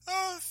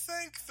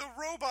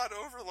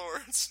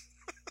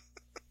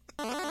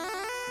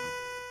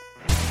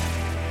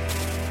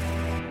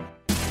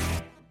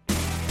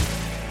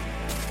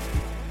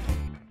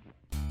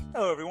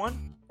Hello,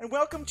 everyone, and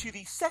welcome to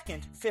the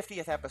second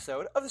 50th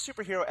episode of the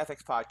Superhero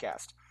Ethics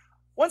Podcast.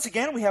 Once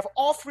again, we have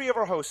all three of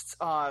our hosts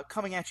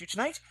coming at you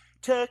tonight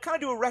to kind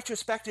of do a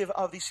retrospective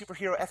of the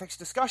superhero ethics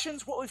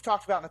discussions, what we've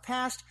talked about in the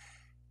past,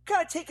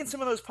 kind of taking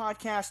some of those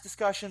podcast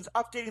discussions,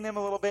 updating them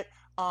a little bit,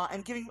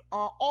 and giving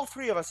all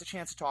three of us a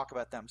chance to talk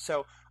about them.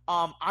 So,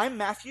 I'm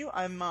Matthew.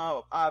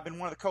 I've been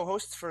one of the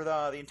co-hosts for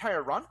the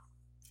entire run.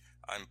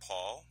 I'm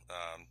Paul,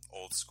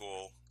 old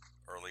school,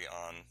 early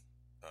on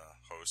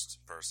host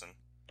person.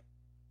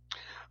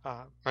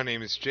 My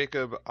name is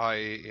Jacob. I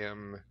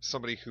am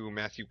somebody who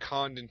Matthew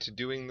conned into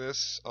doing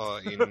this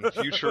in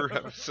future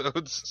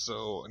episodes,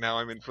 so now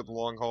I'm in for the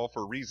long haul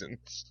for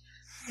reasons.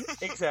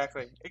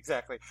 Exactly.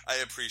 I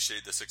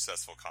appreciate the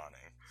successful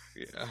conning.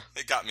 Yeah.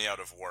 It got me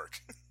out of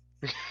work.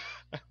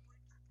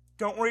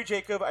 Don't worry,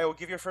 Jacob. I will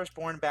give your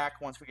firstborn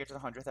back once we get to the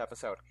 100th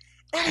episode.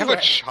 Anyway. I have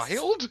a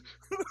child?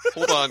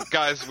 Hold on,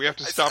 guys. We have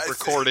to stop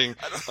recording.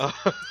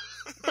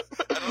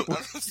 I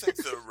don't think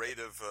the rate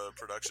of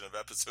production of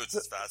episodes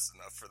is fast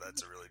enough for that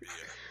to really be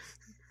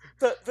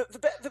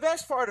it. The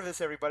best part of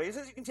this, everybody, is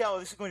as you can tell,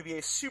 this is going to be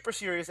a super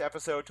serious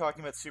episode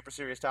talking about super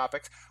serious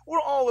topics. We're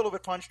all a little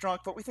bit punch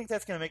drunk, but we think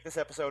that's going to make this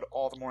episode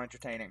all the more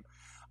entertaining.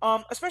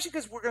 Especially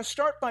because we're going to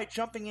start by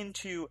jumping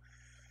into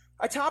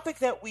a topic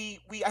that we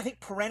I think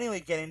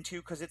perennially get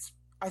into because it's,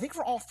 I think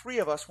for all three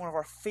of us, one of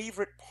our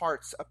favorite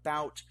parts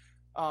about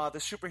the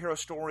superhero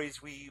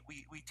stories we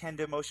tend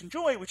to most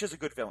enjoy, which is a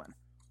good villain.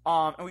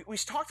 And we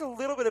talked a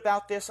little bit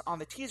about this on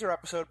the teaser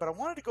episode, but I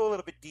wanted to go a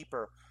little bit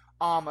deeper,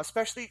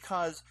 especially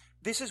because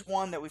this is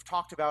one that we've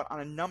talked about on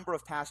a number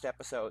of past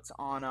episodes.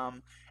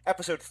 On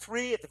episode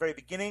 3 at the very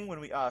beginning, when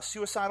we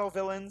suicidal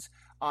villains,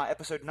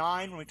 episode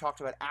 9 when we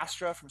talked about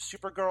Astra from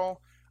Supergirl,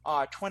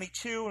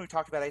 22 when we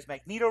talked about Ace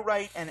Magneto,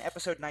 right, and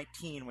episode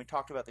 19 when we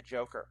talked about the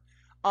Joker.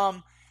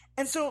 And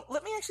so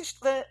let me actually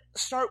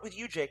start with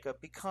you, Jacob,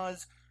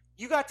 because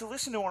you got to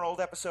listen to our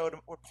old episode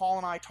where Paul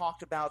and I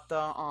talked about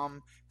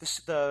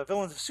the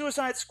villains of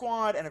Suicide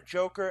Squad and of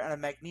Joker and of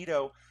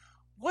Magneto.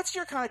 What's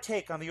your kind of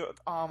take on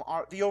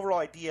the overall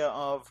idea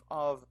of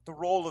the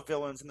role of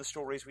villains in the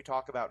stories we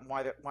talk about and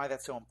why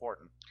that's so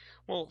important?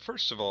 Well,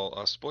 first of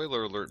all,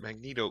 spoiler alert: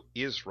 Magneto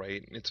is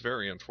right, and it's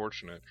very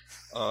unfortunate.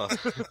 But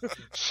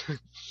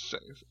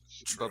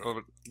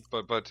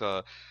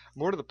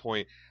more to the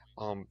point,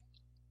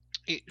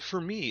 for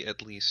me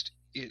at least.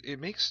 It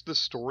makes the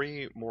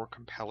story more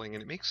compelling,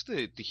 and it makes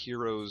the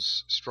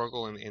hero's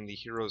struggle and the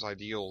hero's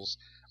ideals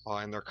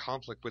and their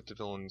conflict with the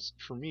villains,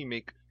 for me,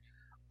 make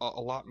a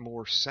lot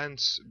more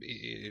sense.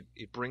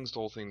 It brings the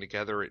whole thing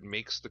together. It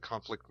makes the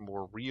conflict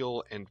more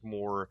real and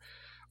more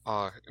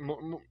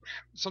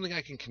something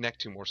I can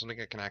connect to more,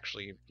 something I can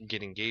actually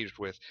get engaged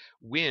with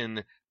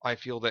when I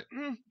feel that,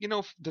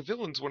 the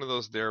villain's one of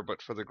those there,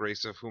 but for the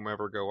grace of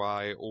whomever go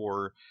I,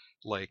 or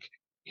like,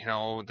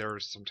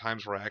 there's some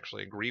times where I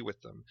actually agree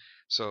with them.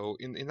 So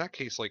in that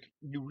case, like,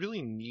 you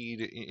really need,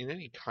 in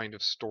any kind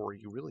of story,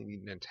 you really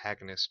need an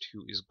antagonist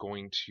who is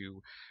going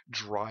to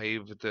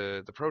drive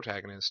the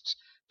protagonist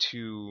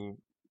to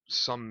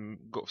some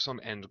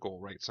end goal,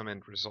 right? Some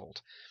end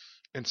result.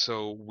 And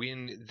so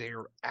when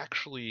they're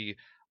actually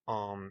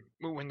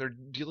when they're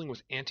dealing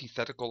with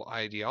antithetical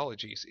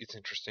ideologies, it's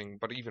interesting.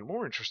 But even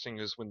more interesting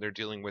is when they're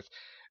dealing with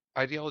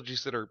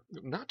ideologies that are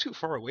not too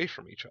far away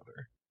from each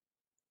other.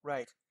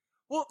 Right.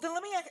 Well, then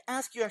let me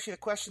ask you actually the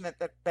question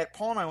that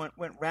Paul and I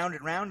went round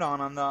and round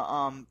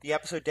on the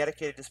episode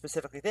dedicated to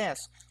specifically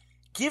this.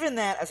 Given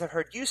that, as I've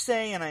heard you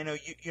say, and I know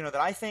you know that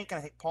I think, and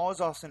I think Paul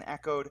has also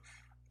echoed,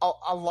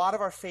 a lot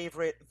of our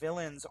favorite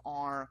villains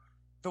are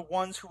the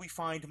ones who we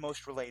find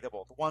most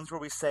relatable, the ones where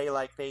we say,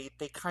 like, they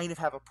kind of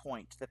have a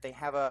point, that they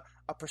have a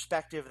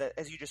perspective that,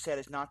 as you just said,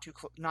 is not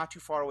too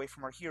far away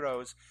from our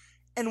heroes,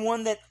 and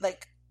one that,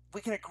 like,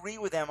 we can agree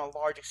with them a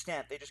large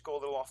extent. They just go a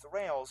little off the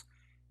rails.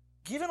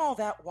 Given all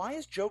that, why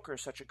is Joker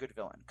such a good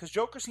villain? Because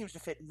Joker seems to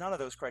fit none of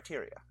those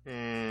criteria.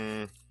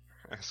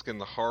 Asking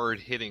the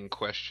hard-hitting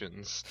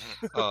questions.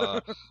 No,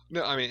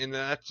 I mean, and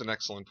that's an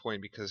excellent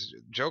point, because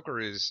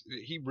Joker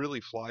he really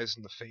flies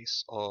in the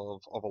face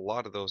of a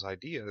lot of those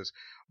ideas,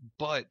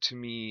 but to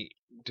me,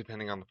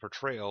 depending on the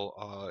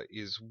portrayal,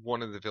 is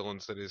one of the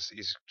villains that is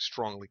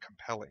strongly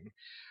compelling.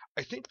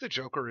 I think the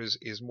Joker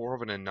is more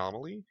of an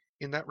anomaly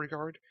in that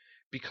regard,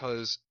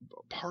 because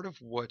part of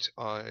what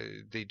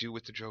they do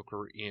with the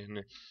Joker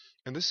and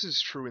this is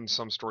true in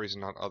some stories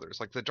and not others,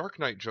 like the Dark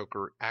Knight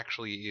Joker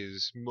actually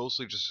is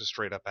mostly just a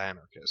straight up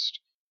anarchist,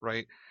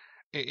 right?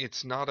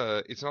 It's not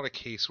a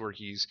case where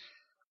he's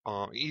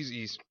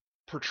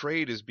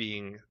portrayed as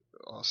being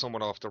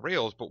somewhat off the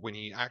rails, but when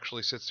he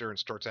actually sits there and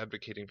starts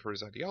advocating for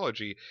his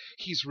ideology,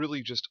 he's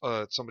really just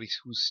somebody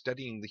who's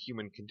studying the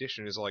human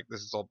condition, is like,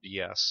 this is all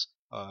BS.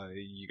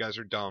 You guys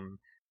are dumb.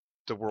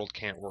 The world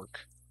can't work.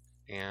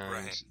 And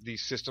right.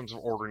 These systems of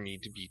order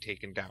need to be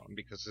taken down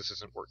because this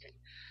isn't working.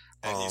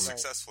 And he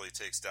successfully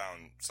takes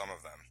down some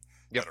of them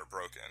that are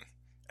broken.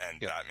 And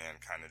Batman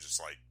kind of just,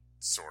 like,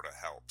 sort of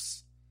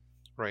helps.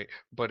 Right,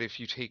 but if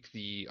you take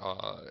the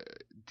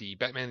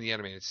Batman the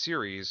Animated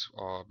Series,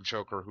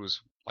 Joker,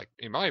 who's like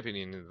in my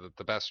opinion,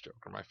 the best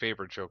Joker, my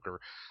favorite Joker,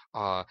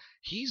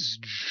 he's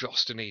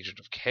just an agent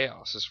of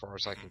chaos as far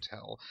as I can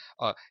tell.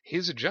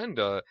 His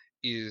agenda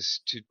is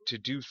to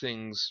do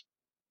things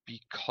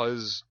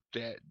because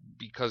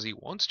he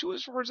wants to,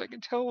 as far as I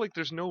can tell. Like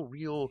there's no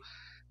real.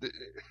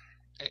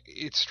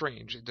 It's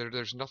strange.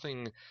 There's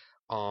nothing.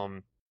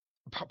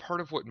 Part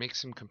of what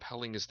makes him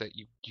compelling is that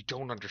you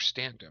don't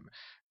understand him,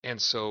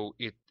 and so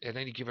at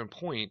any given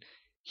point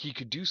he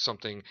could do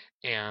something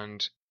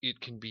and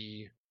it can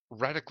be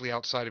radically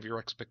outside of your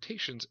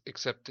expectations,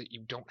 except that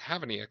you don't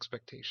have any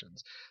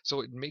expectations.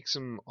 So it makes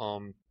him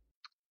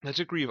that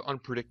degree of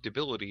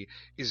unpredictability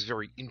is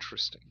very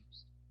interesting,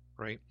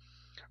 right?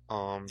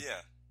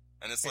 Yeah,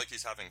 and it's like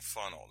he's having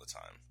fun all the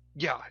time.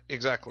 Yeah,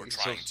 exactly. Or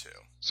trying to.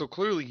 So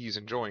clearly he's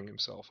enjoying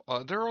himself.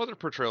 There are other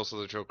portrayals of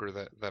the Joker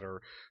that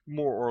are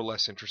more or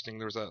less interesting.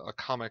 There's a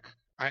comic,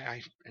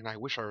 I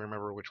wish I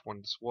remember which one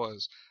this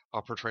was,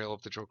 a portrayal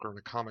of the Joker in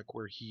a comic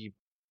where he,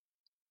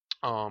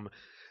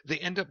 they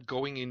end up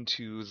going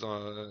into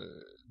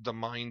the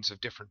minds of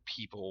different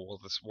people while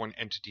this one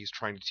entity is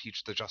trying to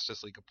teach the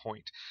Justice League a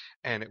point.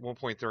 And at one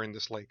point they're in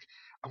this, like,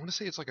 I want to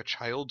say it's like a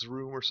child's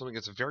room or something.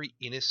 It's a very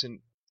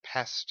innocent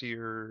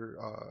pastier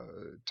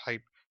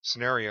type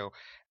scenario,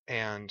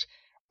 and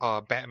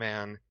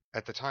Batman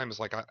at the time is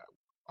like,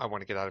 I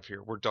want to get out of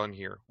here. We're done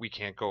here. We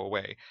can't go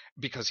away,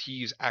 because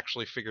he's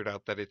actually figured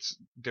out that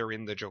they're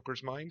in the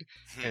Joker's mind,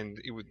 and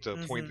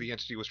the point the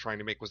entity was trying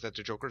to make was that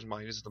the Joker's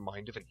mind is the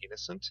mind of an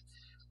innocent,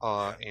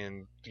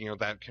 and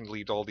that can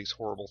lead to all these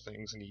horrible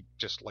things. And he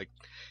just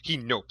he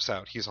nopes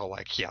out. He's all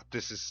like, yeah,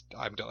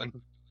 I'm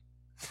done.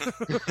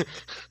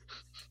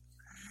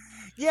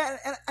 Yeah,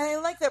 and I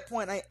like that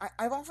point.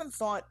 I've often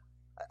thought,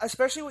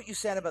 especially what you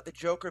said about the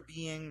Joker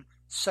being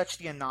such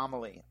the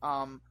anomaly.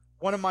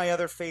 One of my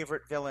other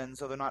favorite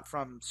villains, although not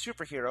from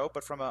superhero,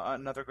 but from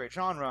another great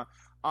genre,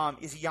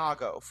 is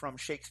Iago from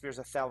Shakespeare's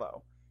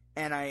Othello.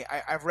 And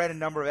I've read a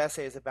number of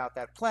essays about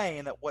that play,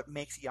 and that what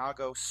makes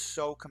Iago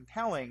so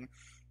compelling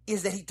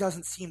is that he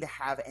doesn't seem to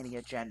have any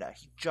agenda.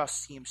 He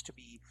just seems to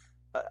be,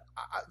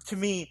 to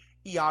me,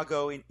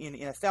 Iago in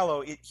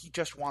Othello, he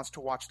just wants to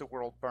watch the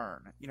world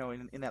burn,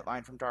 in that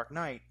line from Dark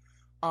Knight.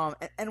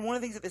 And one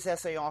of the things that this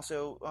essay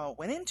also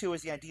went into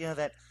is the idea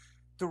that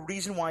the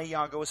reason why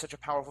Iago is such a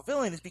powerful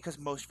villain is because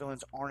most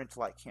villains aren't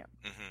like him,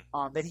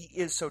 that he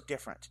is so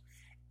different.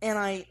 And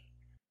I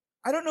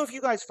don't know if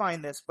you guys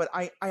find this, but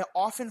I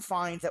often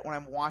find that when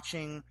I'm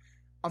watching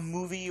a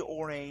movie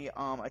or a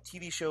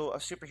TV show, a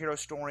superhero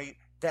story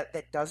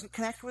that doesn't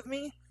connect with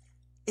me,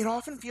 it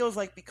often feels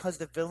like because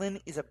the villain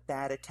is a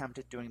bad attempt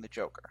at doing the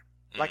Joker.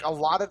 Like a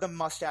lot of the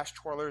mustache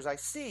twirlers I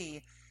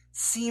see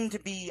seem to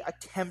be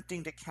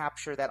attempting to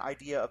capture that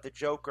idea of the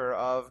Joker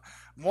of,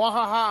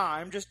 mwahaha,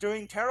 I'm just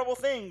doing terrible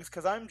things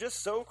because I'm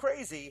just so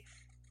crazy,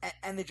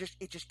 and it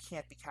just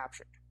can't be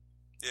captured.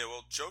 Yeah,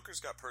 well,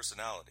 Joker's got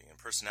personality, and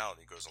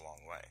personality goes a long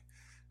way.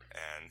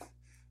 And,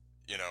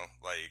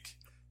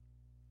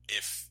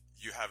 if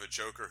you have a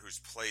Joker who's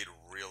played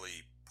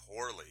really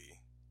poorly,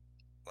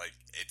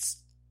 it's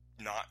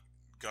not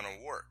gonna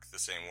work the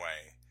same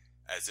way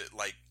as it,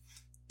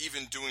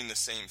 even doing the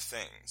same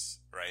things,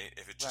 right?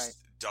 If it just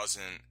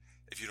doesn't,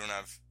 if you don't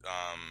have,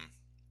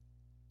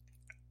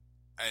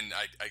 and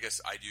I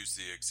guess I'd use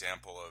the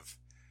example of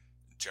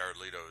Jared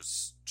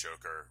Leto's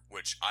Joker,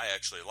 which I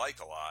actually like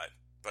a lot,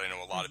 but I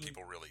know a lot of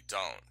people really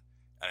don't.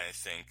 And I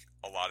think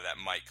a lot of that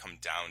might come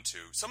down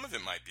to, some of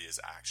it might be his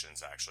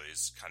actions, actually.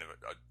 He's kind of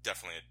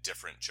definitely a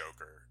different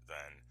Joker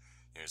than,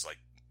 he's like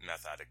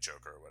meth addict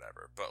Joker or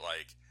whatever. But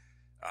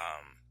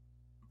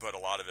but a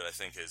lot of it, I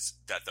think, is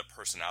that the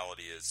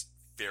personality is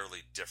fairly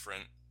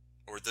different,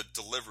 or the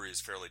delivery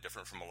is fairly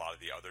different from a lot of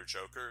the other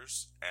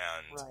Jokers,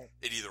 and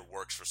it either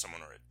works for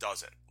someone or it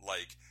doesn't.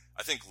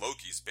 I think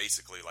Loki's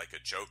basically like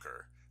a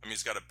Joker. I mean,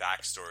 he's got a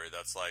backstory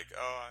that's like,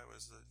 oh, I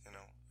was,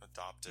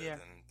 adopted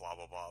and blah,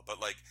 blah, blah. But,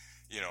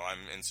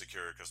 I'm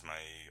insecure because my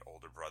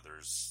older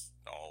brother's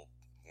all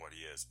what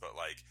he is. But,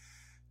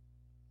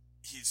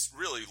 he's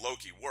really,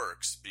 Loki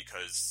works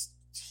because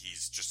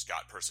he's just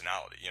got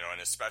personality,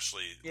 and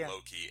especially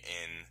Loki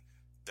in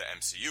the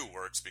MCU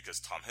works because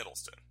Tom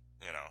Hiddleston,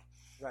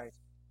 Right.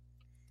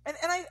 And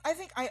I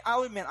think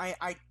I'll admit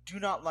I do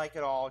not like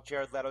at all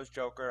Jared Leto's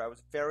Joker. I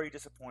was very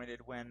disappointed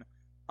when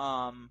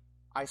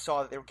I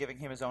saw that they were giving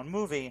him his own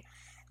movie.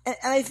 And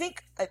I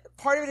think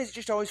part of it has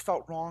just always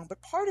felt wrong,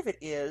 but part of it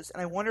is,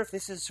 and I wonder if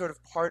this is sort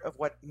of part of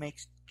what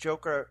makes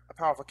Joker a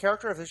powerful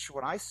character, if this is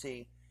what I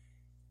see.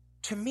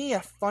 To me, a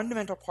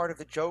fundamental part of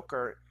the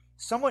Joker,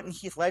 somewhat in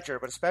Heath Ledger,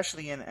 but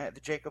especially in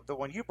the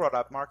one you brought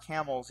up, Mark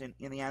Hamill's in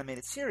the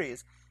animated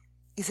series,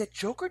 is that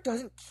Joker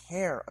doesn't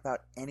care about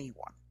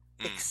anyone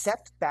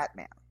except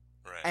Batman.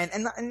 Right.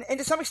 And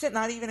to some extent,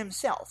 not even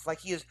himself.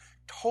 He is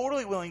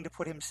totally willing to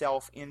put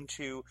himself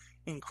into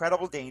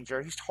incredible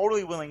danger. He's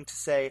totally willing to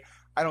say,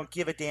 I don't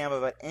give a damn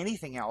about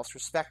anything else,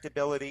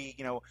 respectability,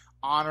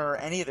 honor,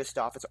 any of this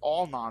stuff. It's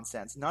all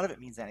nonsense. None of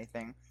it means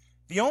anything.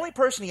 The only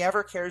person he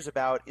ever cares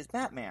about is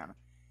Batman.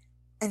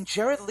 And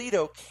Jared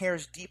Leto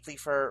cares deeply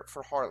for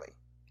Harley.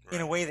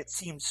 in a way that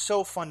seems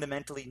so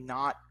fundamentally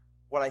not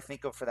what I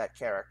think of for that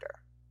character.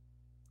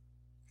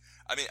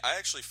 I mean, I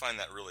actually find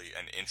that really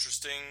an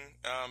interesting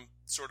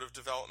sort of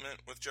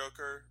development with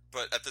Joker,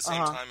 but at the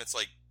same time, it's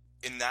like,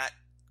 in that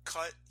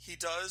cut, he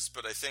does,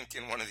 but I think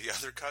in one of the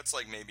other cuts,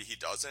 like, maybe he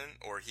doesn't,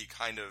 or he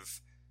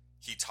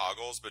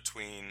toggles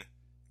between,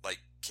 like,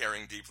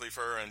 caring deeply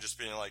for her and just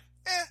being like,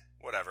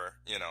 whatever,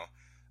 you know,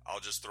 I'll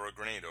just throw a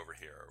grenade over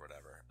here, or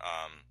whatever,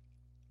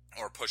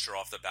 or push her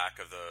off the back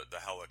of the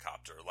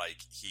helicopter, like,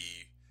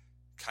 he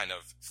kind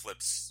of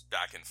flips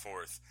back and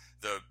forth.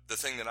 The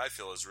thing that I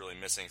feel is really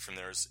missing from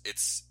there is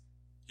it's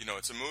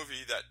a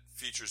movie that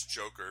features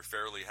Joker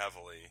fairly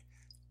heavily,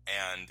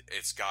 and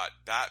it's got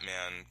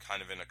Batman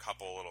kind of in a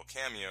couple little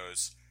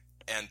cameos,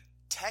 and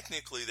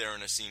technically they're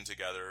in a scene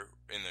together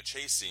in the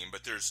chase scene,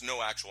 but there's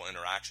no actual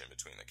interaction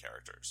between the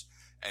characters.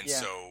 And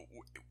so,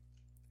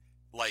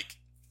 like,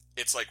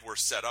 it's like we're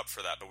set up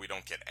for that, but we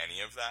don't get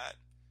any of that.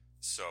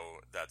 So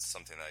that's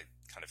something that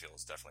I kind of feel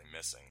is definitely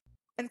missing.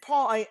 And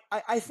Paul,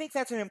 I think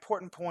that's an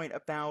important point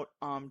about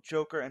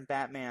Joker and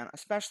Batman,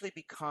 especially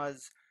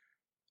because,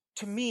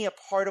 to me, a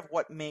part of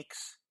what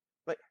makes,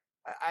 like,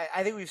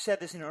 I think we've said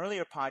this in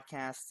earlier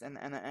podcasts,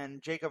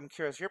 and Jacob, I'm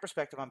curious your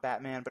perspective on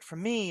Batman, but for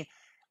me,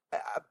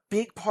 a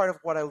big part of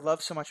what I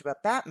love so much about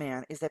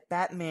Batman is that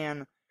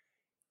Batman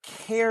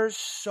cares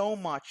so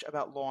much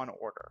about law and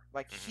order.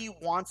 Like, he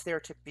wants there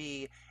to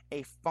be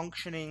a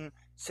functioning,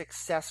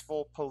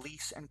 successful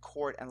police and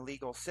court and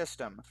legal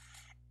system.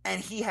 And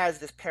he has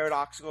this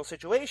paradoxical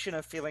situation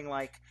of feeling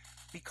like,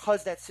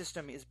 because that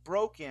system is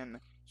broken,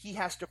 he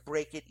has to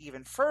break it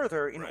even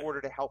further in order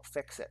to help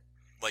fix it.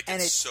 Like,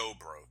 and it's so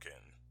broken.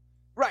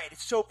 Right,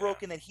 it's so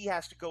broken that he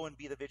has to go and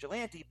be the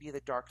vigilante, be the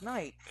Dark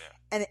Knight.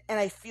 Yeah. And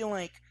I feel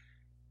like,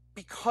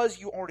 because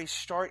you already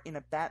start in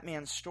a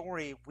Batman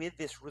story with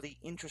this really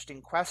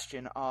interesting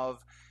question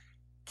of,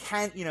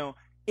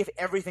 if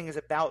everything is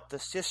about the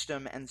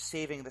system and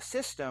saving the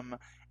system,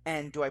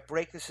 and do I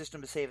break the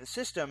system to save the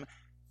system?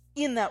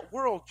 In that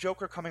world,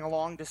 Joker coming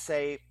along to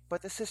say,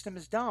 but the system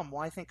is dumb,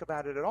 why think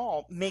about it at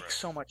all, makes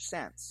so much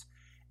sense.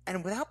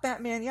 And without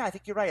Batman, I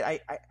think you're right.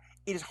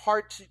 It is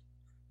hard to,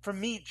 for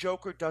me,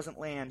 Joker doesn't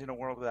land in a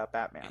world without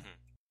Batman.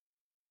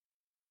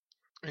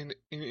 And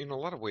in a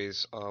lot of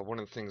ways, one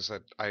of the things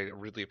that I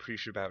really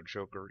appreciate about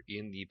Joker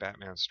in the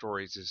Batman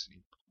stories is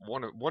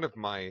one of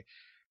my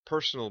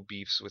personal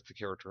beefs with the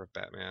character of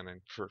Batman,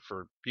 and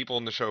for people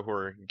in the show who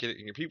are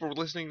people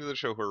listening to the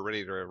show who are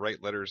ready to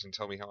write letters and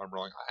tell me how I'm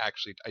wrong, I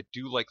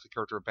do like the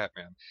character of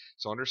Batman.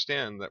 So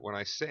understand that when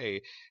I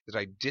say that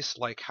I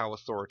dislike how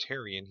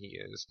authoritarian he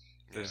is,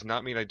 that does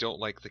not mean I don't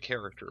like the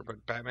character,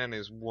 but Batman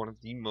is one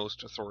of the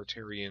most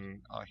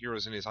authoritarian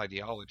heroes in his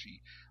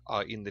ideology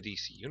in the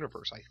DC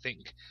universe, I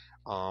think.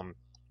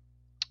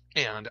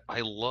 And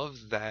I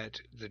love that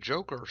the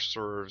Joker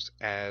serves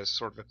as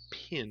sort of a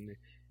pin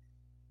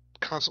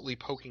constantly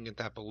poking at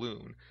that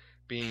balloon,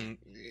 being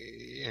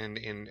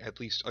in at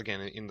least again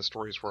in the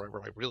stories where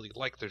I really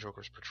like the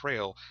Joker's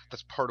portrayal,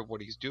 that's part of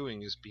what he's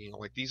doing, is being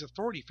like, these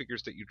authority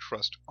figures that you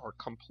trust are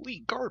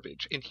complete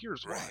garbage, and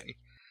here's why.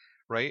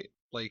 Right?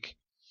 Like,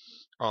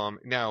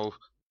 now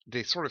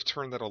they sort of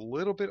turned that a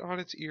little bit on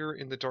its ear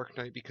in The Dark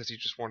Knight, because he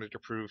just wanted to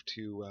prove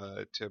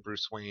to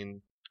Bruce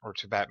Wayne, or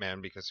to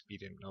Batman, because he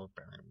didn't know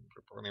Batman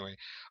anyway,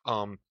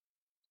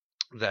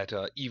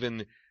 that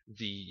even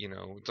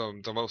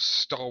the most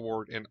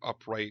stalwart and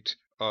upright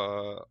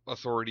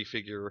authority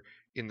figure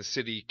in the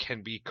city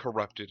can be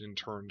corrupted and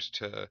turned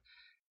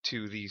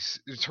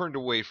turned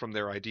away from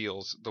their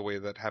ideals, the way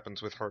that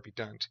happens with Harvey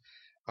Dent.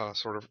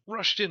 Sort of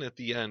rushed in at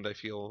the end, I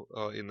feel,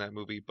 in that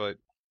movie, but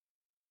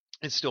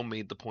it still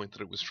made the point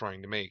that it was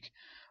trying to make.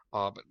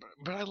 But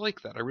I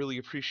like that. I really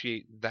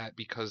appreciate that,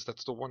 because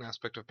that's the one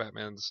aspect of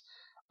Batman's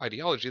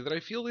ideology that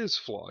I feel is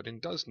flawed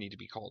and does need to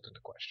be called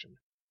into question.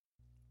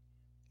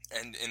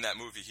 And in that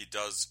movie, he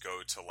does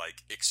go to,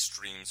 like,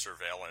 extreme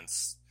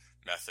surveillance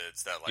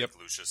methods that, like,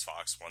 Lucius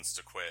Fox wants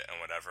to quit and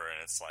whatever,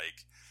 and it's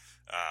like,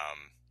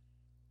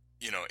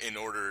 in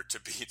order to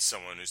beat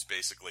someone who's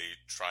basically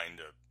trying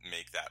to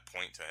make that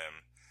point to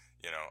him,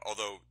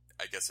 although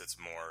I guess it's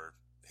more,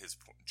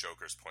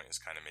 Joker's point is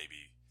kind of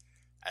maybe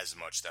as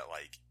much that,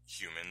 like,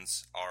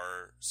 humans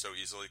are so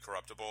easily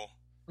corruptible,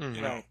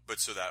 but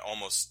so that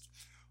almost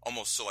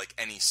so, like,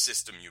 any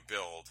system you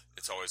build,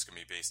 it's always going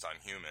to be based on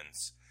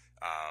humans.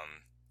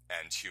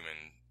 And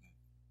human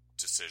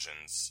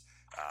decisions,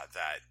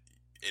 that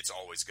it's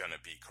always going to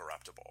be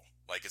corruptible.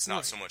 Like, it's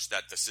not so much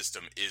that the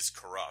system is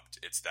corrupt,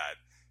 it's that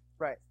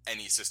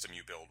any system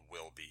you build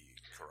will be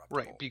corruptible.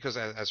 Right, because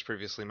as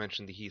previously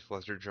mentioned, the Heath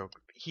Ledger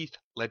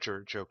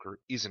Joker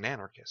is an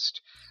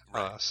anarchist.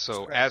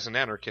 So as an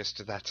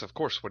anarchist, that's of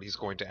course what he's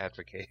going to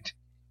advocate.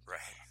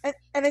 Right.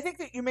 And I think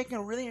that you're making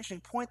a really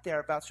interesting point there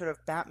about sort of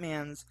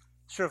Batman's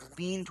sort of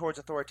lean towards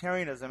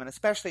authoritarianism, and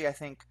especially, I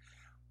think,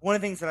 one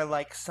of the things that I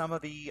like some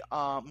of the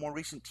more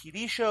recent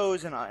TV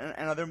shows and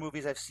other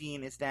movies I've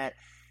seen is that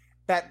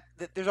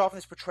there's often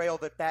this portrayal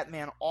that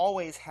Batman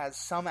always has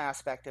some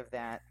aspect of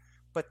that,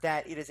 but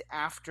that it is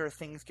after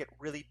things get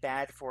really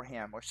bad for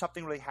him or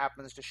something really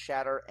happens to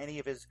shatter any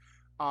of his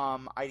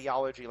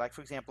ideology, like,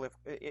 for example,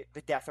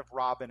 the death of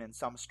Robin in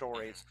some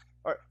stories,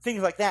 or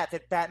things like that,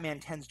 that Batman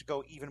tends to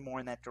go even more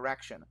in that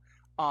direction,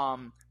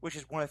 which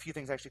is one of the few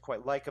things I actually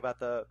quite like about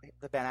the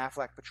Ben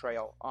Affleck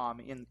portrayal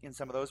in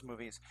some of those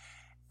movies.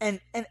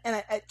 And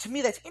to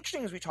me, that's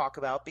interesting as we talk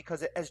about,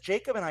 because as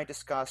Jacob and I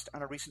discussed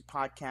on a recent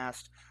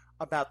podcast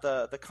about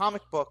the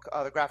comic book,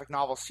 the graphic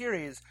novel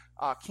series,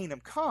 Kingdom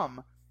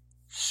Come,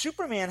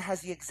 Superman has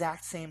the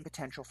exact same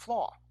potential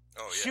flaw.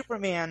 Oh, yeah.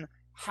 Superman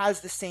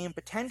has the same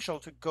potential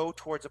to go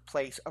towards a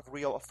place of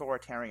real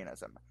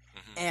authoritarianism.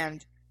 Mm-hmm.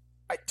 And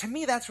to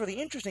me, that's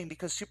really interesting,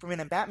 because Superman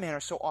and Batman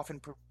are so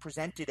often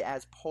presented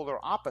as polar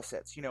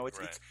opposites. You know,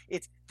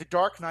 it's the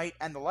Dark Knight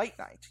and the Light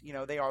Knight. You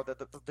know, they are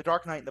the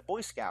Dark Knight and the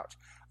Boy Scout.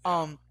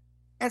 And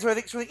so I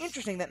think it's really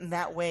interesting that in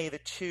that way the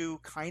two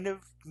kind of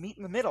meet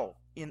in the middle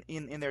in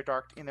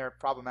their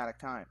problematic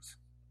times.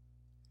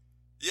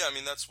 Yeah, I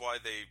mean, that's why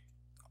they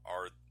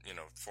are, you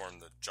know, form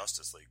the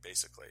Justice League,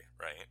 basically,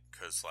 right?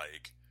 Because,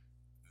 like,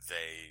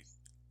 they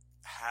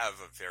have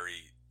a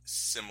very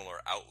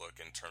similar outlook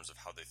in terms of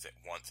how they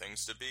want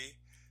things to be.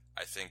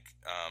 I think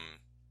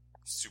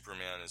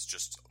Superman is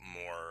just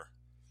more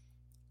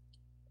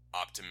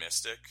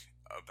optimistic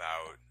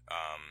about,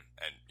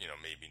 and, you know,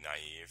 maybe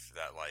naive,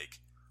 that, like,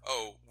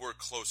 oh, we're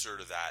closer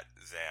to that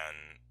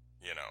than,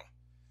 you know,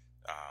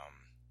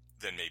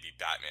 than maybe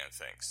Batman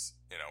thinks,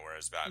 you know,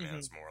 whereas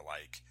Batman's more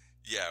like,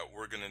 yeah,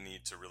 we're going to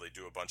need to really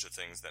do a bunch of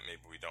things that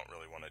maybe we don't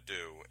really want to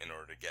do in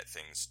order to get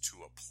things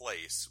to a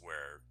place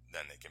where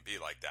then they can be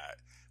like that.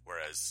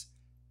 Whereas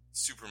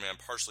Superman,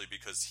 partially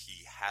because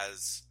he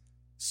has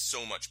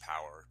so much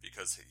power,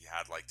 because he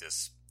had like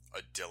this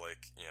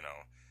idyllic, you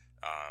know,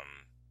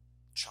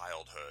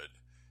 childhood,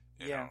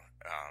 you know,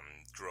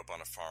 grew up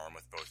on a farm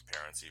with both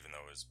parents, even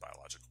though his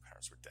biological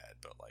parents were dead,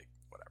 but like,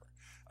 whatever.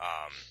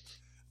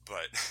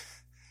 But,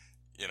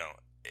 you know,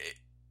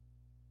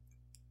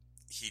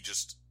 he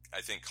just,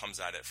 I think, comes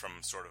at it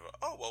from sort of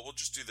oh, well, we'll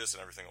just do this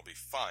and everything will be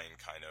fine,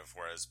 kind of,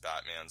 whereas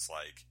Batman's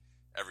like,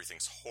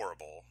 everything's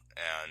horrible,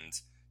 and,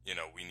 you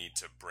know, we need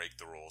to break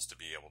the rules to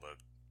be able to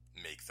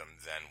make them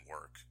then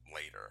work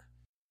later.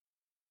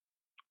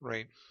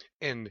 Right.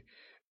 And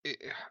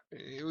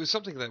it was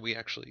something that we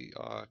actually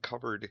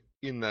covered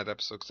in that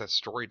episode, because that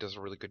story does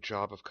a really good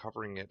job of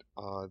covering it.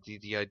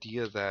 The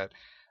idea that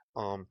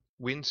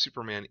when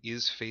Superman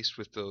is faced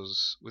with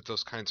those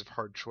kinds of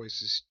hard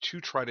choices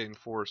to try to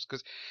enforce,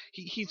 because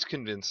he's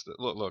convinced that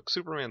look,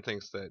 Superman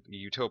thinks that the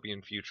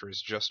utopian future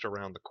is just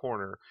around the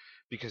corner,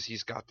 because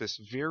he's got this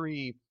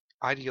very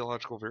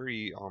ideological,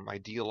 very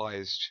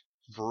idealized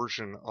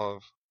version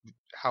of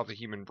how the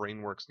human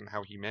brain works and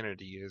how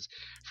humanity is,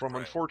 from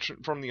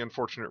the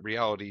unfortunate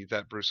reality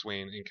that Bruce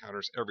Wayne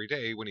encounters every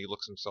day when he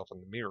looks himself in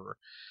the mirror.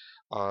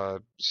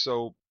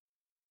 So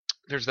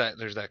there's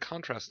that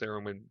contrast there,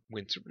 and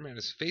when Superman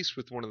is faced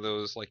with one of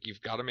those, like,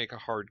 you've got to make a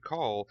hard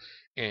call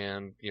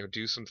and, you know,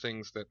 do some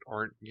things that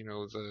aren't, you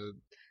know,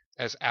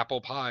 as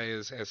apple pie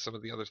as some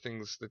of the other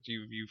things that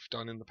you've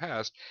done in the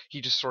past, he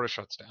just sort of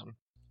shuts down.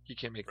 He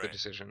can't make the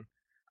decision,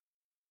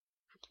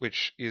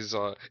 which is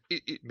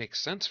it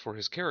makes sense for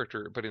his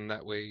character, but in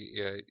that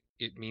way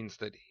it means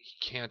that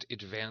he can't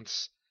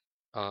advance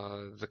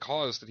the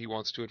cause that he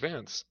wants to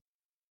advance.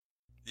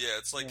 Yeah,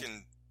 it's like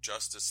in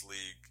Justice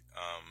League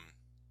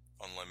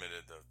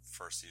Unlimited, the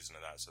first season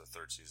of that, so the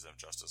third season of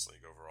Justice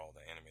League overall,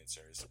 the animated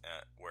series,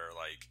 where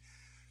like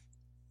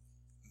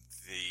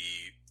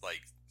the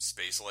like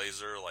space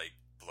laser like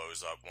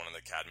blows up one of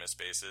the Cadmus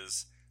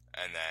bases,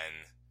 and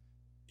then,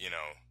 you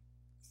know,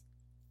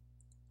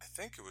 I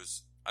think it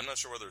was, I'm not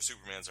sure whether it was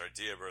Superman's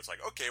idea, but it's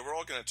like, okay, we're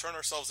all going to turn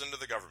ourselves into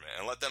the government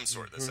and let them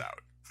sort this out.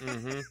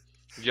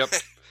 Yep.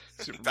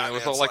 Superman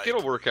was all like,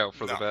 it'll work out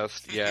for the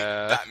best.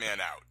 Yeah. Batman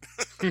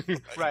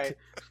out. Right.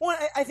 Well,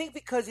 I think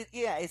because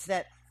it's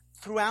that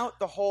throughout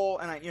the whole,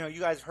 and you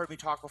guys have heard me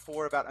talk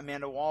before about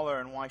Amanda Waller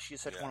and why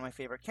she's such one of my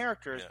favorite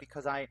characters,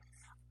 because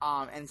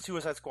and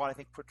Suicide Squad, I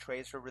think,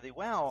 portrays her really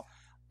well.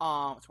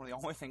 It's one of the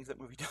only things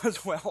that movie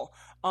does well.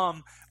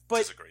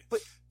 Disagree. But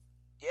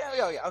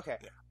yeah, okay.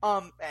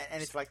 Yeah.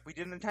 And it's like we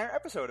did an entire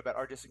episode about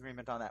our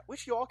disagreement on that,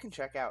 which you all can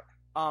check out.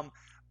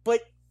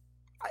 But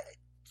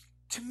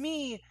to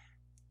me,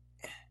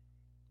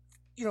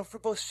 you know, for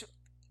both,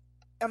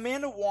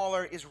 Amanda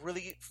Waller is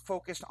really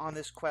focused on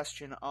this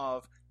question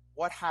of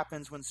what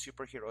happens when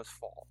superheroes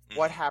fall,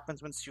 what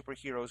happens when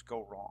superheroes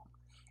go wrong,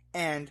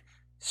 and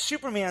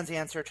Superman's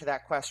answer to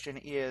that question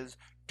is,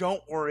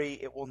 "Don't worry,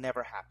 it will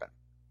never happen."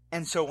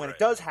 And so when it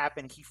does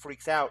happen, he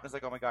freaks out and is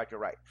like, "Oh my God, you're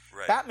right."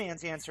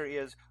 Batman's answer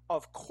is,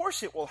 "Of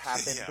course it will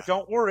happen, but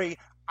don't worry,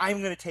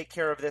 I'm going to take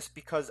care of this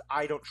because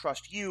I don't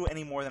trust you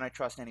any more than I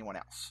trust anyone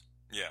else."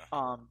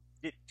 Yeah.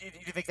 Do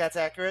you think that's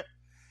accurate?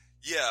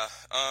 Yeah.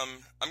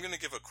 I'm going to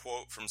give a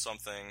quote from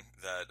something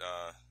that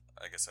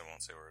I guess I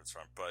won't say where it's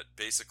from, but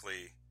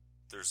basically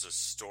there's a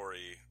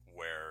story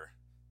where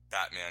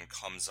Batman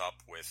comes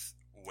up with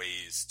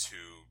ways to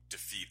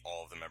defeat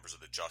all of the members of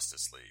the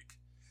Justice League.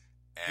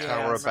 And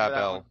Tower of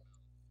Babel.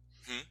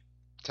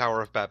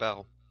 Tower of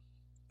Babel.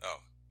 Oh.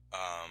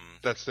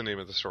 That's the name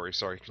of the story.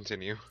 Sorry,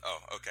 continue. Oh,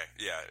 okay.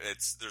 Yeah,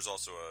 there's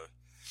also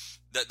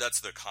that's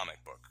the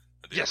comic book.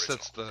 The yes, original,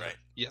 that's the right?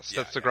 Yes,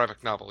 that's the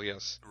graphic novel.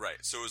 Yes. Right.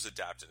 So it was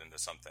adapted into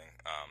something,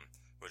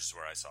 which is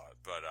where I saw it.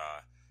 But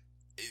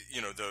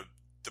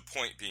the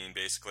point being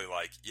basically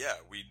like, yeah,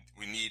 we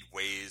need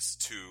ways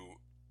to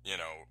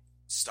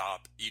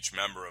stop each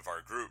member of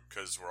our group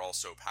because we're all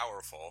so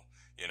powerful.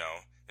 And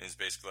it's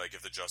basically like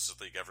if the Justice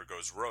League ever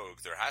goes rogue,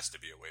 there has to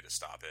be a way to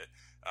stop it.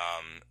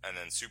 And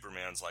then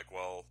Superman's like,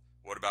 well,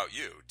 what about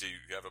you? Do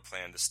you have a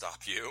plan to stop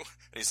you?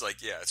 And he's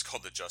like, yeah, it's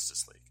called the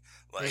Justice League.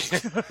 Like,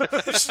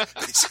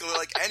 basically,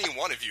 like, any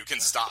one of you can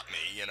stop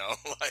me,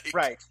 Like,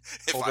 right.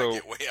 If I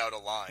get way out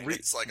of line,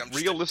 it's like I'm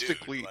just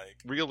realistically, a dude, like...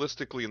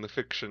 realistically, in the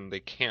fiction, they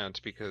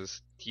can't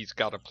because he's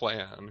got a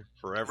plan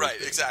for everything.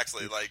 Right,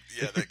 exactly. Like,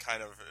 yeah, that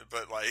kind of.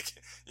 But like,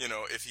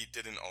 if he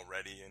didn't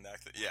already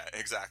enact it, yeah,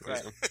 exactly.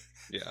 Right.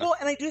 Yeah. Well,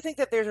 and I do think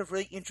that there's a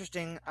really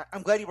interesting.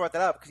 I'm glad you brought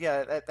that up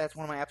because that's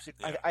one of my absolute.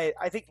 Yeah.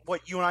 I think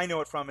what you and I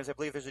know it from is I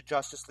believe there's a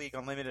Justice League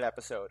Unlimited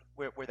episode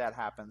where that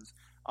happens.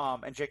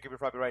 And Jacob, you're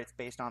probably right. It's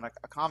based on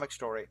a comic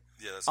story.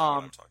 Yeah, that's not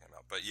what I'm talking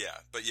about. But yeah,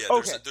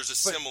 okay. there's a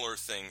similar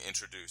thing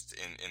introduced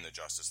in the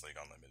Justice League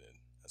Unlimited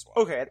as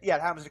well. Okay, yeah,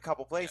 it happens in a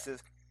couple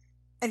places.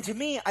 Yeah. And to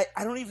me,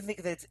 I don't even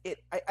think that it's it.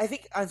 I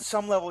think on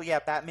some level, yeah,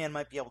 Batman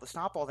might be able to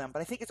stop all them,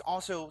 but I think it's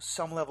also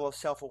some level of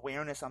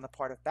self-awareness on the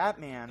part of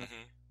Batman,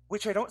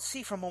 which I don't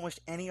see from almost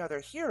any other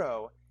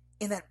hero.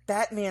 In that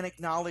Batman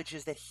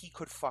acknowledges that he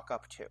could fuck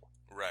up too.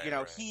 Right.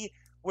 Right.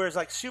 Whereas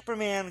like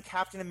Superman,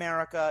 Captain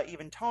America,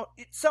 even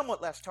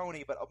somewhat less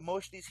Tony, but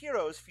most of these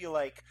heroes feel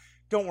like,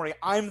 don't worry,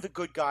 I'm the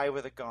good guy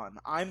with a gun.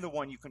 I'm the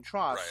one you can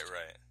trust.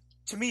 Right.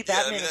 To me,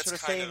 Batman is sort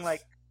of saying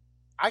like,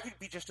 I could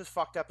be just as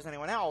fucked up as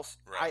anyone else.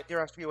 Right.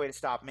 There has to be a way to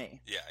stop me.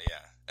 Yeah.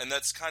 And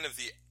that's kind of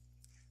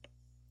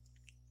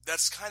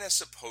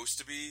supposed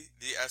to be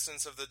the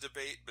essence of the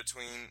debate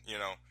between,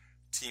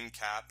 Team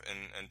Cap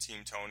and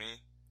Team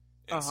Tony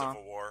in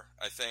Civil War,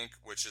 I think,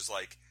 which is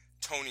like,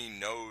 Tony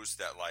knows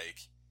that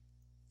like,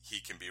 he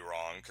can be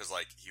wrong because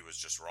like he was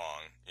just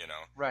wrong,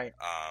 Right.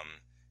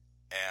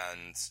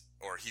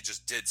 Or he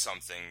just did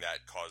something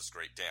that caused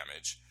great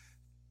damage.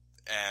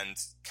 And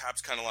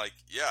Cap's kind of like,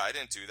 yeah, I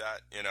didn't do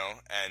that,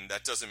 and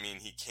that doesn't mean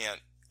he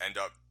can't end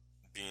up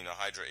being a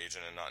Hydra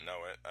agent and not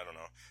know it. I don't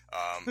know.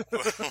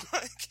 But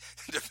like,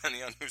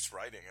 depending on who's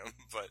writing him,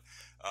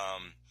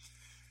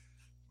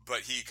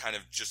 but he kind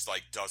of just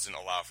like doesn't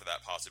allow for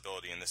that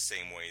possibility in the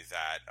same way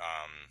that,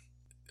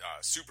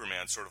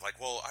 Superman sort of like,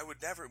 well,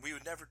 we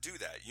would never do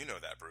that. You know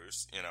that,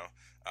 Bruce,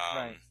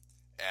 Right.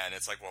 And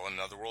it's like, well, in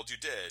another world you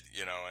did,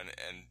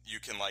 and you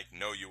can like,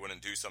 know you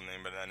wouldn't do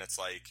something, but then it's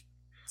like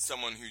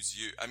someone who's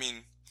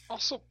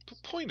also,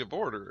 point of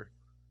order.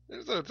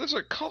 There's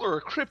a color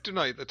of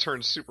kryptonite that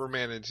turns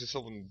Superman into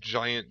some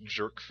giant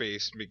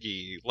jerk-faced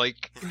McGee.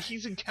 Like,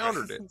 he's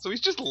encountered it, so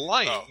he's just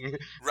lying. Oh,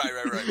 right.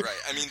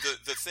 I mean,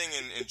 the thing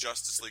in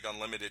Justice League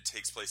Unlimited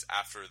takes place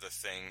after the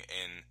thing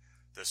in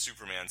the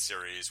Superman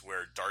series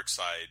where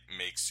Darkseid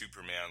makes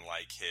Superman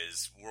like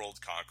his world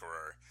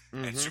conqueror,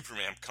 and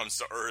Superman comes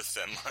to Earth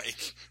and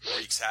like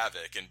wreaks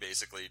havoc and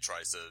basically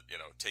tries to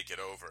take it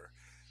over,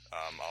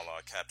 a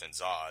la Captain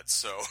Zod.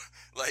 So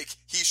like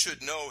he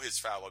should know his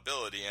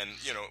fallibility, and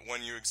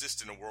when you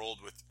exist in a world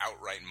with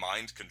outright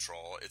mind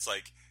control, it's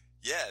like,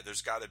 yeah,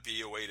 there's got to be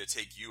a way to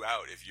take you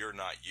out if you're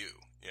not you,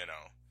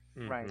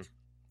 Right.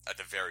 At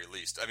the very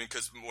least. I mean,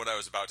 because what I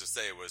was about to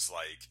say was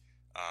like,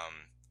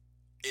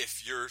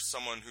 if you're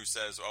someone who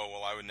says, oh,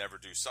 well, I would never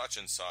do such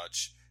and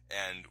such,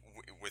 and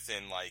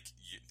within, like,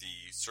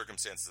 the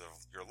circumstances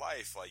of your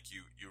life, like,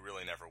 you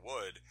really never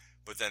would,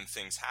 but then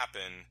things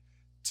happen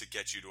to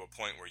get you to a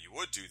point where you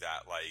would do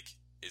that, like,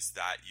 is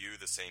that you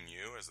the same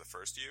you as the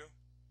first you?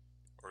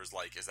 Or is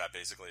that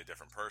basically a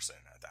different person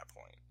at that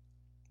point?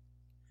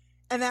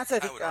 And that's, I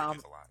think, would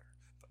argue the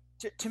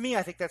latter. To me,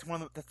 I think that's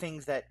one of the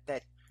things that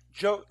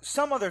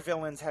some other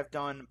villains have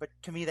done, but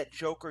to me that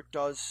Joker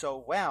does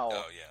so well.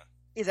 Oh, yeah.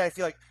 Is I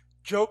feel like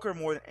Joker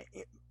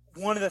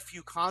one of the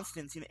few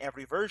constants in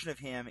every version of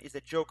him is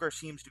that Joker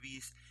seems to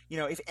be,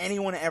 if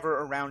anyone ever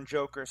around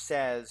Joker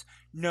says,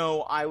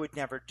 no, I would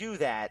never do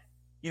that,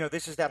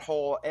 this is that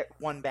whole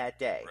one bad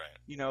day.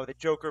 Right. That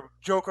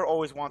Joker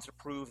always wants to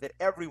prove that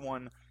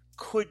everyone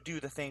could do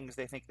the things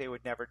they think they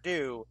would never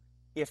do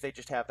if they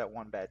just have that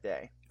one bad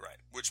day. Right.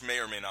 Which may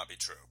or may not be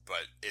true,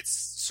 but it's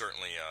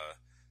certainly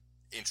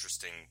a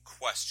interesting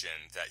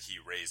question that he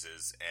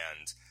raises,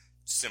 and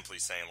simply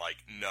saying, like,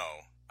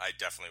 no, I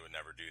definitely would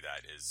never do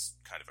that is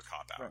kind of a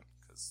cop-out,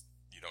 because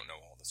you don't know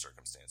all the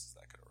circumstances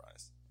that could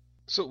arise.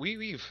 So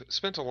we've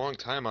spent a long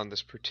time on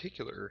this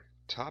particular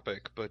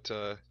topic, but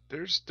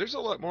there's a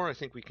lot more I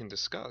think we can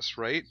discuss,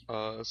 right?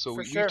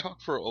 We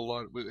talked for a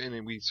lot,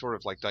 and we sort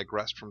of like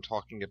digressed from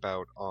talking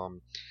about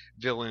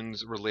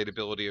villains,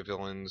 relatability of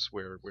villains,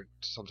 where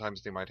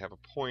sometimes they might have a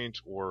point,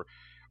 or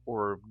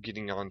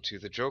getting onto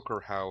the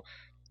Joker, how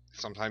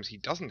sometimes he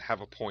doesn't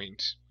have a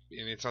point.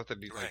 And it's not that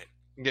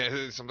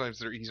he's sometimes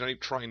he's not even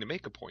trying to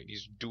make a point.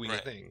 He's doing a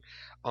thing.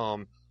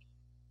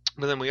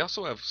 But then we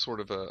also have sort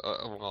of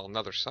well,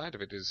 another side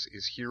of it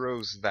is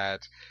heroes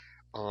that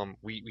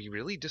we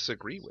really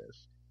disagree with.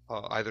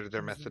 Either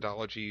their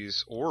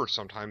methodologies or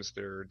sometimes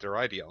their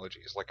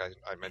ideologies. Like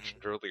I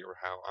mentioned earlier,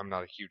 how I'm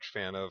not a huge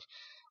fan of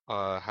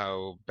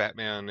how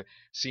Batman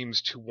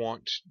seems to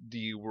want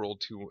the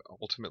world to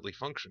ultimately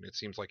function. It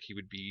seems like he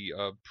would be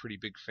a pretty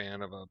big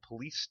fan of a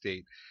police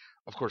state.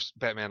 Of course,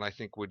 Batman, I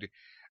think, would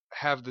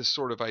have this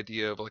sort of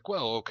idea of like,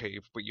 well, okay,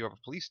 but you have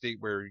a police state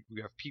where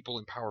you have people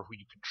in power who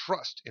you can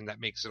trust, and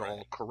that makes it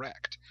all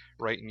correct,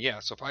 right? And yeah,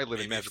 so if I live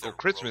in magical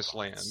Christmas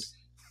land,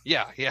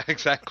 yeah,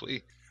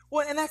 exactly.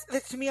 Well, and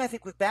that's to me, I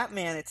think with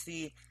Batman, it's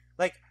the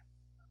like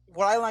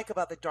what I like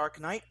about the Dark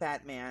Knight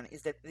Batman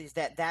is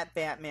that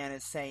Batman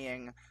is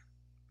saying,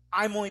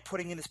 I'm only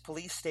putting in this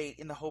police state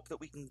in the hope that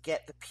we can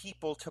get the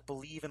people to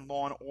believe in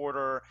law and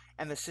order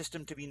and the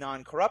system to be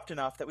non-corrupt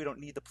enough that we don't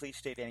need the police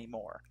state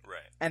anymore.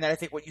 Right. And that I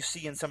think what you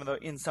see in some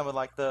of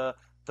like the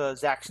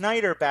Zack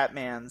Snyder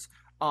Batmans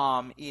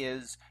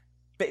is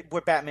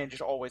where Batman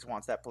just always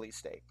wants that police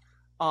state.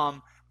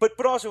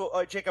 But also,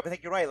 Jacob, I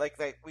think you're right. Like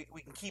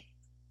we can keep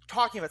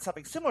talking about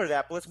something similar to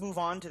that, but let's move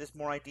on to this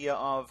more idea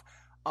of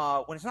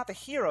when it's not the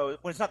heroes,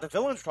 when it's not the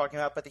villains we're talking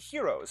about, but the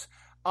heroes.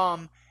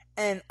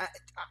 And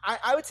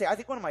I would say, I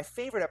think one of my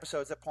favorite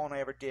episodes that Paul and I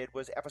ever did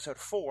was episode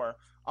 4,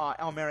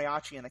 El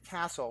Mariachi and the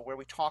Castle, where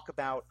we talk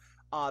about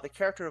the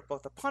character of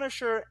both the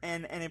Punisher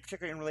and in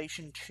particular in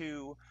relation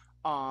to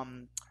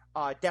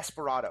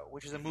Desperado,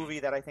 which is a movie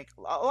that I think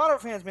a lot of our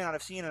fans may not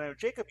have seen. And I know,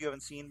 Jacob, you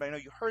haven't seen, but I know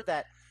you heard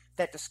that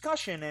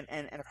discussion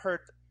and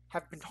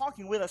have been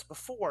talking with us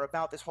before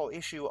about this whole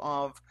issue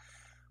of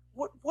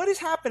what is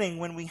happening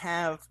when we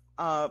have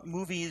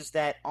movies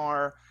that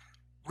are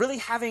really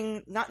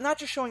having not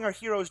just showing our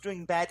heroes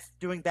doing bad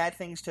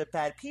things to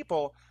bad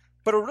people,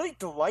 but are really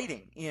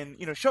delighting in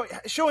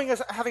showing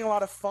us having a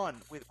lot of fun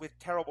with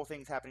terrible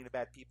things happening to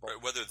bad people.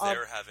 Right, whether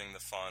they're having the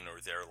fun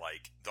or they're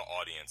like the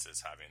audience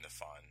is having the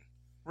fun.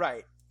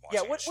 Right.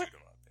 Yeah.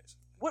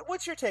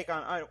 What's your take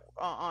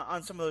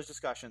on some of those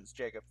discussions,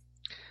 Jacob?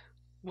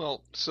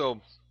 Well,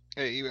 so.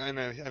 And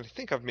I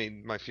think I've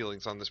made my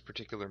feelings on this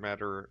particular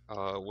matter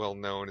well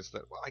known, is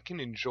that I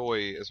can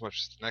enjoy as much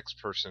as the next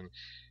person,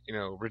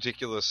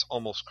 ridiculous,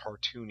 almost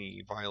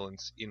cartoony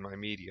violence in my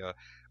media.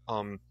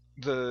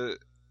 The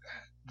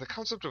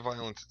concept of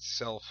violence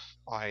itself,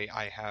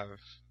 I have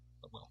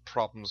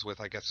problems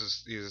with, I guess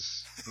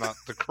is not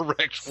the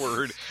correct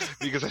word,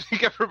 because I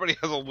think everybody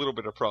has a little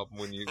bit of problem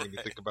when you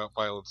think about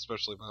violence,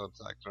 especially violence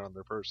acted on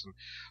their person.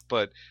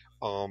 But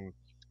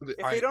if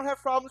they don't have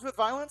problems with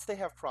violence, they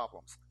have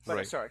problems. But,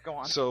 right. Sorry, go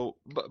on. So,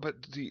 but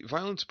the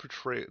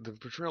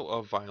portrayal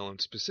of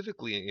violence,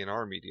 specifically in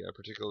our media,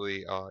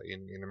 particularly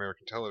in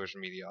American television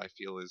media, I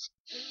feel is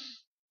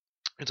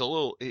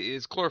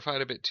glorified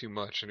a bit too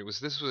much, and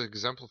this was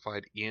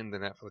exemplified in the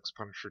Netflix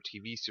Punisher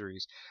TV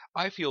series.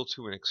 I feel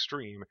to an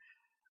extreme.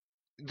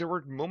 There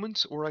were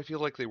moments where I feel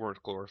like they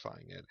weren't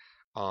glorifying it.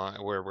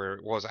 Where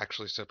it was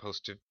actually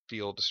supposed to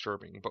feel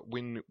disturbing. But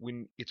when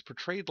it's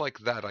portrayed like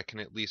that, I can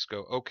at least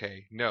go,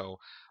 okay, no,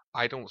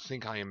 I don't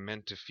think I am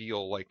meant to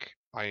feel like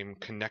I am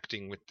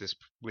connecting with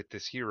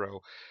this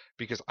hero,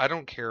 because I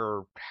don't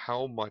care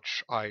how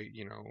much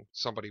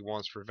somebody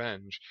wants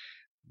revenge.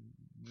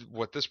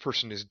 What this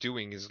person is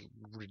doing is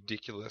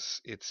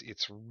ridiculous.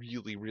 It's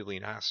really, really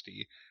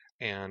nasty,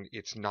 and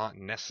it's not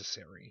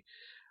necessary.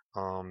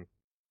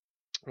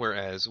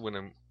 Whereas when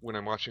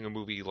I'm watching a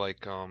movie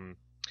like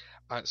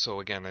so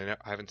again,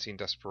 I haven't seen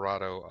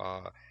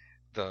Desperado.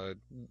 The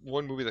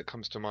one movie that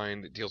comes to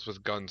mind that deals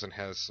with guns and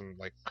has some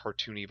like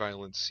cartoony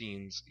violent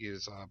scenes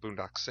is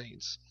Boondock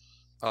Saints.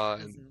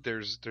 And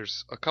there's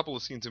a couple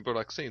of scenes in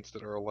Boondock Saints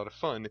that are a lot of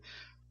fun,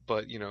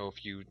 but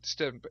if you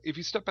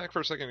step back for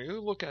a second and you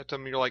look at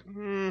them, you're like,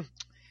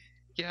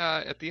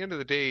 yeah. At the end of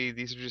the day,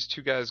 these are just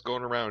two guys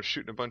going around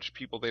shooting a bunch of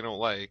people they don't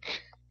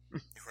like.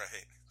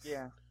 Right.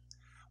 Yeah.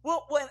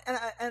 Well,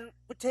 and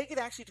would take it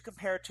actually to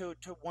compare to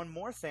one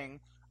more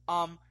thing.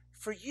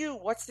 For you,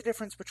 what's the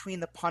difference between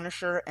the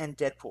Punisher and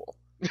Deadpool?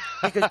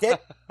 Because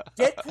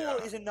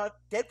Deadpool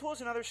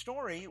is another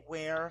story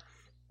where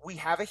we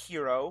have a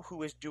hero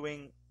who is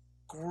doing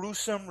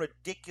gruesome,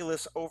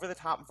 ridiculous,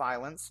 over-the-top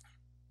violence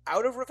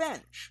out of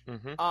revenge.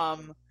 These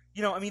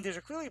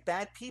are clearly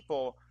bad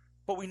people,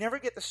 but we never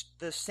get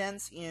the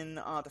sense in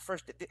the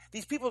first.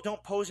 These people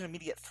don't pose an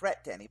immediate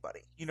threat to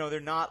anybody. They're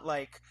not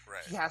like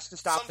he has to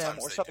stop them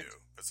or something. Do,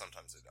 but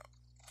sometimes they don't.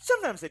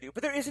 Sometimes they do,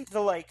 but there isn't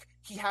the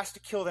he has to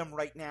kill them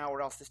right now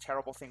or else this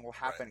terrible thing will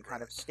happen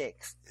kind of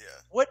stakes.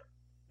 Yeah.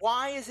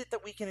 Why is it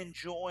that we can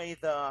enjoy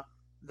the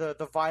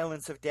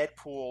violence of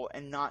Deadpool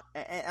and not,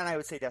 and I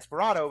would say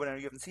Desperado, but I know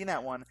you haven't seen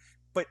that one,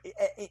 but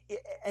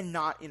and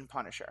not in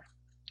Punisher?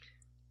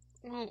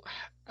 Well,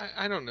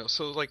 I don't know.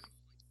 So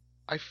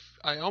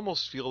I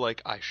almost feel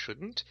like I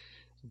shouldn't,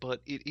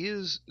 but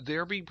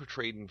they're being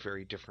portrayed in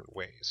very different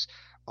ways.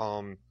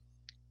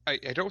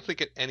 I don't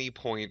think at any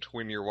point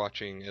when you're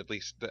watching, at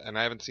least, and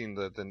I haven't seen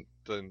the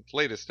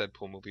latest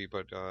Deadpool movie,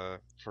 but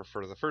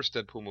for the first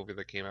Deadpool movie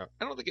that came out,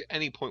 I don't think at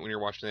any point when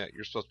you're watching that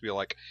you're supposed to be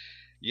like,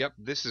 yep,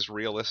 this is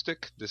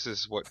realistic. This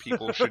is what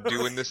people should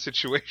do in this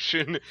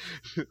situation.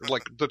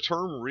 Like, the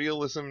term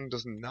realism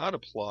does not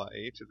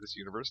apply to this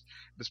universe.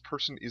 This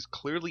person is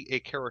clearly a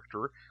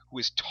character who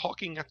is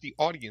talking at the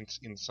audience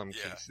in some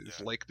cases.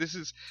 Yeah. Like,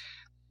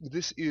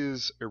 this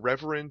is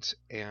irreverent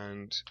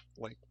and,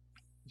 like,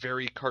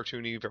 very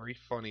cartoony, very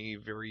funny,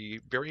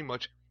 very, very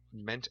much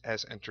meant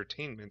as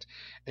entertainment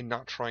and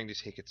not trying to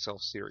take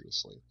itself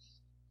seriously.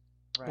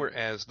 Right.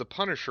 Whereas The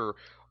Punisher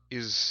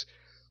is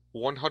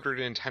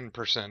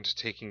 110%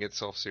 taking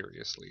itself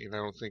seriously, and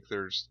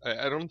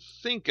I don't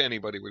think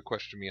anybody would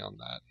question me on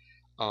that.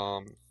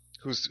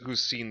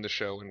 Who's seen the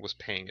show and was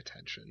paying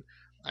attention.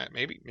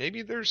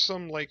 Maybe there's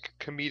some like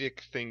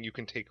comedic thing you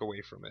can take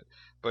away from it,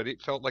 but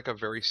it felt like a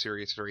very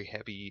serious, very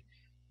heavy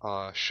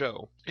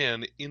show.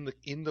 And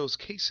in those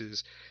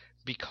cases,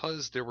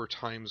 because there were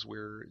times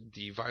where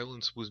the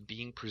violence was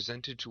being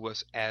presented to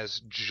us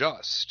as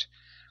just,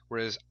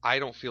 whereas I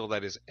don't feel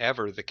that is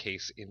ever the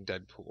case in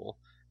Deadpool.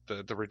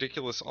 The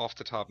ridiculous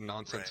off-the-top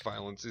nonsense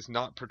violence is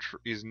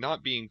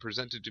not being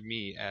presented to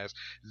me as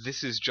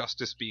this is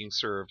justice being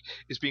served.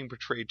 Is being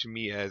portrayed to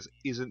me as,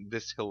 isn't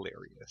this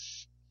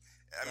hilarious?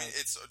 I mean,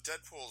 it's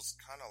Deadpool's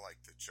kind of like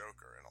the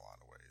Joker in a lot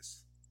of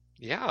ways.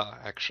 Yeah,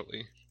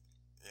 actually.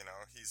 You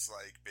know, he's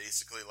like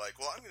basically like,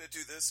 well, I'm going to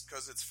do this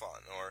because it's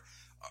fun, or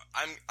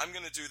I'm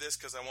going to do this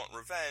because I want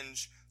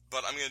revenge,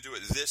 but I'm going to do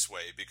it this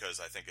way because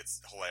I think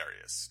it's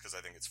hilarious, because I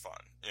think it's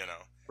fun. You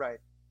know, right.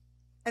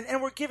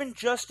 And we're given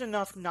just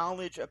enough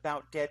knowledge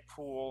about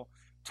Deadpool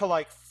to,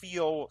 like,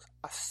 feel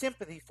a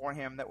sympathy for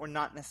him that we're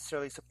not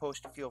necessarily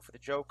supposed to feel for the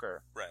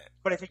Joker. Right.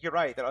 But I think you're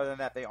right, that other than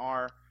that, they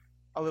are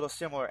a little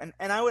similar.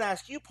 And I would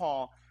ask you,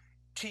 Paul,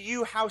 to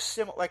you, how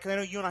similar, like, I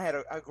know you and I had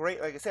a great,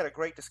 like I said, a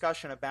great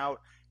discussion about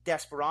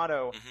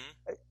Desperado.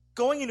 Mm-hmm.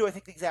 Going into, I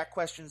think, the exact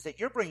questions that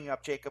you're bringing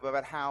up, Jacob,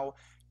 about how,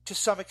 to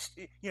some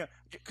extent, you know,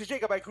 because,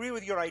 Jacob, I agree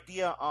with your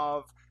idea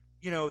of,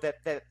 you know,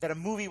 that a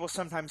movie will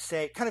sometimes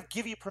say, kind of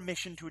give you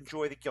permission to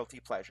enjoy the guilty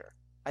pleasure,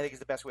 I think is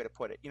the best way to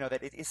put it. You know,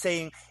 that it is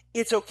saying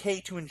it's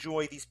okay to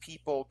enjoy these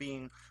people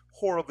being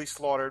horribly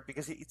slaughtered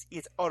because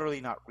it's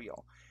utterly not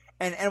real.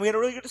 And we had a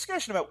really good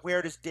discussion about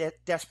where does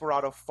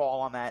Desperado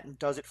fall on that, and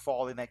does it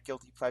fall in that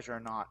guilty pleasure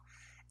or not?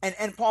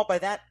 And Paul, by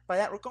that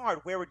regard,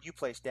 where would you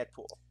place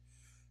Deadpool?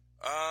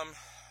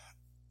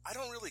 I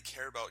don't really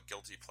care about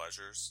guilty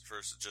pleasures.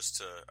 First, just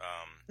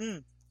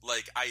to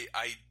like,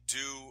 I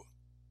do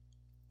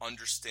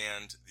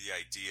understand the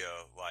idea,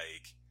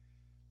 like,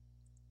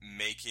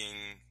 making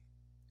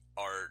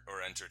art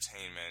or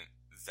entertainment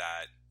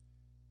that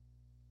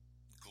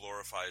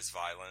glorifies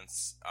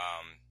violence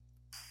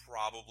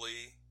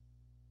probably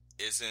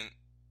isn't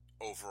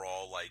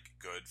overall, like,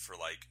 good for,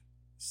 like,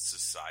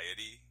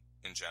 society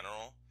in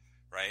general,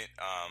 right?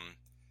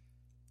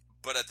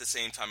 But at the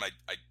same time,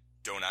 I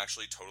don't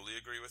actually totally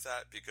agree with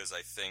that, because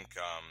I think,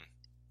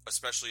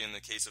 especially in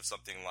the case of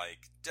something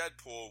like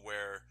Deadpool,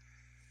 where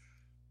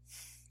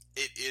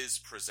it is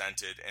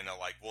presented in a,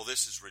 like, well,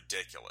 this is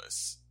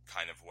ridiculous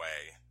kind of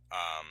way.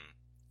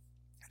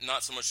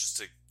 Not so much just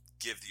to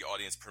give the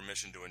audience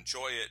permission to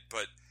enjoy it,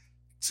 but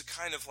to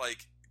kind of,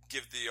 like,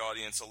 give the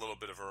audience a little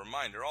bit of a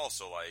reminder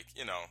also, like,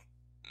 you know,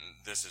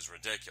 this is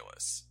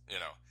ridiculous, you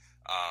know.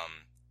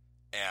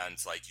 And,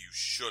 like, you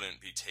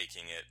shouldn't be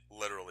taking it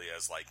literally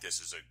as, like,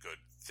 this is a good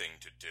thing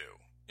to do,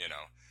 you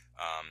know.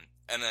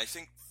 And I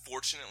think,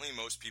 fortunately,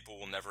 most people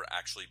will never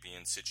actually be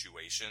in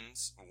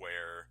situations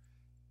where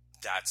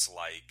that's,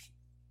 like,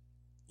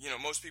 you know,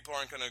 most people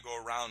aren't going to go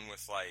around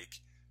with,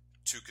 like,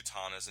 2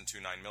 katanas and 2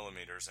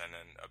 9mm and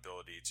an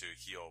ability to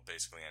heal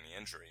basically any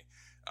injury.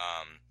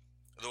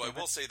 Though I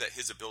will say that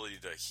his ability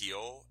to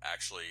heal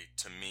actually,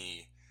 to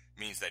me,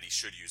 means that he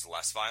should use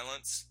less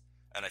violence,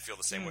 and I feel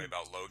the same way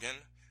about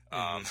Logan.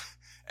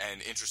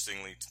 And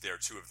interestingly, they're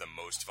 2 of the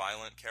most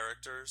violent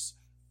characters.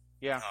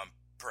 Yeah.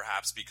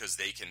 Perhaps because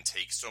they can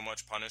take so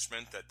much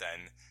punishment that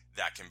then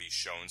that can be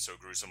shown so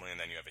gruesomely, and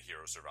then you have a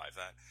hero survive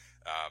that.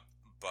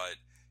 But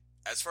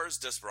as far as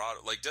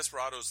Desperado, like,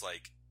 Desperado's,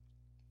 like,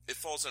 it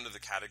falls under the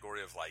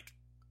category of, like,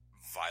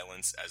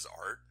 violence as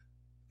art,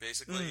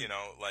 basically, you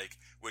know, like,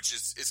 which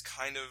is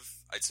kind of,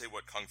 I'd say,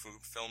 what Kung Fu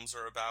films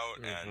are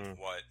about, and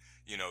what,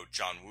 you know,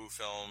 John Woo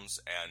films,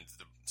 and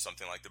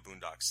something like the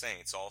Boondock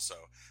Saints also.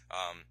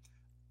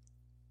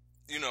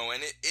 You know,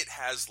 and it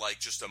has, like,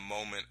 just a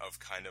moment of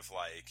kind of,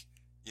 like,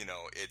 you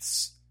know,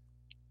 it's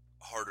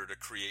harder to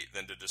create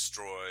than to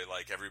destroy.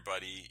 Like,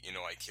 everybody, you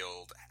know, I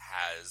killed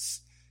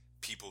has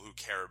people who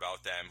care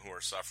about them, who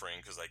are suffering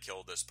because I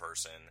killed this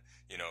person,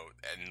 you know,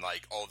 and,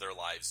 like, all their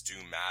lives do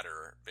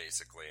matter,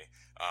 basically.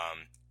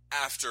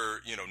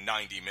 After, you know,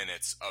 90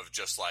 minutes of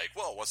just, like,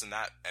 well, wasn't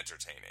that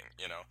entertaining,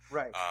 you know?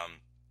 Right.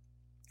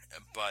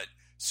 But,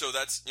 so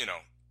that's, you know,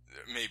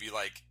 maybe,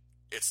 like,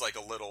 it's like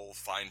a little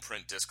fine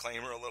print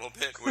disclaimer a little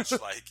bit, which,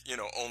 like, you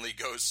know, only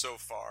goes so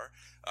far.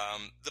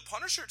 The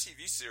Punisher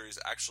TV series,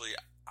 actually,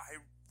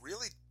 I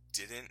really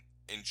didn't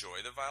enjoy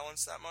the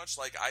violence that much.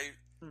 Like, I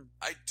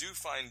do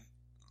find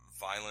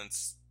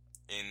violence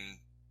in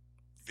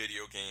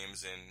video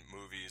games, in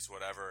movies,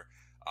 whatever,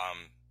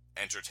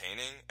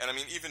 entertaining. And I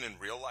mean, even in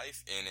real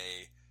life, in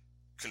a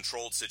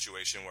controlled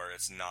situation where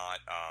it's not,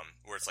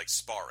 where it's like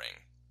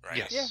sparring, right?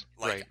 Yes. Yeah.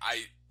 Like,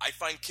 right. I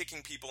find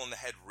kicking people in the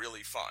head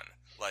really fun.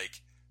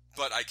 Like,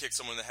 but I kicked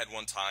someone in the head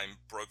one time,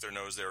 broke their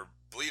nose, they were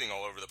bleeding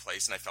all over the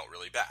place, and I felt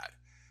really bad.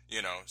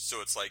 You know,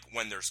 so it's like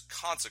when there's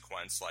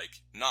consequence,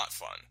 like, not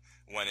fun.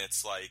 When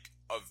it's like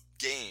a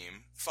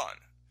game, fun.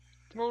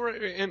 Well, right,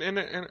 and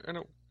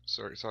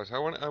sorry. I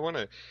want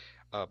to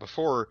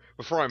before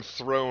I'm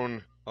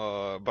thrown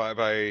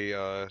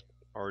by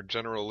our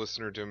general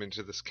listenerdom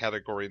into this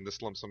category, in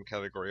this lump sum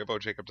category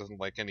about Jacob doesn't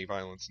like any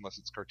violence unless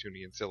it's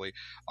cartoony and silly.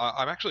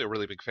 I'm actually a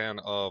really big fan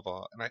of,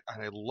 and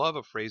I love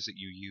a phrase that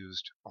you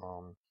used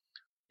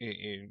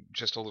in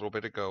just a little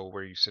bit ago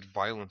where you said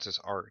violence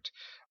is art.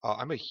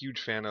 I'm a huge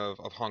fan of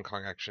Hong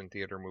Kong action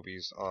theater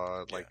movies,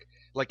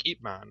 like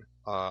Ip Man.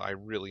 I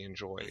really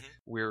enjoy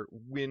where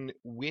when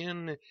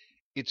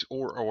it's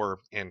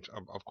and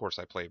of course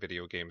I play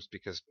video games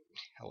because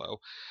hello,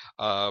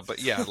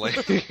 but yeah,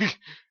 like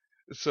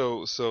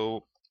so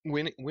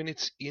when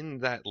it's in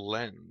that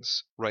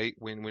lens, right?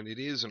 When it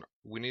is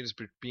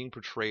being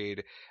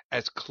portrayed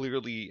as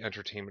clearly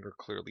entertainment or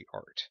clearly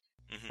art.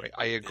 Right,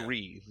 I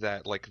agree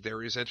that like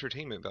there is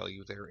entertainment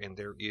value there, and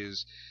there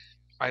is.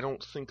 I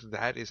don't think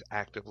that is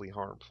actively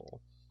harmful.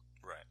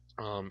 Right.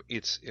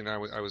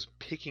 I was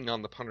picking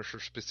on the Punisher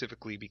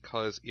specifically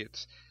because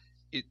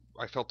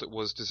I felt it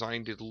was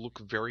designed to look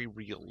very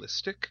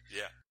realistic.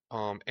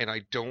 Yeah. And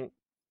I don't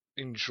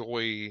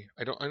enjoy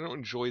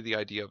the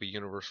idea of a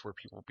universe where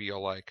people be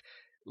all like,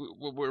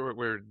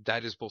 where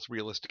that is both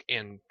realistic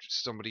and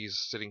somebody's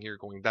sitting here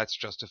going, that's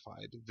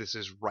justified. This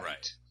is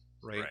right.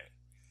 Right.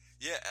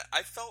 Yeah,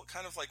 I felt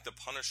kind of like the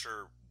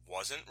Punisher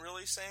wasn't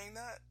really saying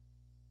that,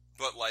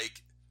 but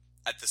like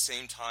at the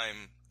same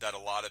time that a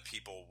lot of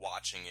people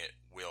watching it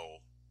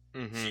will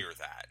hear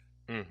that.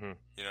 Mm-hmm.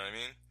 You know what I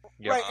mean?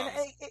 Yeah. Right,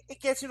 and it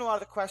gets into a lot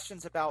of the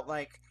questions about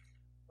like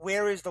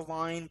where is the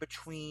line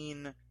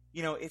between,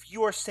 you know, if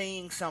you are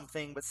saying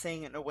something but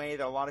saying it in a way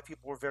that a lot of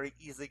people are very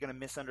easily going to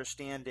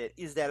misunderstand it,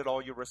 is that at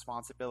all your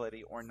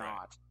responsibility or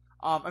not?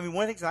 Right. I mean,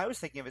 one of the things that I was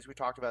thinking of as we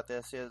talked about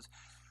this is.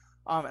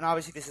 And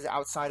obviously, this is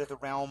outside of the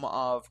realm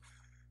of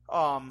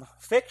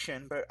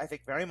fiction, but I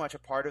think very much a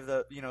part of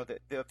the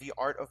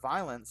art of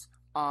violence.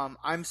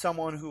 I'm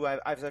someone who,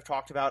 as I've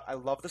talked about, I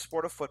love the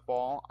sport of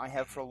football. I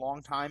have for a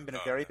long time been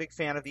a very big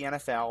fan of the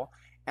NFL,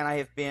 and I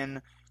have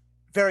been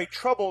very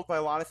troubled by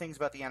a lot of things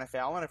about the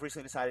NFL, and I've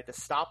recently decided to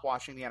stop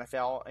watching the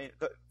NFL.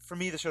 For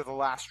me, the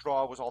last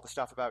straw was all the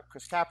stuff about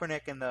Chris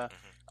Kaepernick and the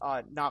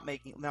not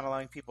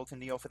allowing people to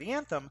kneel for the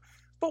anthem.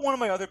 But one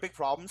of my other big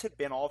problems had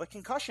been all the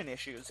concussion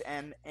issues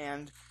and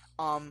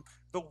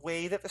the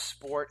way that the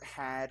sport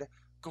had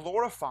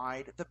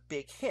glorified the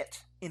big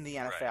hit in the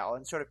NFL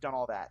and sort of done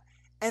all that.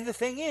 And the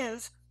thing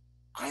is,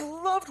 I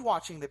loved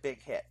watching the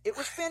big hit. It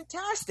was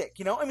fantastic,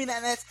 you know? I mean,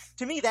 and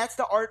to me, that's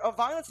the art of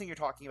violence that you're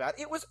talking about.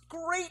 It was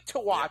great to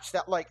watch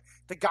that, like,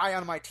 the guy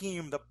on my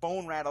team, the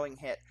bone-rattling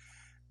hit.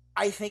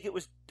 I think it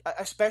was,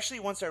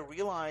 especially once I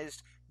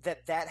realized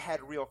that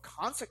had real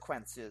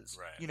consequences,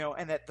 you know,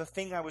 and that the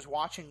thing I was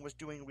watching was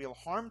doing real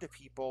harm to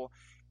people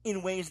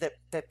in ways that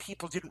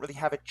people didn't really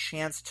have a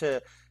chance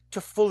to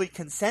fully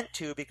consent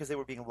to because they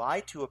were being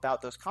lied to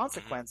about those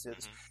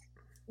consequences.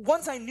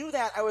 Once I knew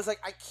that, I was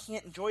like, I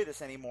can't enjoy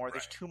this anymore.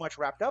 There's too much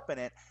wrapped up in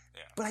it.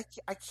 Yeah. But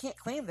I can't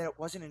claim that it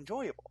wasn't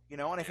enjoyable, you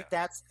know? And I think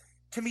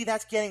to me,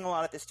 that's getting a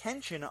lot of this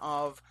tension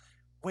of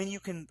when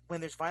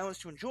there's violence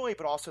to enjoy,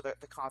 but also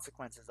the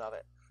consequences of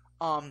it.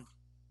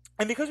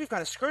 And because we've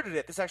kind of skirted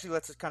it, this actually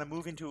lets us kind of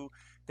move into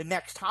the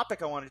next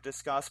topic I wanted to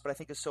discuss, but I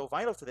think is so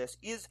vital to this,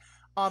 is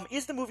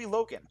the movie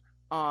Logan.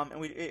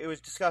 And it was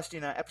discussed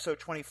in episode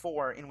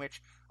 24, in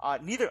which I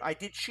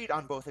did cheat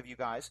on both of you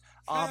guys,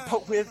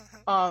 but with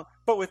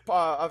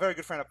a very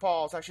good friend of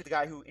Paul's, actually the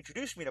guy who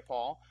introduced me to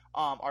Paul,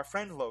 our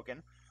friend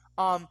Logan.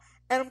 And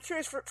I'm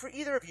curious for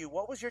either of you,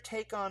 what was your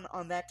take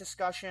on that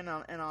discussion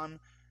and on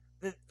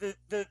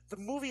the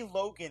movie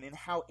Logan and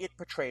how it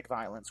portrayed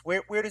violence?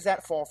 Where does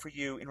that fall for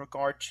you in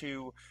regard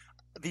to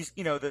these,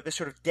 you know, the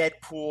sort of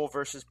Deadpool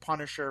versus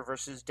Punisher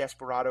versus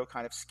Desperado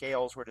kind of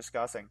scales we're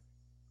discussing?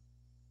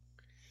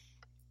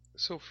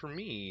 So for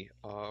me,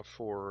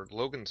 for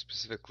Logan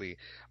specifically,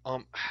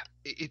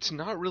 it's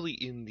not really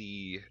in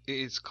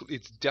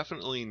it's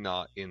definitely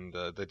not in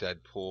the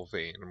Deadpool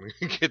vein. I'm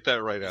gonna get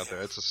that right out there.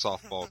 That's a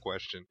softball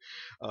question.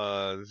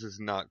 This is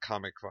not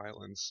comic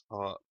violence,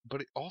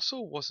 but it also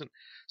wasn't.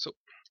 So,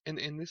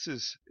 and this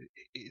is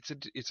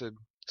it's a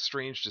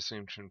strange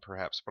distinction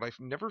perhaps, but I've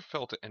never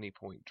felt at any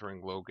point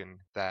during Logan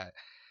that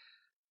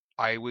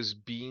I was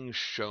being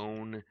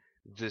shown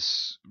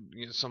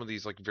some of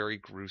these like very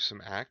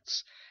gruesome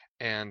acts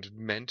and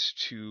meant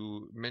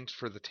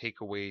for the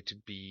takeaway to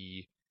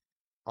be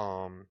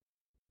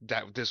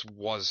that this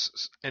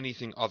was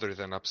anything other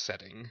than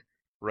upsetting,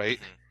 right?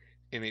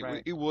 And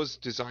it was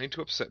designed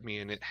to upset me,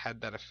 and it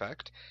had that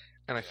effect,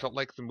 and I felt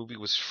like the movie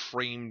was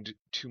framed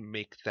to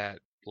make that,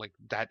 like,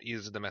 that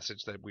is the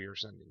message that we are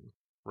sending,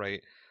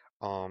 right?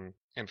 And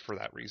for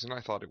that reason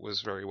I thought it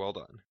was very well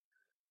done.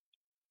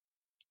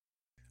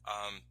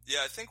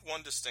 Yeah, I think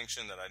one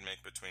distinction that I'd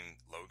make between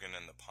Logan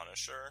and the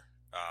Punisher,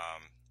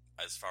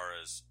 as far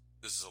as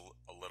this is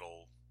a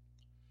little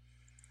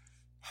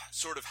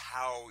sort of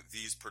how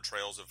these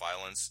portrayals of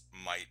violence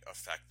might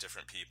affect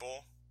different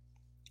people.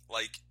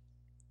 Like,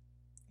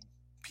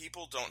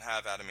 people don't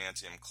have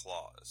adamantium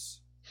claws.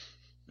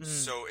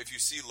 So if you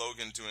see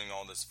Logan doing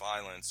all this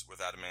violence with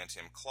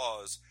adamantium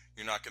claws,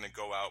 you're not going to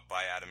go out,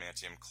 buy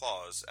adamantium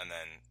claws, and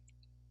then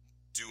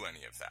do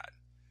any of that.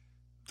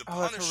 The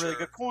Punisher that's a really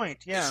good point.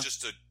 Yeah. is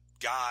just a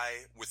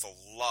guy with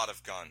a lot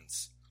of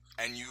guns.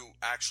 And you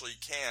actually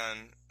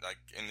can, like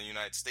in the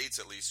United States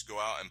at least, go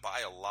out and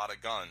buy a lot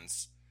of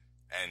guns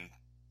and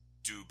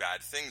do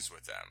bad things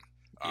with them.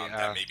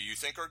 That maybe you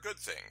think are good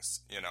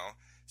things, you know?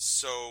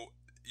 So,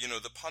 you know,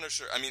 the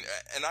Punisher, I mean,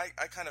 and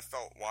I kind of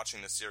felt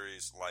watching the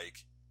series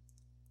like,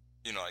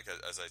 you know, like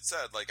as I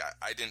said, like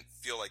I didn't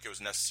feel like it was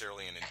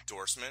necessarily an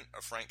endorsement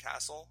of Frank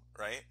Castle,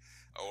 right?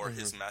 Or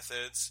his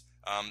methods.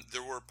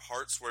 There were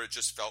parts where it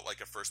just felt like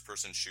a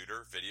first-person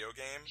shooter video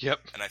game.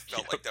 Yep. And I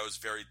felt like that was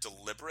very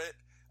deliberate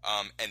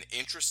and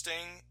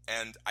interesting,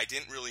 and I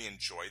didn't really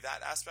enjoy that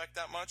aspect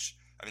that much.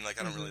 I mean,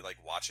 like, I don't really like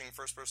watching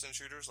first-person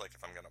shooters. Like,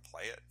 if I'm going to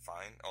play it,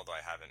 fine. Although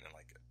I haven't in,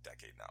 like, a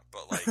decade now.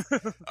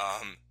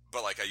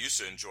 But, like, I used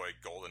to enjoy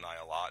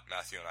GoldenEye a lot.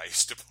 Matthew and I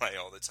used to play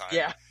all the time.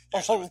 Yeah,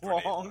 a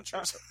long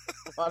time.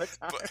 A lot of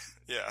time. But,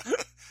 yeah.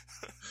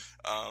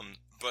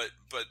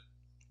 But,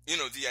 you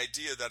know, the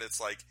idea that it's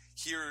like,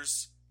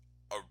 here's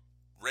a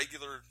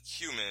regular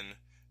human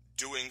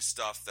doing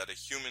stuff that a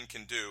human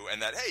can do, and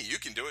that, hey, you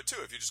can do it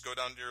too if you just go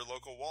down to your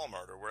local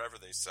Walmart or wherever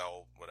they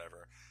sell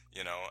whatever,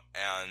 you know,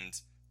 and...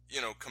 You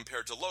know,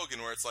 compared to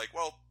Logan, where it's like,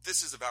 well,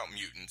 this is about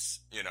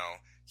mutants, you know.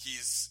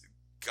 He's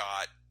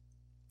got...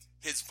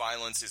 His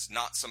violence is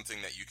not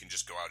something that you can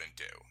just go out and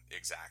do.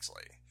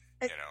 Exactly.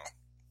 You know?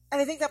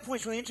 And I think that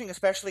point's really interesting,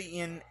 especially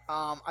in...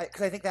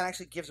 Because I think that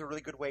actually gives a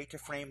really good way to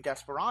frame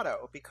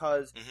Desperado,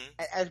 because,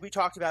 as we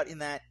talked about in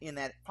that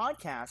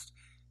podcast,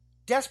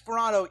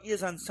 Desperado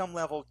is on some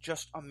level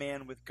just a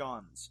man with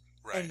guns.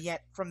 Right. And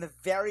yet, from the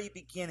very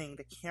beginning,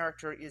 the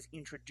character is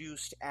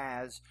introduced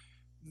as...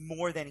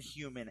 more than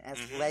human, as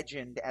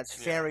legend, as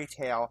fairy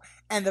tale.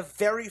 And the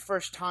very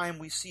first time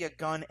we see a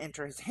gun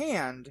enter his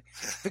hand,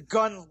 the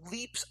gun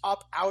leaps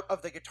up out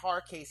of the guitar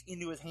case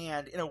into his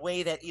hand in a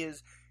way that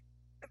is,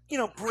 you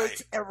know,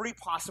 breaks every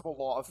possible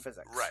law of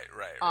physics. Right.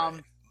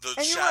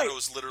 The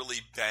shadows literally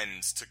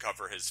bend to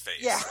cover his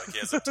face. Yeah. Like he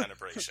has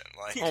obtenebration.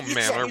 Like, oh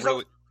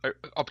man,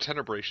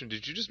 obtenebration.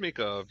 Did you just make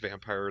a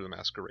Vampire the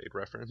Masquerade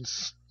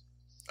reference?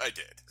 I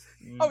did.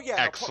 Oh yeah,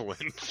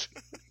 excellent.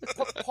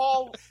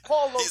 Paul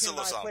Logan and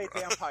I played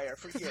Vampire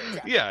for years.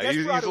 Yeah,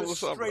 he's a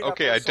Lasombra.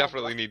 Okay, I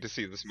definitely need to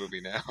see this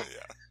movie now.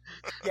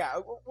 Yeah,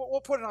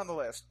 we'll put it on the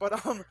list. But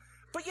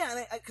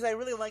yeah, because I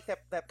really like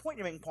that point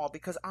you're making, Paul.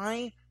 Because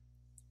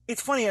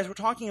it's funny as we're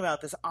talking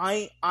about this.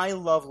 I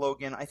love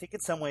Logan. I think in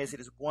some ways it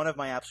is one of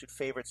my absolute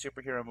favorite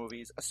superhero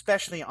movies,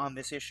 especially on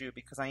this issue,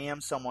 because I am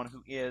someone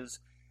who is,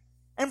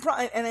 and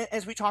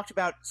as we talked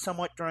about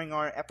somewhat during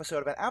our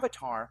episode about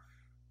Avatar.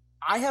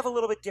 I have a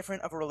little bit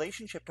different of a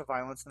relationship to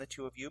violence than the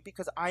two of you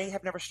because I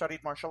have never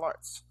studied martial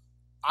arts.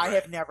 Right. I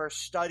have never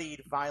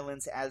studied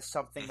violence as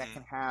something that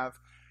can have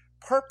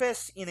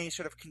purpose in a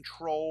sort of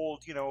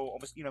controlled, you know,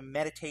 almost, you know,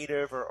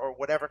 meditative or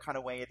whatever kind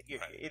of way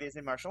it is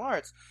in martial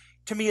arts.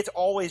 To me, it's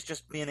always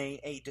just been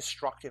a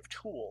destructive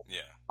tool.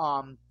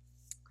 Yeah.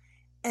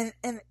 And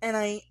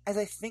I, as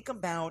I think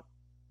about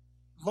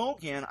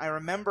Logan, I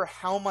remember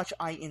how much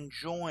I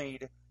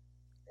enjoyed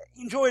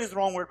is the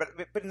wrong word,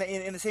 but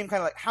in the same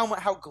kind of like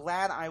how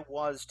glad I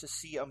was to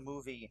see a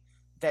movie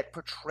that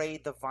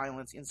portrayed the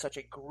violence in such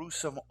a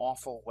gruesome,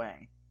 awful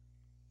way.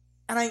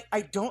 And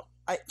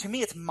to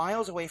me, it's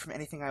miles away from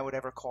anything I would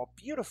ever call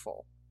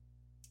beautiful.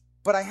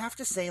 But I have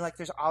to say, like,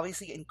 there's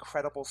obviously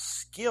incredible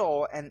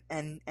skill and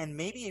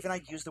maybe even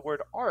I'd use the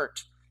word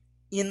art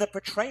in the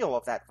portrayal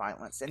of that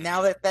violence. And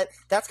now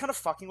that's kind of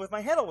fucking with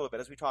my head a little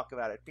bit as we talk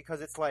about it, because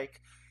it's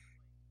like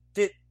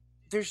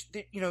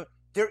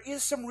there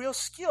is some real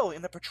skill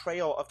in the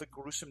portrayal of the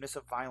gruesomeness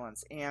of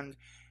violence. And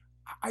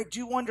I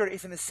do wonder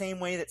if in the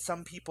same way that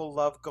some people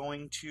love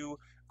going to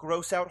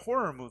gross out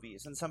horror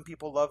movies and some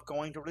people love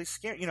going to really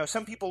scare, you know,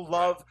 some people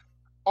love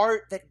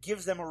art that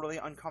gives them a really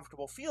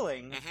uncomfortable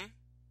feeling.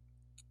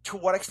 To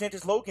what extent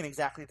is Logan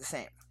exactly the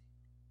same?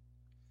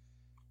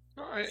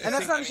 And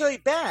that's not necessarily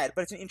bad,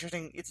 but it's an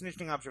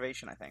interesting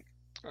observation, I think.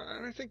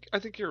 And I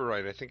think you're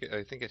right. I think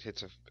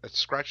it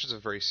scratches a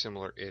very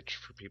similar itch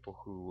for people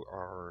who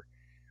are...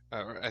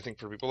 I think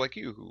for people like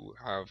you who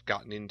have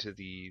gotten into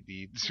the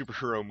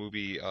superhero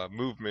movie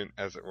movement,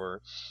 as it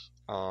were,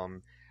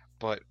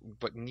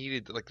 but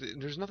needed, like,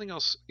 there's nothing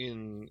else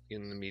in the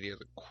media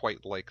that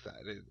quite like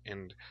that.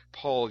 And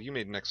Paul, you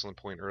made an excellent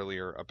point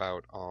earlier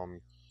about,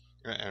 and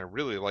I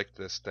really like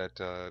this, that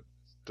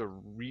the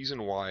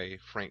reason why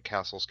Frank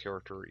Castle's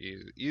character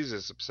is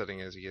as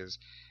upsetting as he is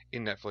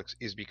in Netflix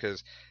is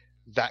because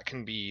that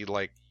can be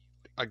like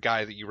a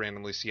guy that you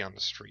randomly see on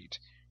the street.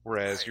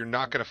 Whereas you're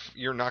not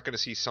gonna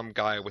see some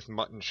guy with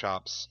mutton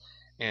chops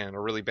and a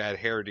really bad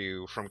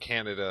hairdo from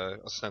Canada,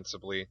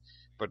 ostensibly,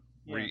 but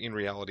in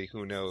reality,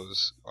 who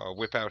knows?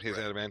 Whip out his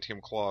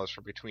adamantium claws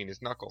from between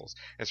his knuckles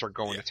and start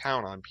going to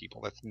town on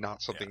people. That's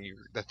not something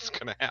that's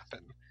going to happen.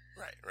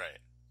 Right.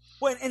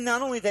 Well, and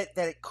not only that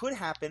it could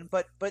happen,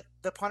 but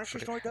the Punisher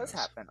story does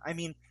happen. I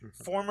mean,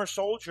 former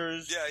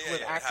soldiers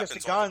with access to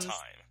guns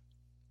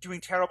doing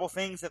terrible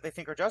things that they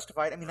think are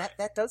justified. I mean,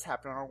 that does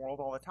happen in our world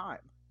all the time.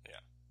 Yeah.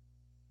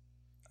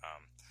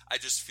 I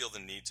just feel the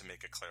need to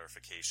make a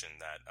clarification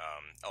that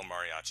El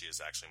Mariachi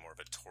is actually more of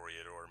a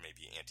Toreador,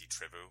 maybe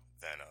anti-Tribu,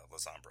 than a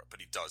Lasombra,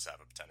 but he does have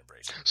a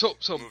tenebration. So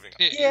moving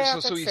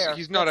on. So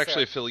he's not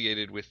actually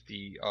affiliated with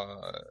the.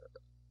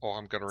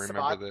 I'm going to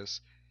remember Sabbat? this.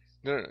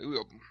 No.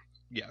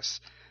 Yes.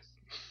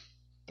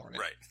 Darn it.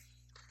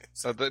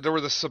 Right. There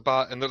were the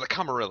Sabbat and the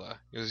Camarilla.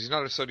 He's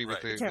not associated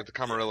with the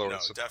Camarilla. No,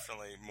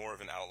 definitely more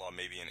of an outlaw,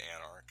 maybe an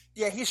anarch.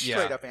 Yeah, he's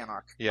straight up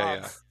anarch.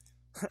 Yeah.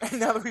 And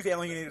now that we've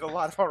alienated a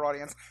lot of our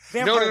audience,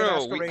 No.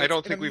 I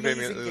don't think we've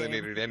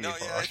alienated any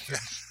of our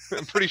audience.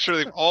 I'm pretty sure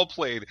they've all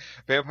played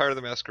Vampire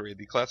the Masquerade,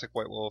 the classic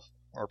White Wolf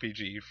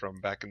RPG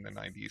from back in the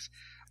 90s.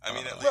 I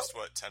mean, at least,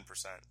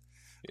 10%?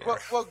 Yeah.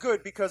 Well,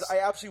 good, because I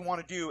absolutely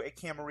want to do a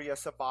Camarilla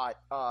Sabbat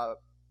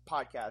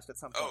podcast at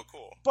some point. Oh,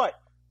 cool. But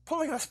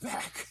pulling us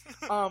back,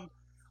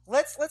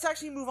 let's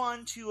actually move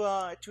on to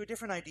a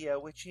different idea,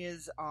 which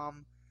is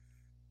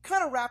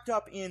kind of wrapped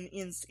up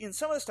in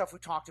some of the stuff we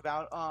talked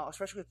about,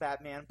 especially with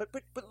Batman. But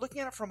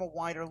looking at it from a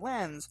wider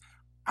lens,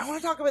 I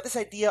want to talk about this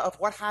idea of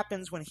what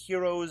happens when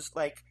heroes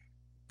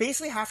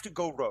basically have to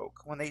go rogue,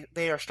 when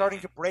they are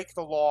starting to break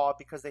the law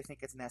because they think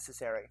it's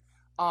necessary.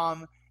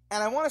 And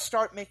I want to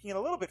start making it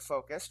a little bit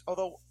focused,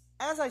 although,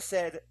 as I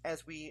said,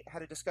 as we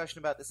had a discussion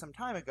about this some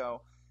time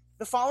ago,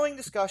 the following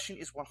discussion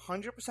is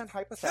 100%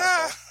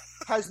 hypothetical,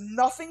 has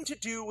nothing to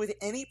do with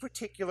any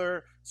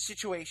particular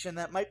situation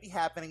that might be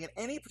happening in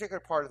any particular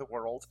part of the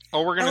world.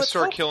 Oh, we're going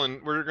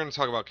to We're going to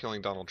talk about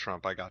killing Donald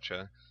Trump. I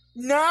gotcha.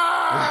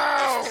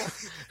 No!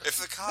 If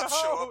the cops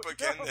show up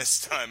again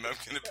this time, I'm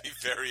going to be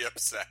very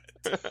upset.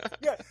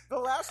 Yeah, the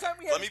last time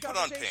we had Let me put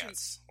on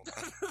pants.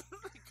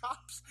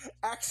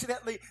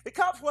 The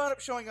cops wound up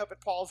showing up at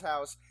Paul's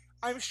house,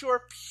 I'm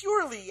sure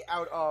purely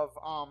out of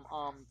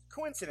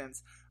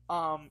coincidence.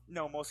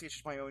 No, mostly it's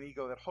just my own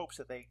ego that hopes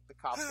that the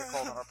cops get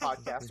called on our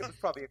podcast. It was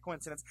probably a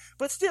coincidence.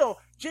 But still,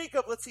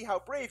 Jacob, let's see how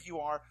brave you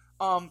are.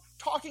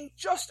 Talking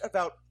just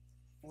about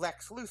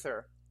Lex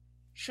Luthor.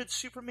 Should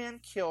Superman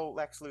kill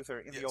Lex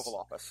Luthor in the Oval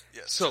Office?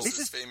 Yes. So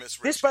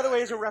this, by the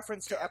way, is a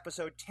reference to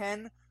episode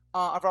 10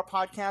 of our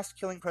podcast,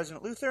 Killing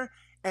President Luthor,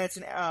 and it's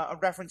a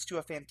reference to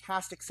a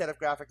fantastic set of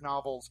graphic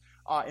novels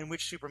in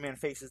which Superman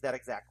faces that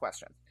exact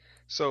question.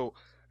 So,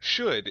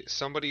 should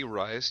somebody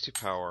rise to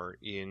power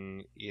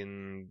in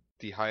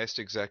the highest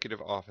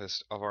executive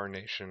office of our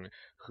nation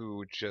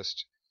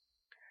whose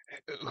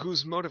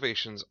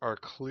motivations are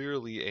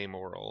clearly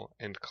amoral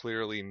and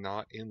clearly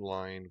not in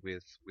line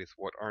with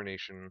what our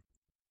nation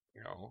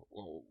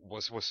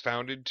was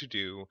founded to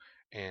do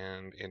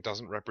and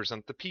doesn't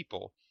represent the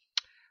people,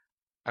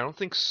 I don't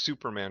think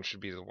Superman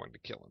should be the one to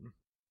kill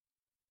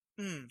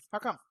him. How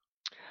come?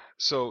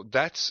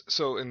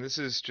 And this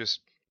is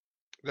just,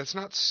 that's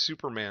not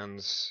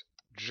Superman's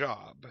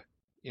job,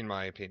 in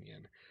my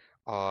opinion.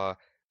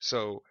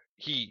 So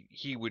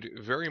he would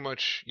very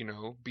much,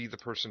 be the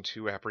person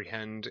to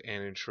apprehend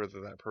and ensure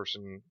that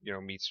person,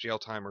 meets jail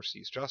time or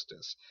sees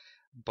justice.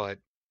 But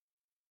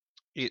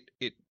it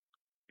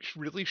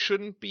really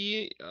shouldn't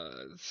be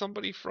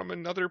somebody from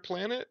another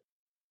planet,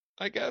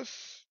 I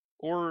guess,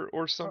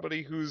 or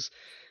somebody who's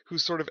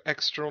sort of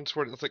external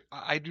toward it. It's like,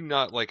 I do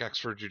not like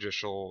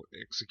extrajudicial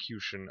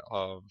execution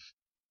of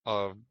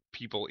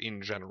people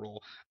in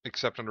general,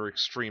 except under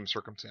extreme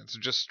circumstances.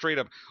 Just straight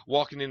up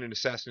walking in and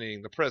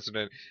assassinating the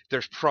president,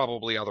 there's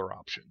probably other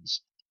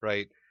options,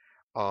 right?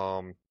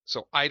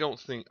 So I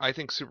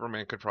think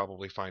Superman could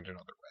probably find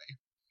another way.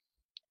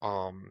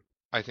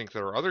 I think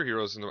there are other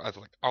heroes like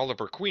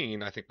Oliver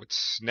Queen, I think would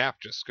snap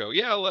just go,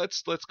 yeah,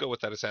 let's go with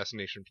that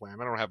assassination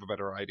plan. I don't have a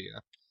better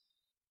idea.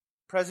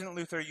 President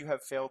Luthor, you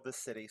have failed this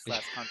city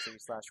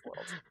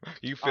 /country/world.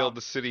 You failed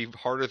the city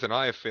harder than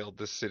I have failed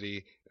this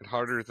city, and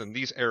harder than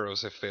these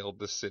arrows have failed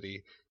this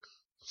city.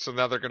 So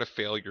now they're going to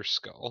fail your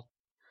skull.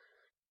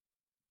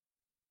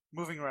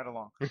 Moving right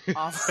along.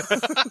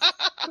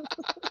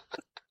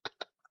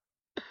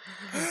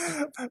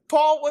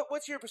 Paul,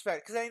 what's your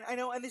perspective? Because I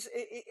know, and this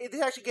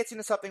actually gets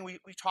into something we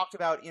talked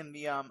about in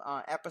the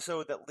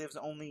episode that lives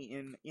only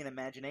in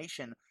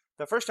imagination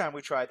the first time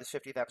we tried this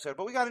 50th episode.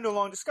 But we got into a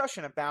long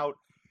discussion about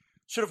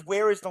sort of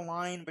where is the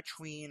line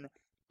between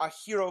a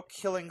hero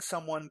killing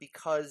someone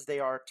because they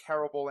are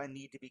terrible and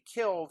need to be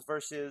killed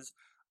versus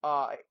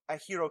a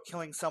hero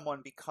killing someone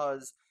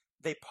because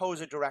they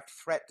pose a direct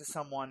threat to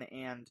someone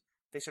and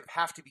they sort of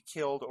have to be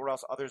killed or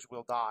else others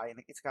will die, and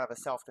it's kind of a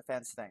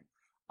self-defense thing.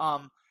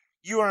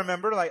 You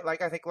remember,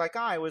 like I think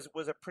I was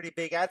a pretty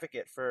big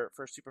advocate for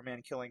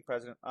Superman killing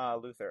President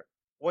Luthor.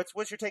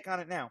 What's your take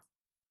on it now?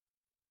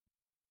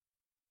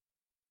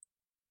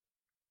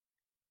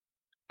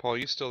 Paul,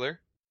 you still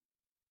there?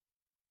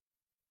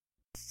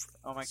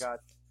 Oh my God.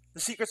 The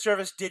Secret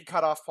Service did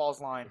cut off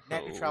Paul's line.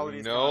 Net neutrality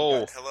is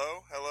no. gone.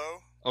 Hello?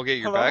 Okay,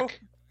 you're Hello? back?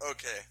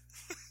 Okay.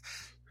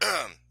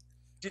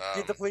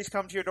 Did the police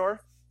come to your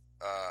door?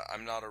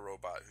 I'm not a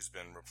robot who's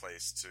been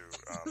replaced to...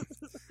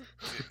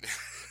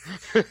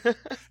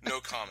 no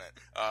comment.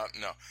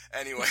 No.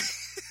 Anyway.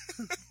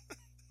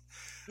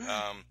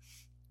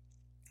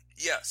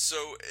 Yeah,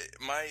 so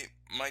my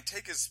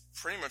take is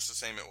pretty much the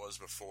same it was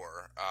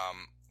before.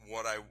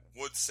 What I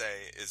would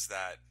say is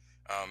that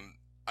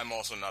I'm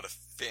also not a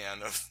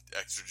fan of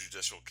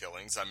extrajudicial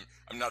killings.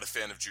 I'm not a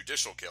fan of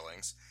judicial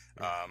killings.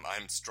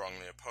 I'm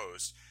strongly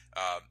opposed.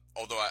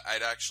 Although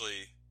I'd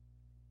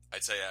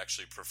say I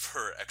actually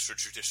prefer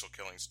extrajudicial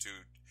killings to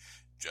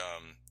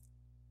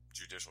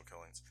judicial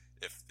killings.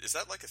 Is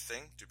that like a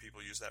thing? Do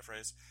people use that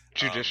phrase?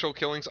 Judicial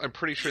killings? I'm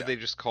pretty sure they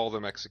just call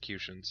them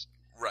executions.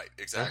 Right,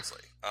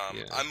 exactly.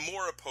 I'm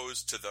more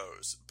opposed to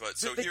those, but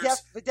so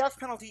the death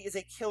penalty is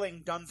a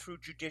killing done through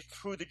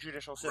the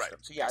judicial system. Right,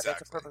 so yeah, exactly.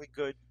 That's a perfectly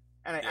good,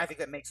 and I think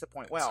that makes the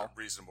point well. It's a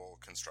reasonable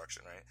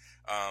construction, right?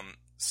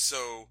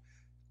 So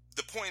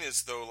the point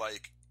is though,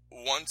 like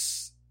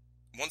once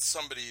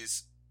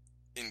somebody's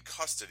in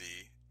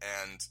custody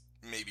and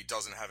maybe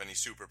doesn't have any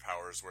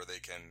superpowers where they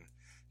can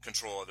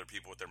control other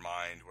people with their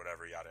mind,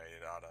 whatever, yada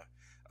yada.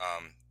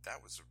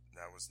 That was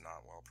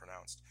not well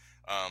pronounced.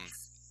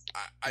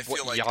 I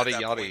feel like yada, at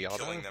that yada, point, yada?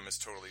 killing them is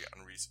totally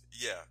unreasonable.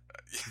 Yeah.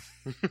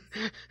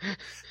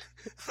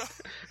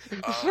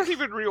 It's not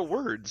even real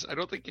words. I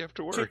don't think you have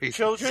to worry.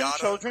 Children,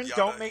 Yada,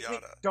 don't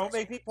yada.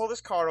 make me pull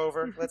this car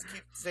over. Let's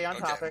stay on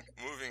topic.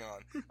 Moving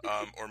on,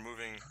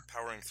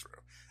 powering through.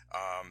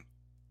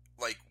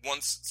 Like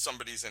once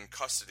somebody's in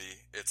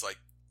custody, it's like,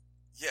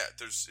 yeah,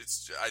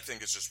 I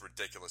think it's just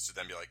ridiculous to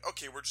then be like,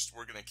 okay,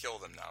 we're gonna kill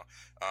them now.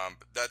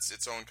 But that's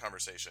its own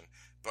conversation.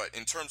 But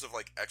in terms of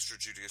like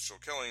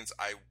extrajudicial killings,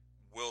 I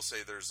will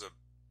say there's a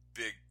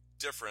big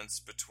difference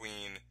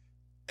between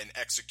an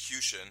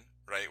execution,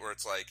 right, where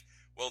it's like,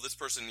 well, this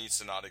person needs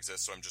to not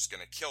exist, so I'm just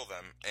going to kill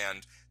them,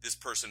 and this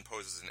person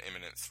poses an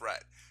imminent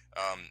threat.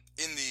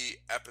 In the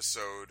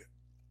episode,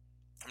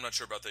 I'm not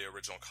sure about the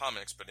original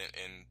comics, but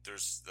in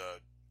there's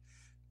the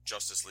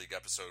Justice League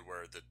episode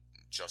where the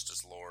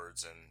Justice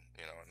Lords and,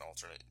 an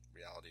alternate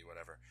reality,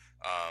 whatever,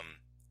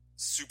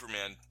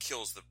 Superman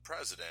kills the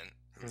president,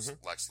 who's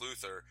Lex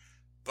Luthor,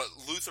 but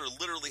Luthor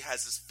literally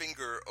has his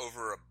finger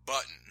over a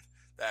button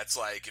that's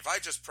like, if I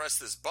just press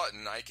this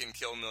button, I can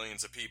kill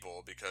millions of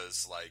people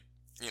because, like,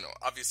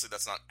 obviously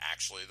that's not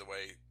actually the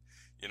way,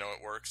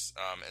 it works,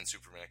 and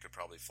Superman could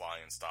probably fly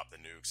and stop the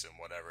nukes and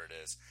whatever it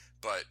is,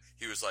 but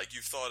he was like,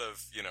 you've thought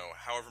of,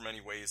 however many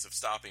ways of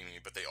stopping me,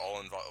 but they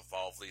all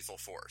involve lethal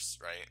force,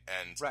 right?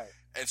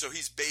 And so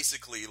he's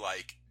basically,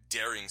 like,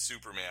 daring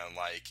Superman,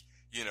 like,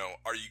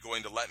 are you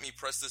going to let me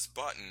press this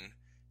button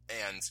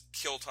and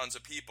kill tons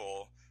of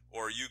people,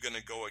 or are you going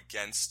to go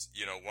against,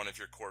 one of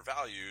your core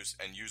values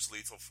and use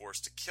lethal force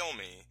to kill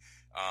me,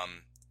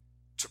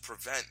 to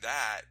prevent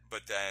that,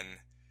 but then,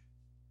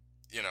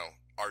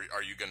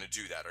 are you going to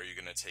do that? Are you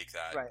going to take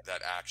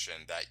that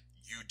action that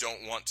you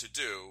don't want to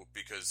do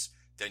because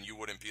then you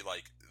wouldn't be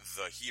like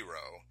the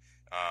hero?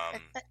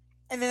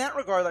 And in that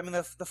regard, I mean,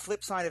 the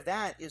flip side of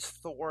that is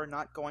Thor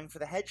not going for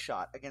the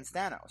headshot against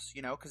Thanos,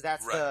 because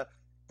that's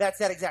that's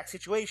that exact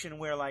situation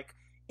where, like,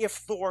 if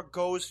Thor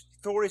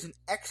isn't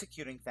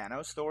executing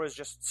Thanos, Thor is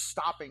just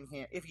stopping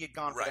him. If he had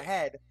gone for the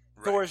head,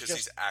 Thor is just...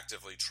 he's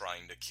actively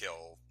trying to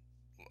kill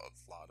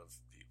a lot of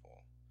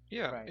people.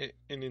 Yeah,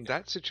 and in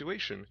that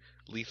situation,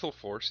 lethal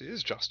force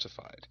is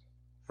justified,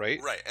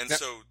 right? Right, and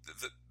so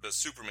the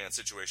Superman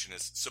situation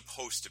is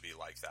supposed to be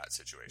like that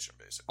situation,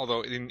 basically.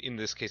 Although, in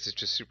this case, it's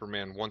just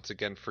Superman once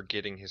again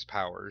forgetting his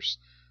powers.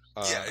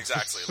 Yeah,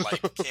 exactly.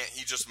 Like, can't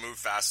he just move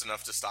fast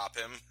enough to stop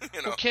him?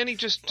 Well, can't he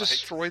just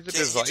destroy the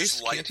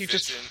device? Can't he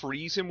just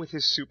freeze him with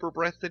his super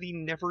breath that he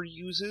never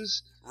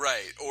uses?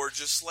 Right, or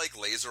just, like,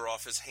 laser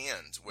off his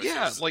hand with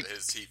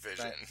his heat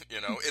vision.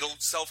 Right. It'll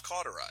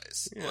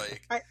self-cauterize. Yeah.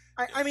 Like,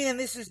 I mean, and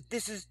this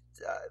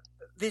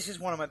is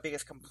one of my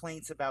biggest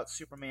complaints about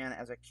Superman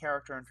as a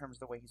character in terms of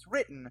the way he's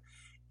written,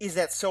 is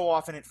that so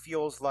often it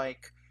feels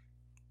like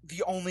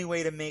the only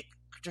way to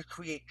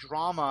create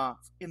drama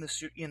in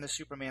the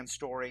Superman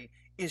story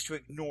is to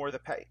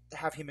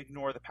have him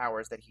ignore the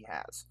powers that he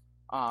has,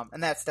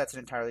 and that's an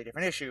entirely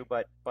different issue.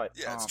 But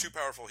yeah, it's too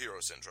powerful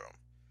hero syndrome,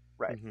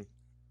 right?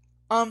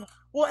 Mm-hmm.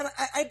 Well, and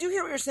I do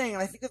hear what you're saying,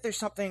 and I think that there's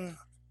something,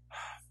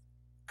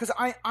 because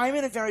I'm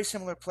in a very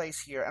similar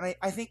place here, and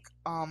I think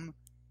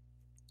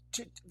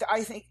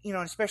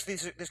especially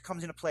this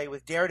comes into play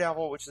with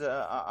Daredevil, which is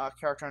a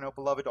character I know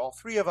beloved to all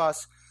three of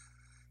us.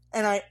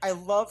 And I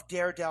love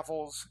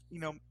Daredevil's,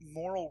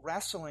 moral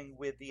wrestling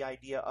with the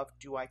idea of,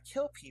 do I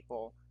kill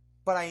people?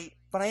 But I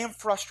am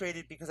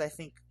frustrated because I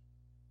think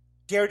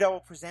Daredevil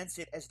presents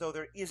it as though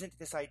there isn't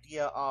this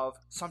idea of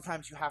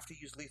sometimes you have to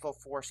use lethal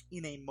force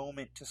in a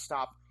moment to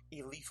stop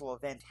a lethal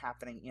event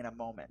happening in a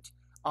moment.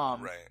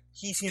 Right.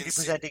 He seems to be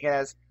presenting it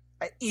as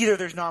either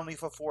there's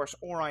non-lethal force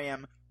or I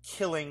am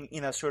killing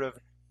in a sort of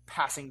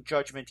passing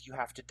judgment, you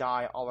have to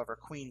die, Oliver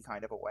Queen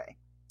kind of a way.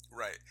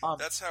 Right.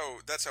 That's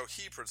how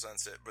he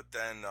presents it. But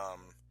then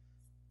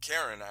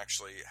Karen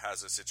actually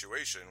has a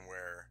situation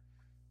where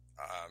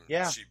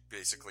she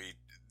basically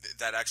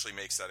that actually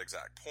makes that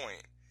exact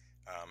point,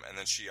 and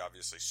then she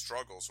obviously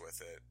struggles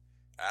with it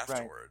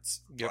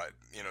afterwards. Right. Yep.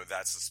 But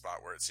that's the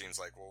spot where it seems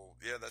like, well,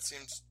 yeah, that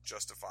seems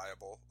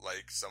justifiable.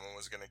 Like someone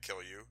was going to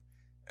kill you,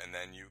 and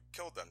then you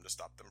killed them to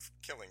stop them from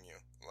killing you.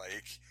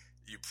 Like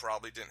you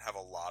probably didn't have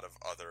a lot of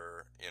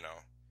other,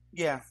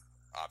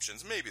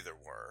 options. Maybe there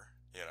were,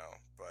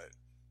 but.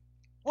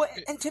 Well,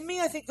 and to me,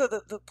 I think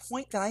the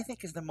point that I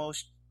think is the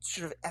most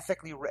sort of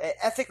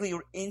ethically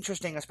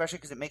interesting, especially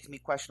because it makes me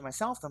question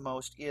myself the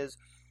most, is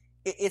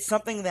it's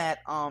something that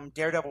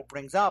Daredevil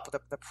brings up.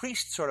 The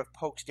priest sort of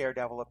pokes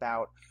Daredevil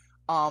about,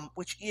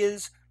 which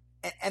is,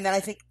 and then I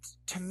think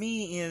to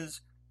me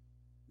is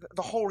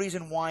the whole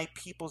reason why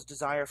people's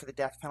desire for the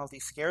death penalty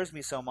scares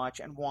me so much,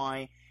 and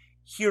why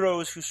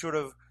heroes who sort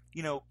of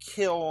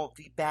kill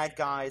the bad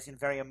guys in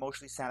very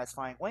emotionally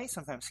satisfying ways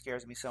sometimes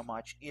scares me so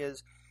much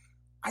is.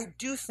 I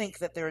do think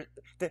that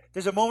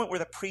there's a moment where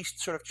the priest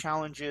sort of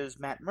challenges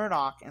Matt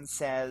Murdock and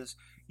says,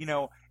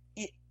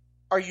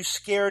 are you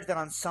scared that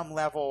on some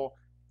level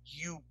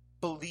you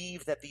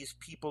believe that these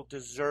people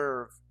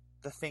deserve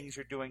the things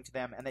you're doing to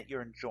them and that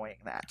you're enjoying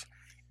that?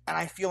 And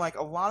I feel like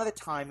a lot of the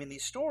time in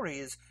these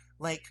stories,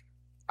 like,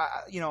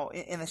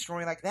 in a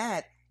story like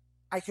that,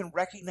 I can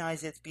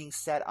recognize it's being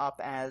set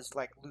up as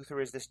like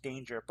Luthor is this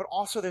danger, but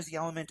also there's the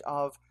element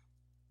of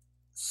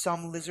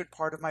some lizard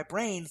part of my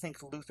brain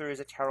thinks Luthor is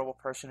a terrible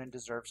person and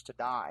deserves to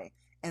die.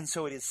 And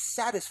so it is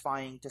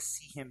satisfying to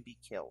see him be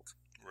killed.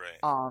 Right.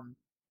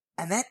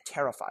 And that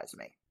terrifies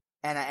me.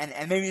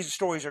 And maybe these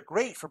stories are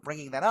great for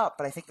bringing that up,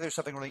 but I think there's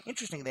something really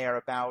interesting there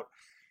about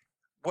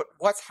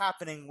what's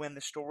happening when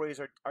the stories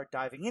are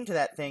diving into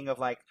that thing of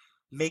like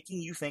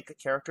making you think a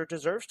character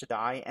deserves to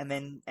die and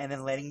then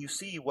letting you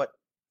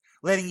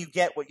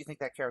get what you think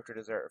that character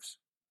deserves.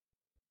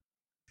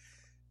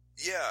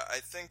 Yeah, I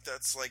think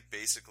that's like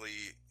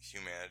basically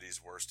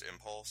humanity's worst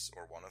impulse,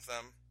 or one of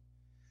them.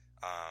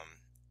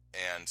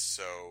 And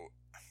so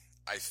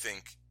I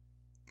think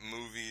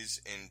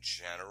movies in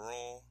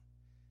general,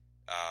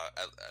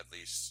 at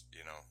least,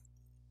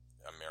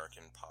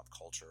 American pop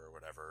culture or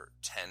whatever,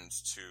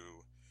 tends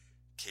to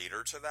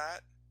cater to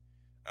that.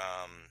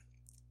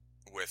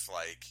 With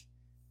like,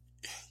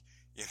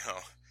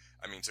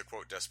 to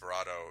quote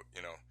Desperado,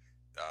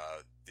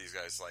 these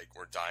guys like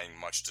were dying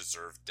much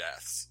deserved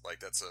deaths. Like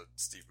that's a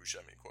Steve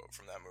Buscemi quote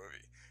from that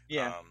movie.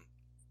 Yeah.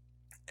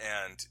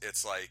 And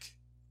it's like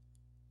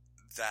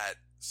that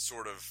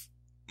sort of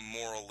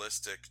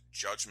moralistic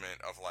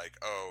judgment of like,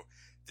 oh,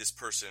 this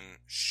person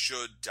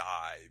should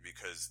die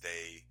because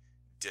they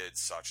did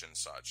such and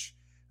such.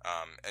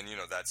 And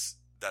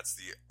that's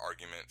the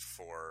argument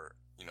for,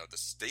 the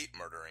state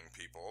murdering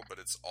people, but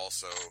it's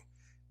also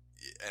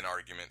an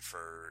argument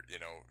for,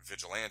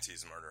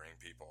 vigilantes murdering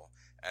people.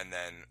 And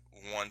then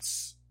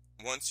once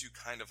you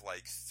kind of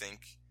like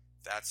think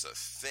that's a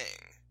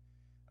thing,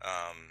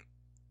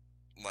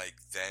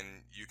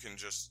 then you can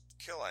just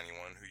kill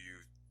anyone who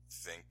you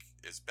think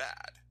is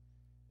bad,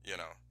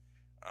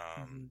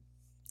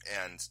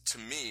 And to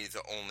me,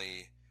 the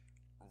only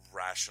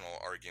rational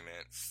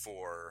argument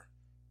for,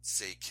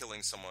 say,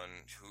 killing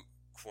someone who,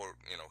 quote,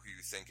 who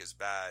you think is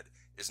bad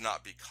is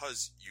not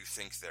because you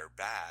think they're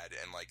bad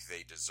and like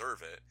they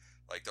deserve it.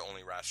 Like the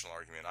only rational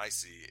argument I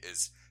see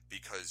is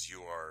because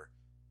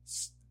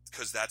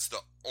that's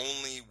the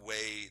only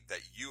way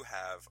that you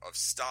have of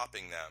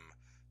stopping them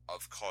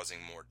of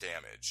causing more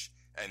damage,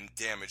 and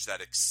damage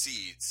that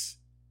exceeds,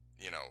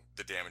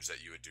 the damage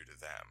that you would do to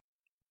them.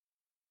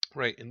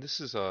 Right, and this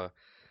is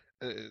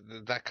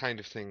that kind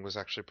of thing was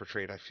actually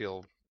portrayed, I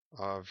feel,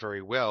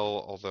 very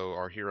well, although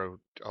our hero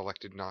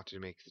elected not to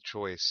make the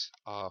choice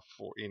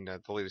in the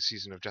latest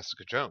season of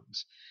Jessica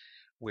Jones,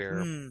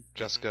 where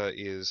Jessica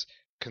is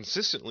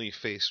consistently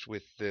faced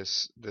with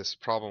this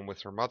problem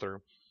with her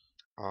mother,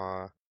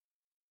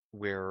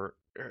 where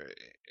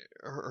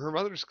her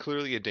mother's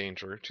clearly a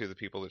danger to the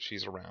people that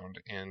she's around,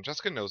 and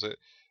Jessica knows it,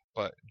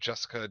 but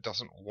Jessica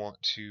doesn't want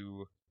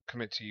to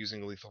commit to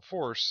using lethal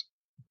force,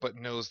 but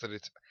knows that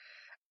it's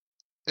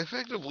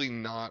effectively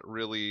not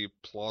really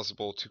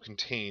plausible to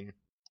contain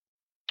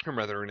her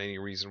mother in any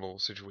reasonable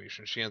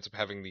situation. She ends up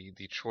having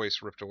the choice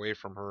ripped away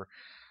from her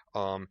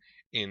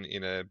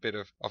in a bit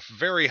of a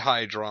very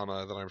high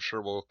drama that I'm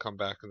sure will come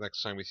back the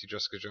next time we see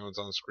Jessica Jones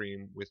on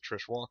screen with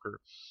Trish Walker.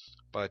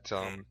 But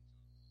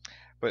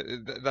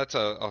that's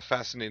a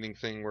fascinating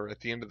thing where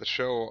at the end of the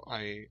show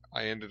I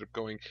ended up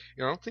going,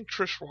 I don't think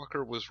Trish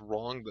Walker was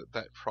wrong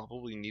that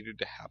probably needed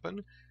to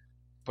happen,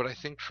 but I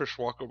think Trish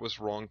Walker was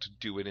wrong to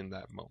do it in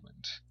that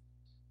moment.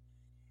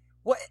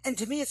 Well, and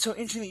to me it's so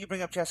interesting that you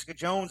bring up Jessica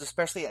Jones,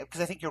 especially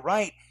because I think you're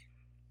right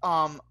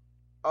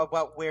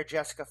about where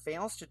Jessica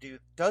fails to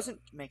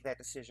doesn't make that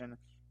decision,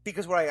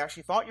 because what I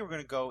actually thought you were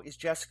going to go is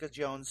Jessica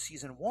Jones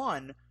season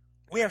 1,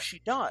 where she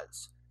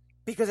does.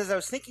 Because as I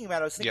was thinking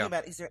about,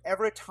 is there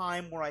ever a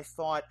time where I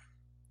thought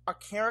a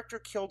character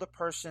killed a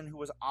person who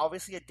was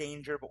obviously a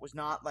danger, but was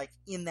not, like,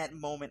 in that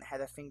moment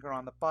had a finger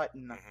on the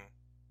button,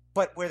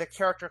 but where the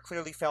character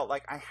clearly felt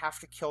like, I have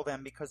to kill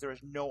them because there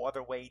is no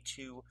other way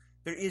to...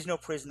 There is no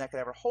prison that could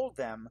ever hold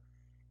them.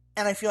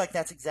 And I feel like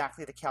that's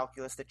exactly the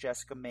calculus that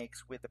Jessica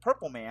makes with the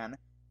Purple Man.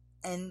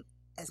 And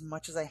as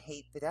much as I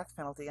hate the death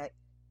penalty,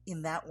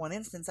 in that one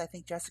instance, I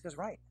think Jessica's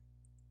right.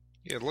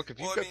 Yeah, look, if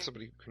you've got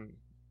somebody who can...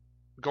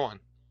 Go on.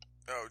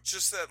 Oh,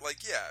 just that,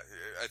 like, yeah,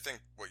 I think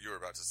what you were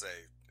about to say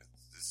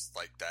is,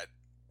 like, that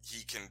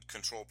he can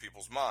control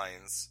people's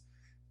minds,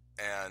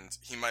 and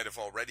he might have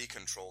already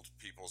controlled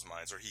people's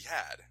minds, or he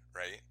had,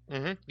 right?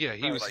 Mm-hmm. Yeah,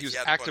 he was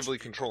actively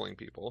controlling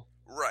people.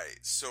 Right,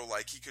 so,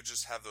 like, he could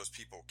just have those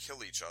people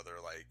kill each other,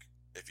 like,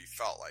 if he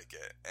felt like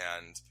it,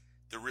 and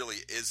there really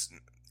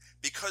isn't...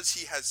 Because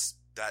he has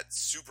that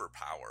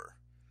superpower,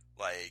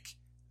 like,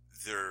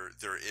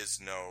 there is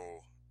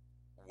no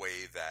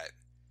way that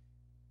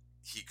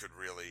he could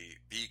really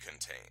be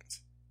contained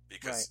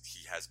because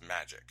he has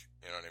magic.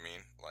 You know what I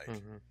mean? Like,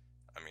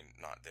 I mean,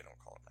 they don't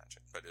call it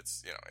magic, but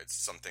it's, you know, it's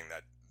something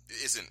that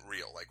isn't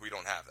real. Like, we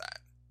don't have that.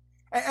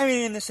 I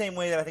mean, in the same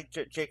way that I think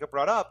Jacob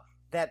brought up,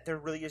 that there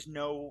really is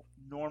no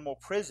normal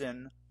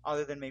prison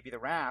other than maybe the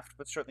Raft,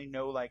 but certainly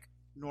no, like,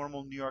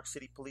 normal New York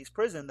City police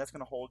prison that's going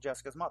to hold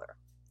Jessica's mother.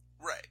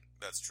 Right.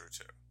 That's true,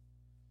 too.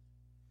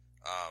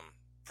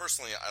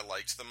 Personally, I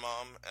liked the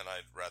mom, and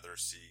I'd rather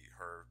see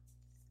her,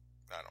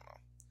 I don't know,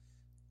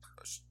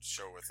 a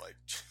show with, like,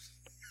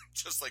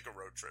 just like a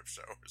road trip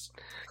show or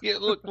something. Yeah,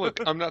 look,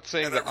 I'm not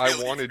saying that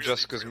I wanted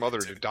Jessica's mother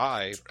to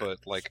die, but,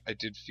 like, I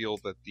did feel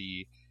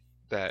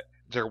that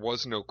there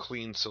was no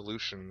clean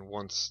solution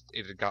once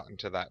it had gotten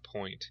to that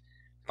point.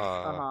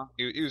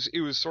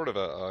 It was sort of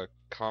a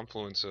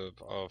confluence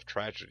of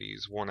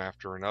tragedies, one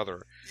after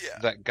another,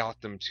 that got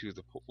them to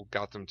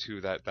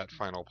that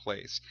final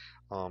place.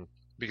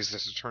 Because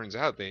as it turns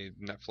out,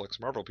 Netflix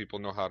Marvel people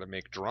know how to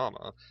make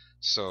drama.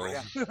 So,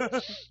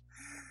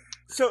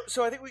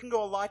 so I think we can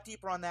go a lot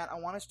deeper on that. I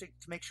want us to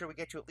make sure we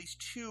get to at least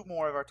two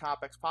more of our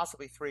topics,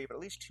 possibly three, but at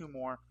least two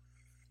more.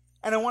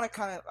 And I want to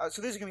kind of so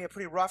this is going to be a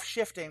pretty rough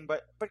shifting,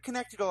 but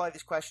connected to a lot of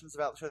these questions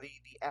about sort of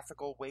the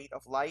ethical weight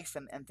of life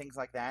and things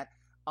like that.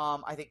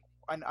 I think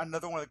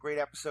another one of the great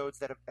episodes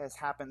that has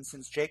happened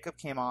since Jacob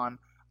came on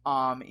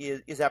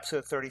is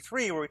episode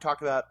 33, where we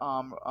talked about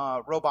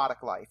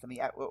robotic life and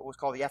what was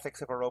called the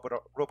ethics of our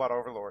robot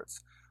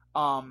overlords.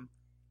 And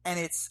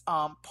it's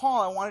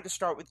Paul. I wanted to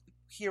start with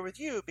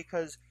you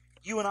because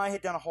you and I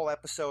had done a whole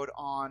episode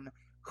on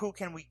who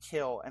can we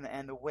kill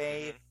and the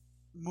way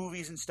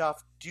movies and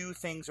stuff do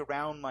things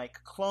around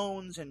like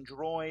clones and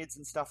droids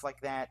and stuff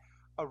like that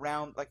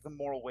around like the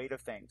moral weight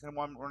of things. And I'm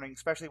wondering,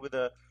 especially with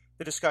the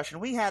discussion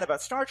we had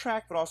about Star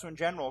Trek, but also in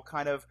general,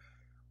 kind of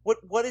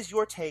what is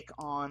your take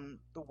on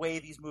the way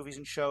these movies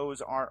and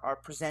shows are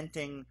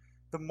presenting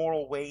the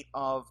moral weight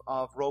of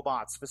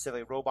robots,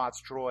 specifically robots,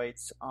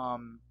 droids,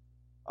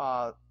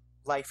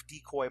 life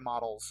decoy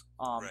models,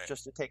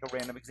 just to take a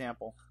random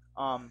example.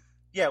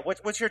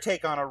 What's your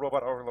take on our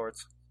robot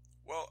overlords?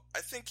 Well, I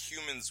think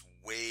humans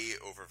way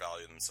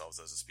overvalue themselves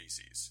as a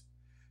species.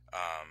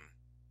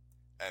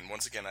 And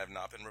once again, I have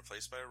not been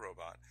replaced by a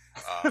robot.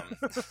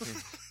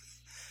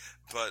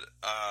 But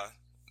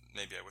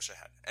maybe I wish I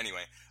had.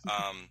 Anyway,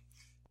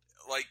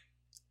 like,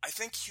 I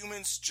think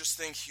humans just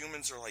think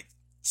humans are, like,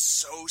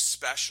 so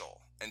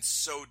special and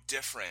so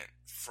different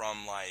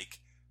from, like,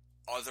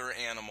 other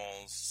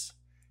animals.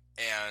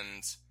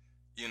 And,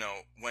 you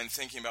know, when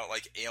thinking about,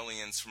 like,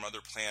 aliens from other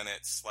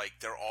planets, like,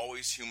 they're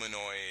always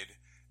humanoid.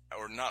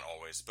 Or not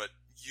always, but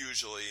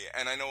usually.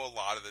 And I know a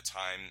lot of the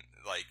time,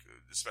 like,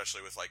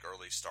 especially with, like,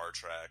 early Star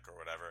Trek or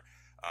whatever,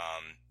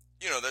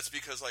 you know, that's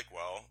because, like,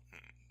 well,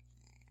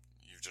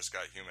 you've just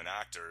got human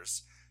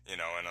actors, you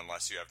know, and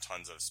unless you have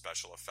tons of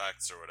special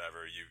effects or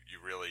whatever,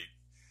 you really,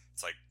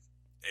 it's like,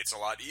 it's a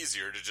lot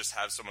easier to just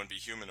have someone be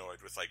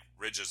humanoid with, like,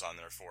 ridges on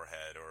their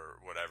forehead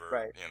or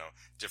whatever, you know,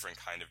 different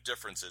kind of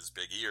differences,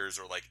 big ears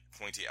or, like,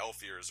 pointy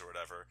elf ears or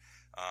whatever,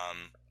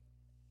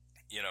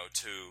 you know,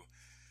 to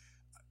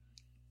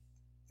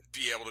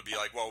be able to be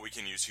like, well, we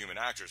can use human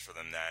actors for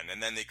them then.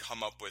 And then they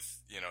come up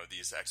with, you know,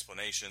 these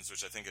explanations,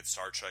 which I think in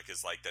Star Trek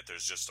is like that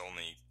there's just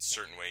only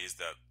certain ways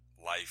that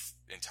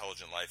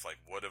intelligent life, like,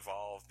 would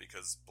evolve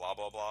because blah,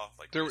 blah, blah.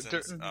 Like, there was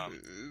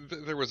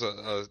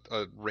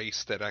a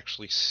race that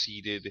actually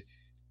seeded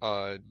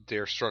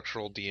their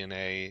structural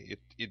DNA.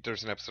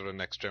 There's an episode of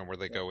Next Gen where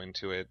they go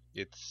into it.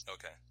 It's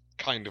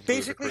kind of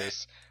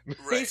ludicrous.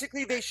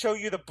 Basically, they show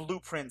you the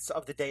blueprints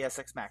of the Deus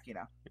Ex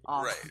Machina.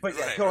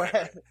 Go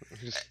ahead.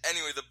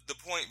 Anyway, the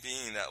point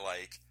being that,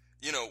 like,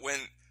 you know, when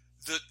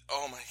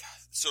oh my god,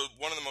 so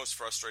one of the most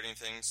frustrating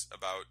things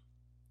about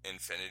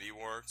Infinity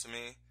War to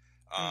me,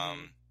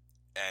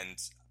 and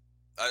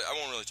I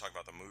won't really talk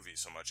about the movie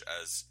so much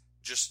as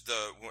just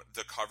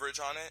the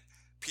coverage on it.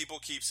 People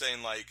keep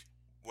saying, like,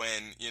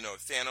 when, you know,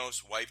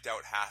 Thanos wiped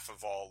out half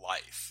of all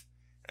life,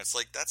 and it's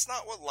like, that's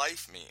not what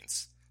life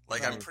means.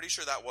 Like, I'm pretty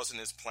sure that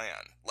wasn't his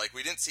plan. Like,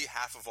 we didn't see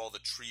half of all the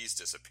trees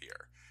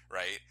disappear,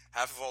 right?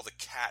 Half of all the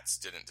cats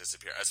didn't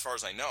disappear. As far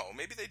as I know,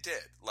 maybe they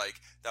did. Like,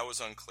 that was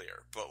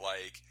unclear. But,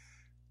 like,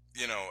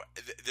 you know,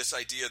 this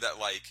idea that,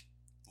 like,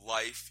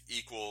 life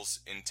equals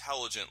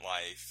intelligent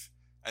life,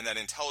 and that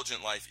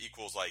intelligent life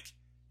equals, like,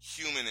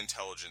 human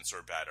intelligence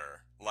or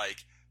better.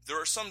 Like,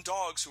 there are some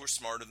dogs who are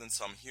smarter than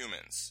some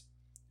humans,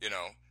 you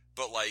know?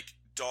 But, like,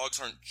 dogs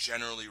aren't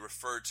generally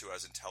referred to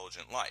as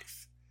intelligent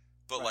life.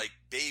 But, like,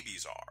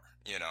 babies are,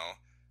 you know?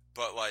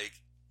 But,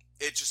 like,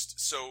 it just,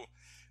 so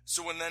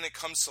when then it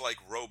comes to, like,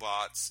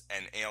 robots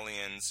and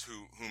aliens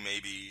who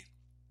maybe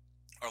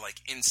are,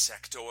 like,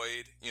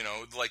 insectoid, you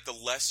know? Like, the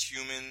less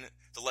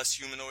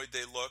humanoid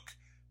they look,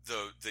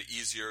 the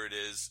easier it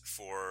is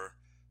for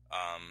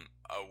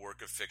a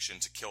work of fiction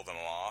to kill them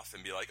off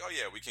and be like, oh,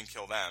 yeah, we can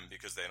kill them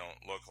because they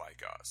don't look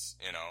like us,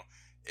 you know?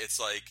 It's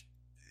like,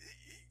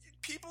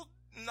 people,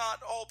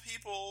 not all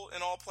people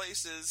in all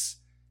places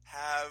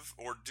have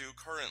or do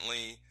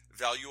currently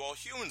value all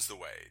humans the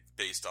way,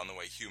 based on the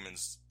way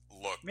humans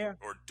look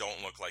or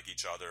don't look like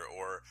each other,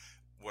 or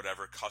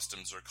whatever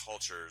customs or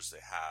cultures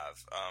they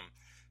have.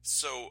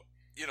 So,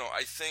 you know,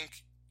 I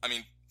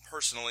mean,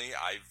 personally,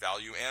 I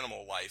value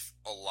animal life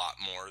a lot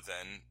more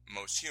than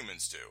most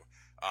humans do.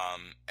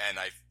 And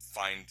I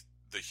find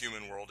the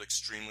human world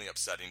extremely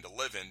upsetting to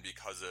live in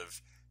because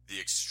of the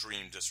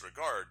extreme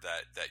disregard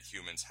that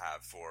humans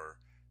have for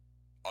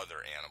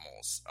other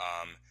animals.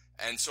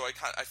 And so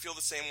I feel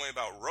the same way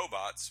about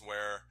robots,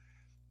 where,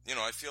 you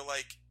know, I feel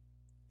like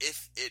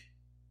if it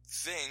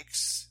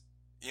thinks,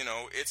 you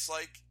know, it's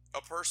like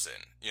a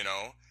person, you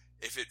know,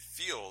 if it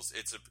feels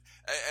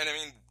and I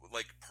mean,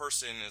 like,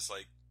 person is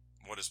like,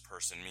 what does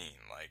person mean?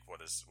 Like,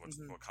 what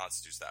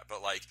constitutes that?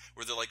 But, like,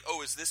 where they're like,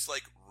 oh, is this,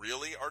 like,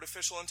 really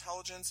artificial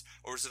intelligence?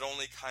 Or is it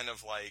only kind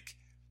of like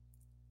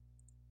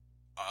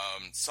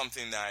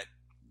something that,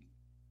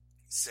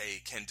 say,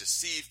 can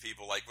deceive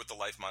people, like with the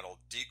life model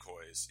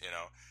decoys, you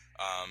know?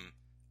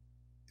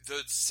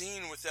 The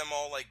scene with them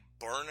all, like,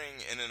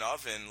 burning in an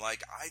oven,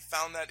 like, I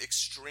found that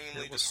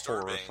extremely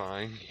disturbing.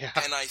 Horrifying, yeah.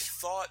 And I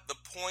thought the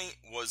point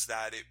was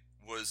that it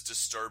was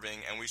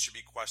disturbing and we should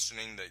be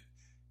questioning the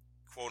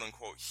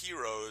quote-unquote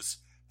heroes,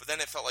 but then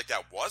it felt like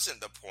that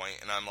wasn't the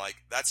point, and I'm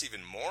like, that's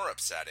even more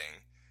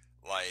upsetting.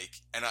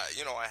 Like, and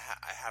I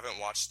haven't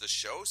watched the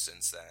show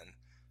since then,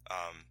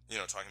 you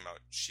know, talking about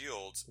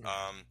S.H.I.E.L.D.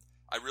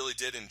 I really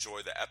did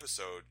enjoy the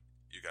episode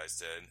you guys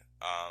did,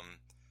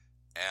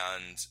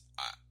 and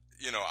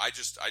you know, I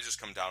just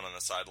come down on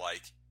the side,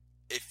 like,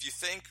 if you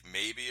think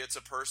maybe it's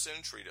a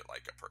person, treat it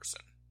like a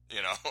person,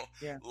 you know?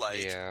 Yeah.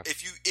 Like,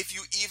 if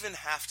you even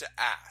have to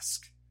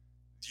ask,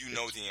 you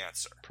know the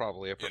answer.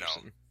 Probably a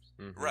person.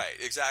 You know? Mm-hmm. Right,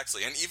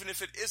 exactly. And even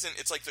if it isn't,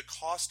 it's like the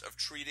cost of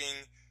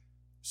treating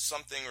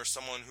something or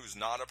someone who's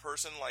not a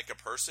person like a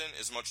person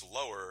is much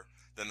lower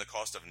than the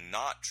cost of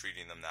not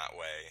treating them that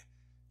way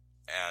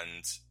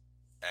and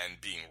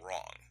being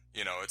wrong.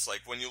 You know, it's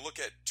like when you look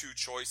at two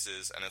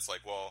choices and it's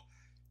like, well,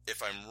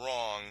 if I'm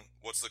wrong,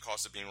 what's the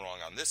cost of being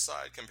wrong on this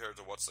side compared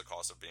to what's the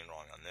cost of being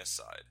wrong on this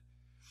side?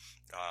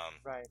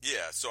 Right.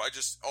 Yeah, so I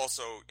just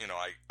also, you know,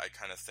 I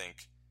kind of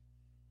think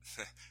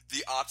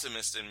the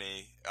optimist in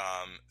me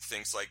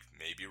thinks, like,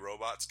 maybe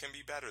robots can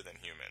be better than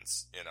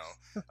humans, you know?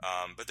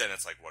 But then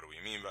it's like, what do we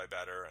mean by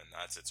better? And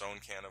that's its own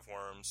can of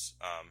worms,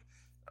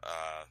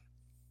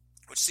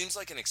 which seems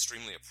like an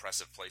extremely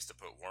oppressive place to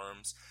put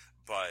worms,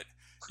 but,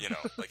 you know,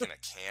 like in a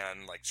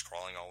can, like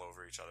crawling all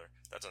over each other.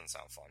 That doesn't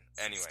sound fun.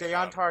 Anyway, stay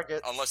on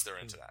target. Unless they're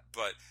into that.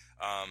 But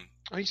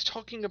he's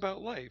talking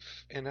about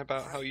life and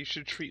about how you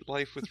should treat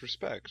life with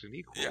respect and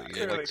equally.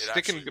 Yeah, like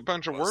sticking a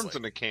bunch of worms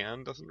in a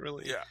can doesn't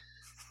really. Yeah.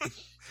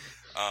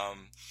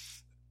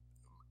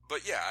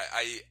 But yeah,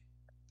 I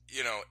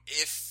you know,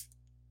 if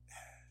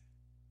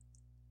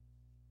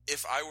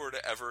I were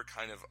to ever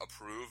kind of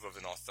approve of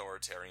an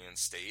authoritarian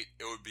state,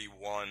 it would be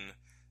one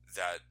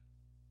that,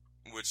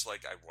 which,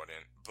 like, I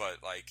wouldn't,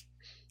 but, like,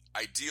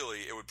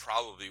 ideally it would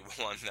probably be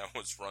one that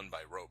was run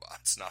by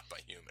robots, not by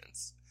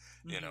humans,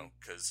 you know,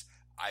 because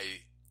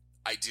I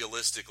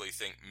idealistically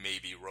think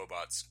maybe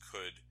robots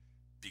could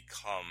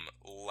become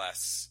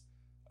less,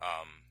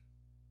 I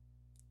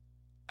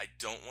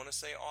don't want to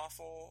say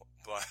awful,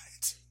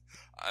 but,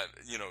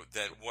 you know,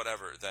 than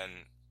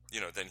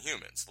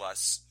humans,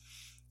 less.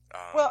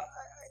 Well,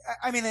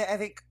 I mean, I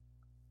think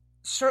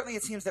certainly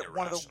it seems that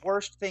irrational. One of the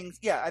worst things,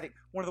 I think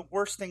one of the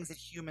worst things that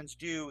humans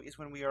do is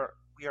when we are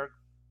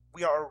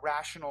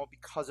irrational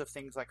because of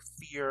things like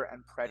fear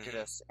and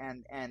prejudice,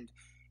 and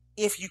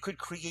if you could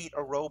create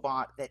a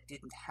robot that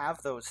didn't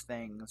have those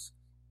things,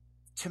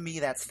 to me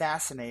that's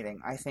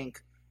fascinating. I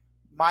think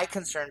my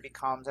concern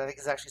becomes, I think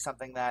it's actually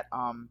something that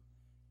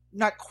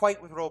not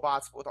quite with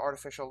robots, but with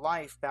artificial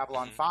life,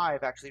 Babylon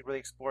 5 actually really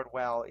explored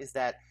well, is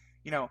that,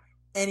 you know,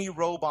 any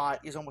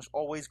robot is almost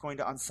always going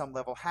to, on some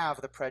level, have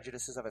the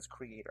prejudices of its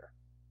creator.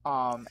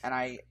 And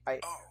I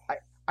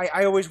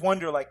always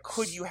wonder, like,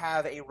 could you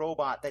have a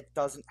robot that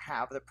doesn't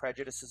have the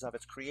prejudices of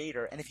its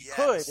creator? And if you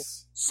could,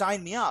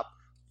 sign me up.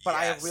 but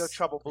I have real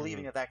trouble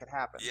believing that could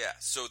happen. Yeah,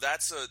 so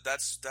that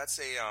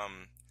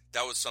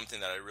was something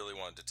that I really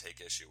wanted to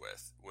take issue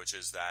with, which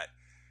is that,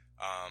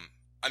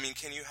 I mean,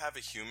 can you have a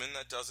human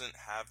that doesn't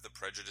have the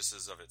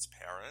prejudices of its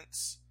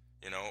parents,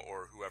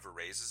 or whoever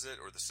raises it,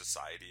 or the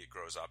society it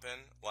grows up in?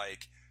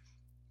 Like,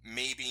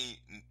 maybe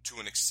to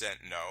an extent,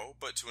 no,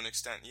 but to an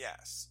extent,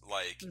 yes.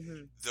 Like,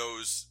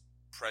 those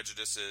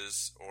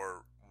prejudices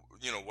or,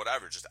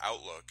 whatever, just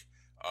outlook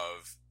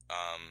of,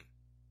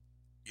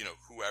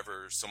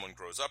 whoever someone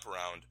grows up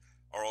around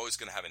are always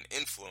going to have an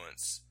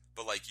influence,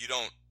 but like, you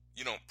don't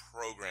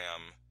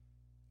program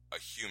a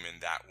human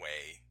that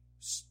way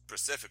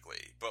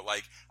specifically. But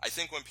like, I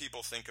think when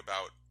people think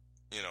about,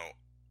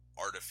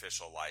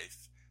 artificial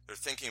life, they're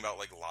thinking about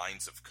like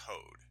lines of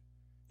code,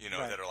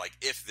 that are like,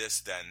 if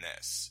this, then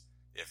this,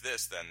 if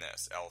this, then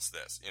this, else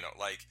this,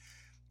 like,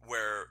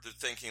 where they're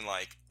thinking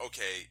like,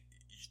 okay,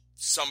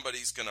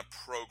 somebody's going to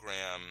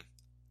program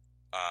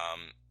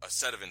a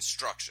set of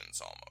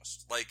instructions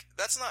almost. Like,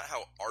 that's not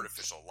how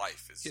artificial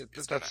life is. Yeah,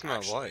 that's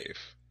not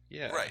life.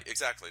 Yeah. Right,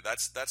 exactly.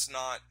 That's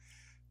not,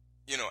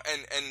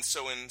 and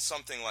so in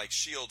something like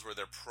S.H.I.E.L.D., where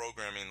they're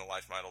programming the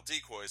life model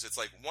decoys, it's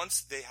like,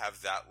 once they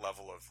have that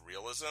level of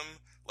realism,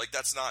 like,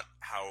 that's not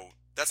how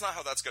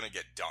that's going to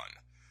get done.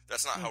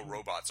 That's not how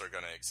robots are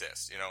going to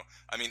exist,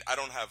 I mean, I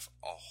don't have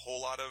a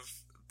whole lot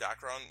of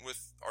background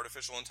with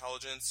artificial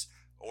intelligence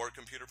or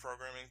computer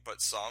programming,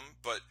 but some.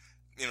 But,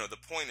 the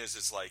point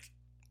is like,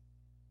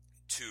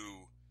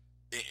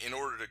 in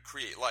order to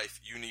create life,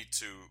 you need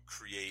to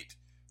create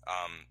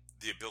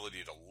the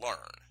ability to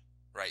learn,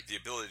 right? The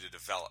ability to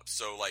develop.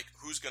 So, like,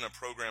 who's going to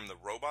program the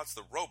robots?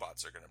 The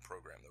robots are going to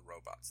program the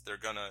robots. They're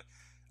going to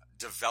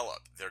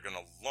develop. They're going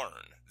to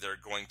learn. They're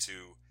going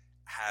to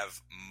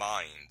have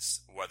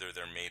minds, whether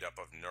they're made up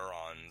of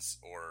neurons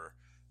or,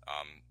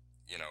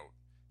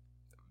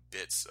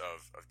 bits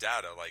of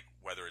data, like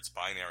whether it's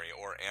binary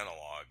or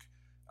analog.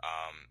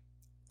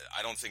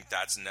 I don't think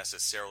that's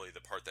necessarily the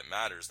part that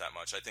matters that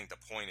much. I think the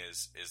point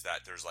is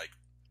that there's like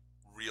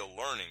real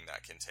learning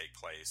that can take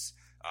place,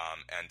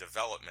 and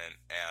development,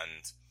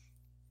 and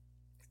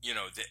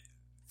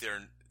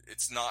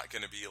it's not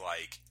going to be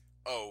like,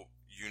 oh,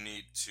 you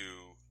need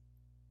to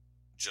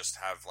just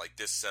have like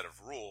this set of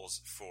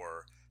rules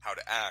for how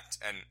to act.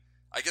 And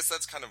I guess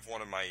that's kind of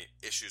one of my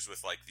issues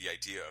with like the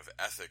idea of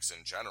ethics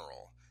in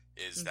general,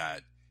 is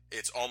that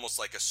it's almost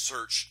like a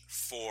search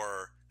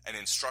for an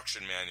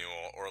instruction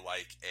manual, or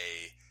like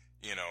a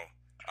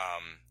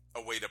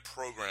way to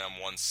program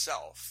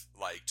oneself,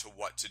 like to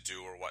what to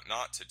do or what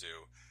not to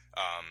do.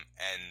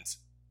 And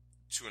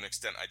to an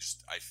extent,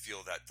 I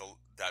feel that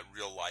that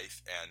real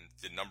life and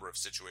the number of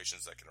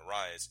situations that can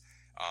arise,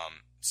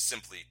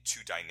 simply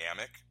too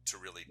dynamic to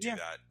really do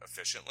that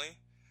efficiently.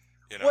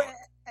 Well,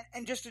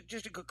 and just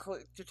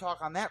to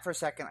talk on that for a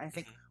second, I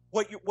think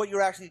what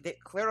you're actually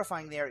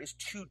clarifying there is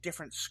two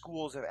different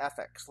schools of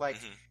ethics. Like,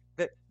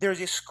 there's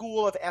a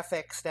school of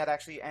ethics that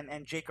actually,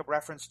 and Jacob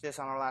referenced this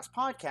on our last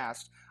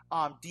podcast,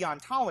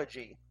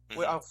 deontology,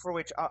 for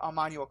which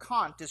Immanuel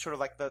Kant is sort of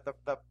like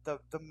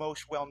the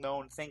most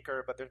well-known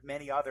thinker, but there's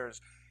many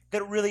others,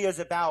 that really is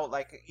about,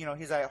 like,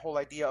 his whole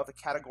idea of the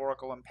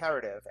categorical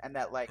imperative, and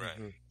that, like,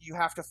 you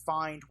have to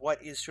find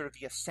what is sort of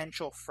the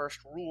essential first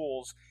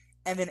rules,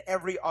 and then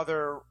every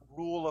other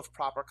rule of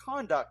proper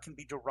conduct can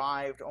be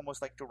derived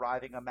almost like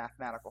deriving a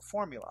mathematical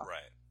formula.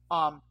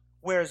 Right.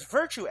 Whereas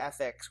virtue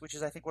ethics, which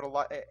is, I think,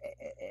 what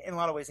in a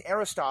lot of ways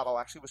Aristotle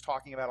actually was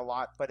talking about a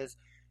lot, but has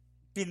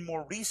been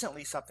more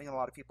recently something a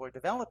lot of people are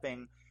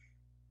developing,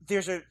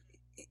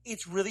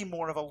 it's really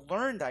more of a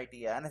learned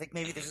idea. And I think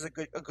maybe this is a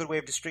good way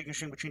of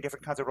distinguishing between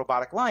different kinds of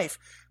robotic life,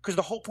 because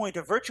the whole point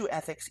of virtue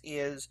ethics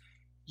is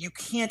you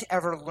can't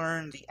ever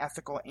learn the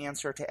ethical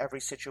answer to every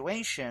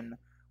situation.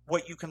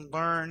 What you can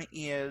learn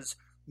is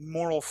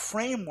moral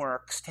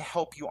frameworks to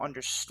help you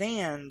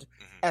understand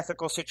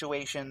ethical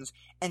situations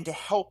and to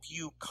help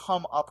you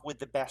come up with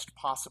the best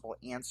possible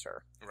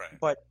answer. Right.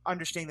 But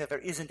understanding that there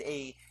isn't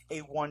a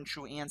one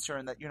true answer,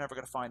 and that you're never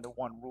going to find the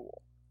one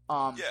rule.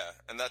 Yeah,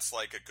 and that's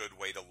like a good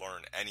way to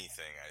learn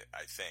anything,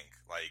 I think.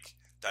 Like,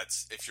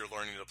 that's, if you're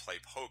learning to play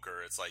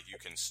poker, it's like you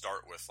can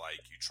start with,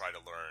 like, you try to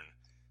learn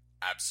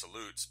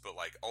absolutes, but,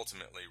 like,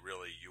 ultimately,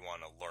 really, you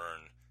want to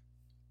learn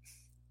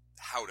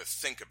how to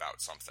think about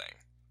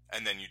something,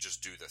 and then you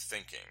just do the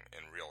thinking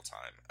in real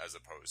time, as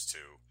opposed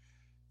to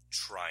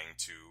trying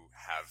to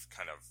have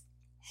kind of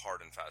hard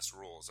and fast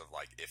rules of,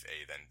 like, if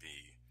A, then B.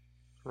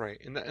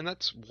 Right, and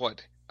that's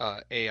what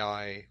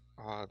AI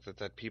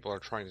that people are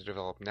trying to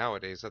develop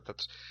nowadays.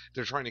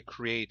 They're trying to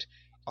create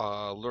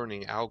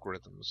learning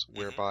algorithms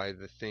whereby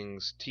the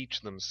things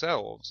teach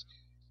themselves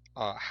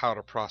how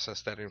to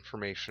process that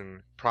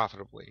information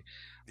profitably,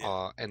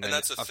 and then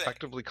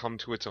effectively come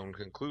to its own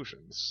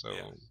conclusions.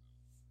 So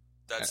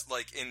that's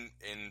like in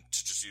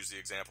to just use the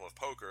example of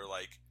poker,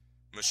 like,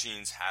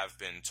 machines have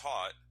been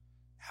taught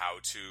how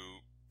to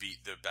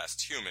beat the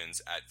best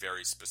humans at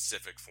very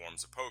specific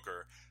forms of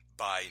poker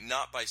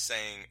not by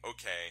saying,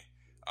 okay,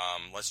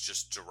 let's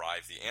just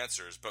derive the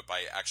answers, but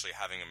by actually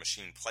having a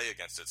machine play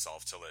against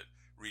itself till it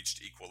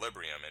reached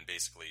equilibrium and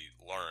basically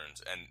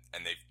learned,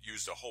 and they've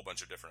used a whole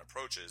bunch of different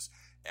approaches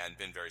and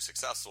been very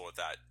successful with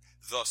that.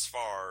 Thus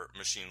far,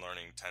 machine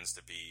learning tends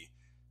to be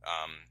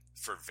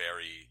for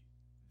very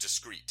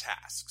discrete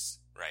tasks,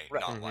 right?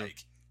 Not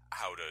like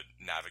how to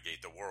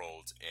navigate the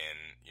world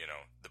in, you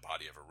know, the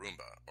body of a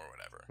Roomba or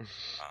whatever.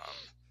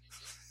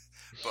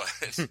 But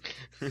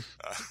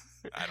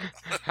I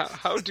don't know.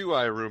 How do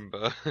I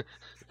Roomba?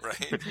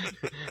 Right?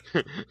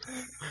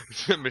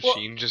 The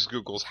machine just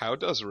Googles, how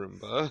does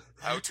Roomba?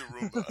 How to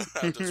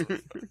Roomba. How does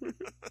Roomba?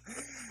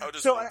 How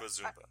does So Roomba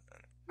Zumba?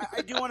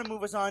 I do want to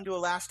move us on to a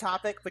last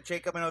topic, but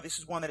Jacob, I know this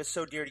is one that is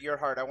so dear to your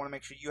heart. I want to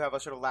make sure you have a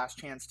sort of last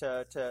chance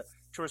to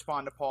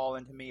respond to Paul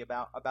and to me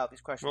about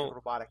these questions of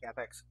robotic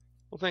ethics.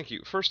 Well, thank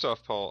you. First off,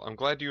 Paul, I'm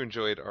glad you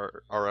enjoyed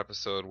our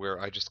episode where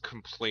I just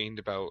complained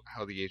about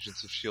how the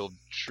Agents of S.H.I.E.L.D.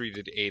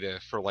 treated Ada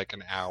for like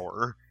an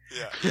hour.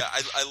 Yeah.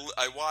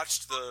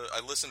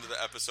 I listened to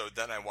the episode,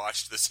 then I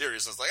watched the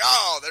series, and I was like,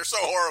 oh, they're so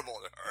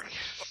horrible to her.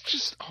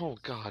 Just, oh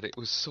god, it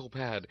was so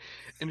bad.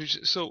 And it's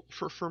just, so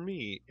for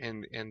me,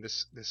 and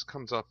this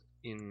comes up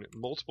in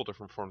multiple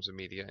different forms of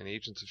media, and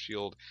Agents of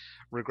S.H.I.E.L.D.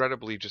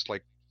 regrettably just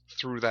like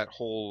threw that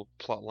whole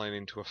plot line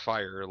into a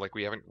fire. Like,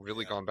 we haven't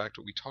really gone back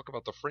to it. We talk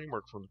about the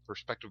framework from the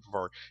perspective of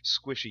our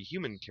squishy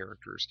human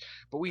characters,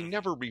 but we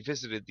never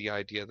revisited the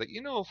idea that,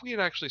 you know, if we had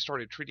actually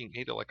started treating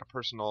Ada like a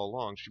person all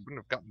along, she wouldn't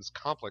have gotten this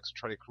complex to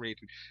try to create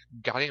a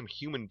goddamn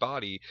human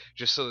body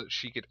just so that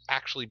she could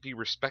actually be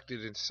respected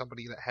as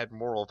somebody that had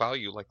moral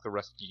value like the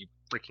rest of you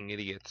freaking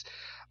idiots.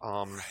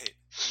 Right.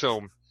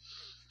 So...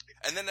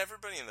 And then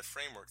everybody in the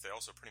framework, they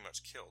also pretty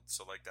much killed.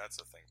 So, like, that's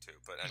a thing, too.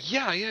 But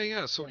anyway.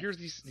 Yeah. So here's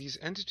these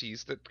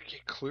entities that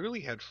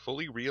clearly had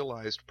fully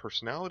realized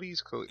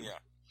personalities. Yeah.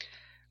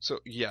 So,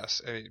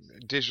 yes,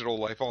 digital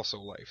life, also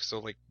life. So,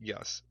 like,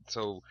 yes.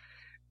 So,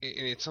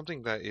 it's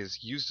something that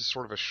is used as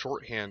sort of a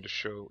shorthand to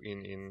show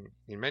in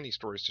many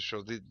stories to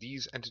show that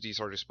these entities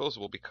are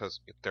disposable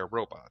because they're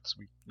robots.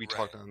 We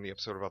talked on the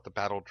episode about the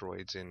battle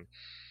droids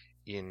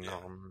in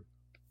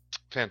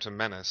Phantom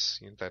Menace,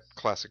 you know, that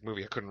classic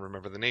movie. I couldn't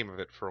remember the name of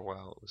it for a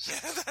while. It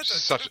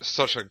was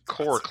such a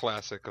core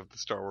classic of the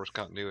Star Wars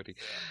continuity.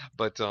 Yeah.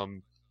 But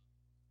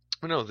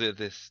no,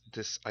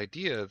 this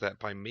idea that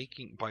by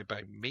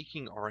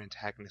making our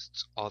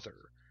antagonists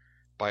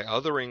by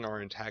othering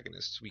our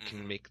antagonists, we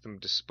can make them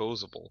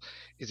disposable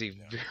is a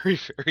very,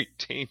 very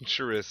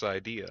dangerous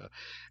idea,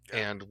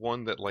 and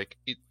one that, like,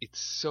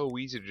 it's so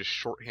easy to just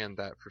shorthand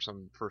that for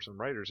some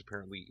writers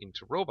apparently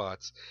into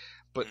robots,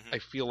 but I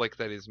feel like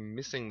that is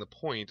missing the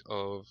point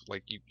of,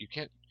 like, you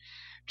can't,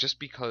 just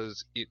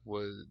because it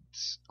was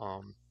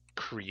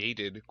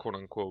created, quote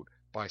unquote,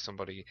 by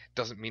somebody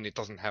doesn't mean it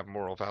doesn't have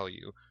moral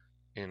value,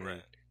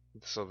 and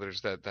so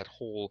there's that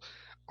whole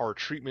our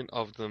treatment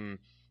of them,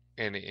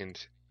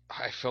 and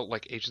I felt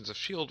like Agents of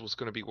S.H.I.E.L.D. was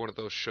going to be one of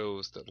those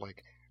shows that,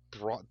 like,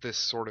 brought this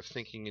sort of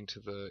thinking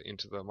into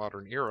the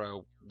modern era,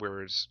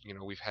 whereas, you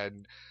know, we've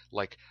had,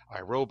 like,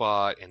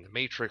 iRobot and The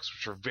Matrix,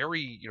 which are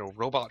very, you know,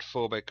 robot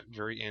phobic,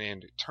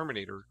 and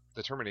Terminator,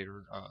 the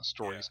Terminator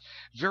stories,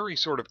 very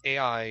sort of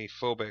AI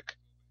phobic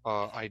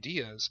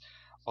ideas.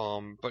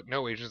 But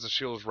no, Agents of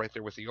S.H.I.E.L.D. is right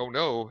there with the, oh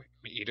no,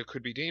 Ada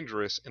could be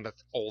dangerous, and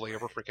that's all they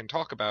ever freaking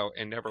talk about,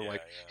 and never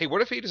hey,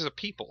 what if Ada's a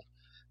people?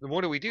 Then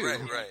what do we do? Right.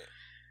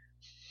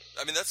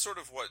 I mean, that's sort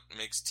of what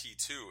makes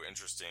T2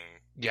 interesting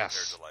compared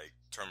to, like,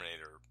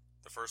 Terminator,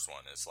 the first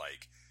one. Is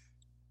like,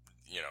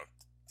 you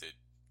know,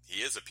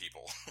 he is a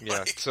people. Yeah,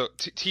 like, so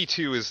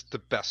T2 is the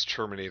best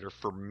Terminator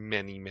for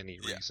many, many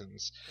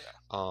reasons.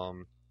 Yeah.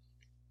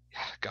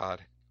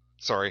 God.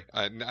 Sorry,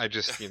 I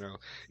just, you know,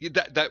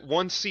 that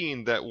one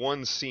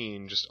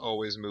scene just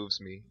always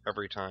moves me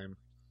every time.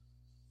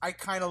 I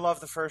kind of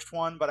love the first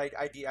one, but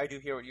I do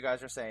hear what you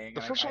guys are saying.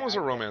 The first one was a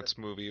romance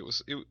movie. It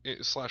was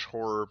slash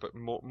horror, but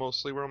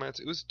mostly romance.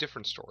 It was a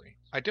different story.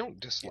 I don't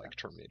dislike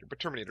Terminator, but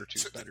Terminator 2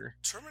 is better.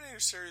 Terminator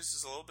series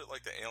is a little bit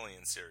like the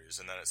Alien series,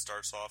 and then it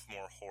starts off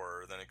more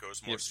horror, then it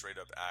goes more straight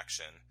up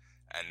action,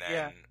 and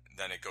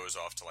then it goes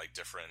off to, like,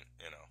 different,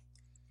 you know.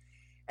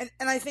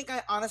 And I think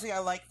I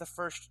like the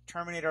first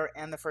Terminator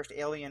and the first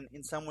Alien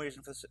in some ways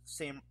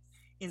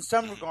in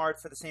some regard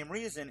for the same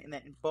reason, in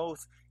that in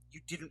both you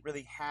didn't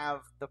really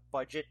have the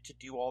budget to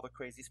do all the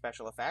crazy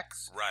special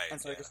effects. Right. And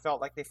so I just felt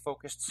like they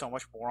focused so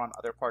much more on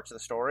other parts of the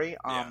story.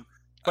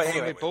 But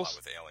anyway, they both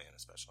with Alien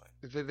especially.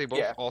 They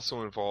both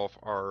also involve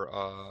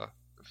our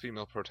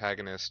female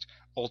protagonist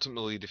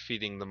ultimately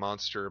defeating the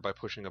monster by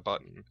pushing a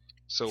button.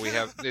 So they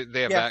have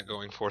that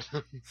going for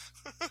them.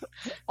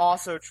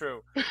 Also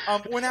true.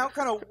 We're now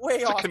kind of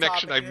way off. It's a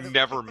connection I've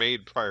never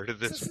made prior to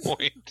this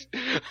point.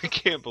 I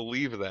can't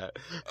believe that.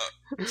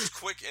 Just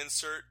quick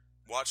insert.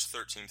 Watch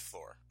 13th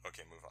Floor.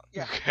 Okay, move on.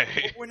 Yeah.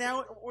 Okay. We're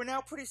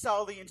now pretty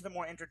solidly into the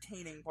more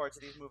entertaining parts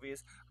of these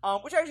movies,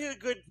 which actually is a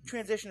good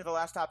transition to the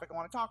last topic I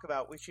want to talk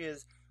about, which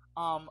is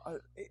I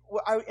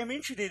am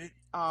interested.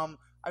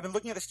 I've been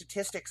looking at the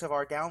statistics of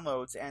our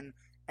downloads,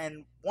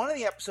 and one of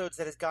the episodes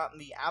that has gotten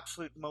the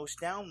absolute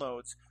most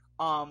downloads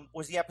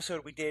was the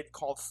episode we did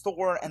called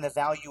Thor and the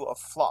Value of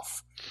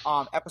Fluff,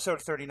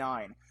 episode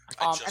 39.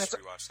 I just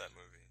rewatched that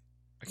movie.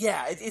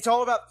 Yeah, it's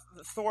all about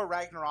Thor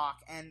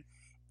Ragnarok, and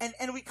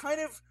we kind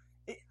of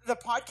the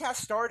podcast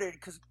started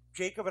because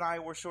Jacob and I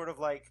were sort of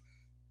like,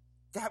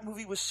 that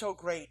movie was so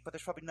great, but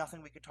there's probably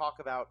nothing we could talk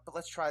about, but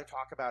let's try to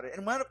talk about it.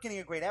 And wound up getting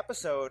a great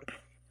episode,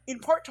 in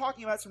part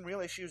talking about some real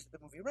issues that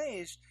the movie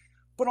raised,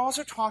 but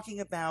also talking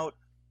about,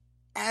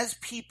 as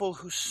people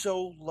who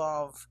so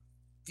love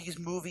these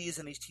movies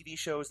and these TV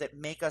shows that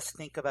make us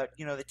think about,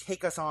 that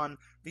take us on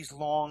these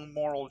long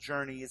moral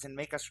journeys and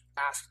make us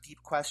ask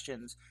deep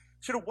questions,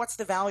 sort of what's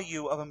the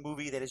value of a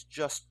movie that is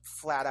just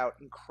flat out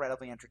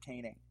incredibly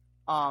entertaining?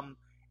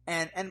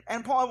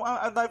 And Paul,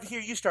 I'd love to hear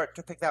you start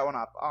to pick that one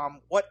up.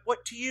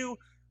 What to you,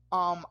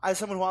 as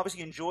someone who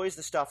obviously enjoys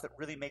the stuff that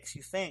really makes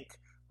you think,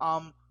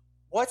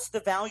 what's the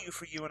value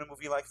for you in a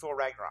movie like Thor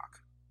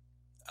Ragnarok?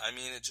 I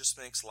mean, it just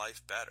makes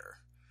life better.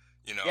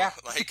 Yeah.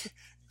 Like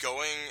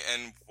going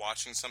and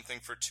watching something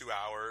for 2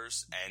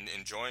 hours and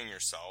enjoying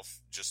yourself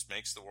just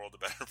makes the world a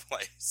better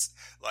place.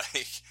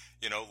 Like,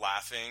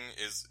 laughing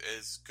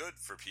is good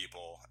for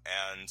people,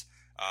 and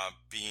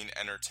being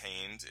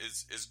entertained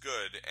is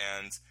good,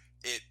 and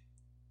it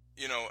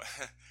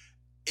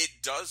it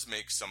does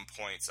make some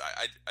points.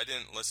 I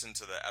didn't listen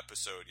to the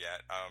episode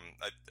yet.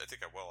 I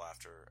think I will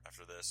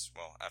after this.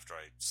 Well, after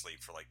I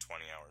sleep for like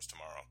 20 hours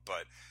tomorrow.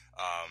 But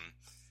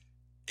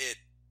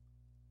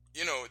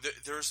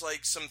there's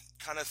like some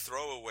kind of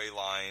throwaway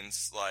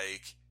lines,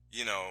 like,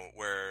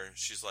 where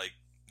she's like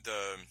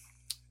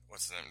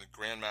what's the name? The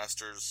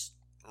Grandmaster's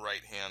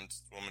right hand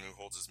woman who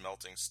holds his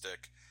melting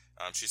stick.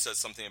 She says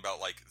something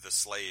about like the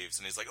slaves,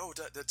 and he's like, "Oh,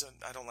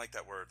 I don't like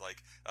that word."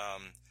 Like,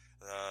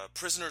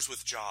 prisoners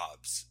with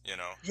jobs,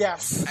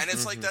 Yes. And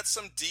it's like, that's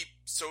some deep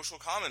social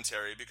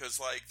commentary, because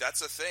like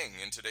that's a thing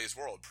in today's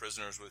world,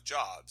 prisoners with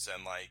jobs,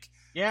 and like,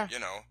 yeah,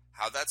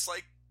 how that's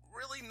like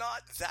really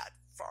not that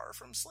far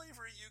from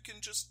slavery. You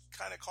can just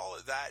kind of call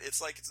it that.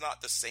 It's like, it's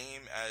not the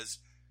same as,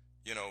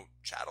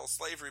 chattel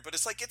slavery, but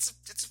it's like, it's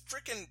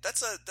freaking,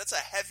 that's a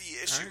heavy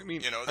issue. I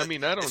don't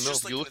know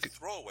if like you look at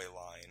throwaway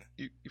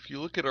line. If you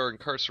look at our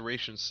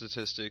incarceration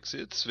statistics,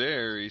 it's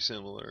very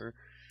similar.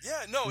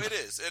 Yeah, no, it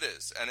is,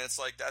 and it's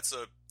like, that's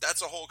a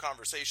whole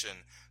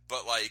conversation,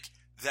 but like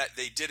that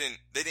they didn't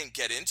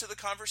get into the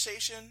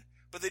conversation,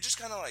 but they just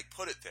kind of like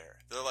put it there.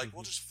 They're like,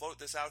 we'll just float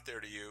this out there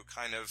to you,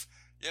 kind of,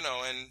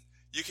 and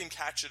you can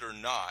catch it or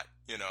not,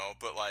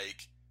 but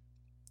like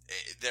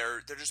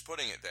they're just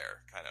putting it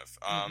there, kind of,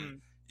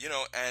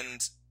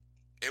 and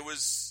it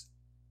was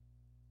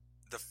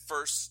the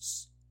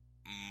first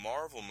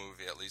Marvel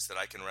movie, at least that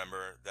I can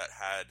remember, that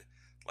had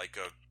like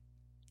a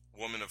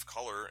woman of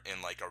color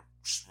in like a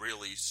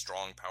really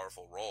strong,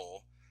 powerful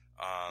role.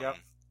 Yep.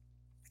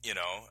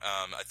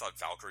 I thought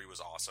Valkyrie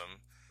was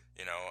awesome,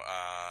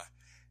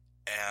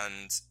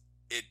 and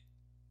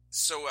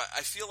so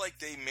I feel like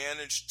they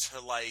managed to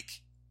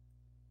like,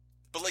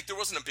 but like there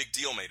wasn't a big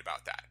deal made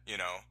about that,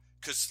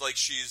 because like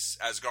she's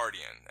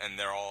Asgardian, and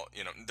they're all,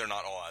 they're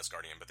not all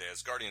Asgardian, but the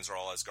Asgardians are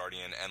all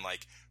Asgardian, and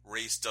like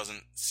race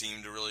doesn't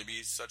seem to really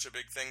be such a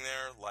big thing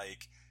there.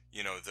 Like,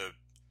 the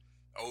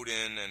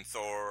Odin and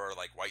Thor are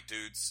like white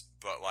dudes,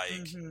 but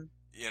like,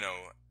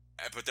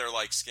 but they're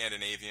like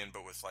Scandinavian,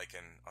 but with like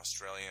an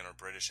Australian or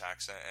British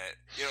accent. And,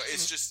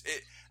 it's just,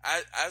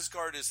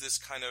 Asgard is this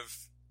kind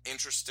of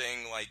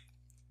interesting like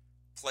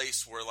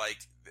place where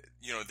like,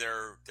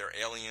 they're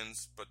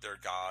aliens, but they're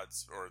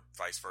gods, or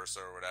vice versa,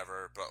 or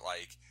whatever. But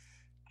like,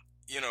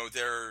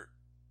 they're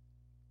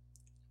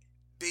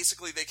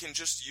basically, they can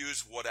just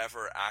use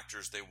whatever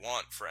actors they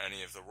want for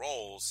any of the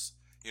roles.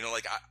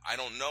 Like I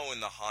don't know in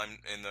the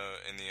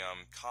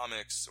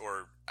comics,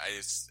 or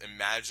I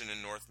imagine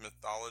in Norse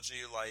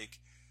mythology, like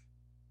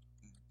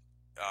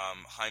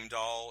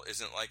Heimdall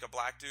isn't like a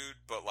black dude,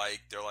 but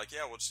like they're like,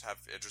 yeah, we'll just have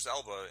Idris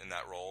Elba in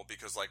that role,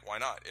 because like, why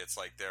not? It's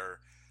like they're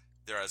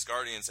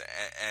Asgardians,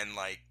 and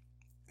like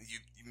you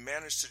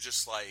manage to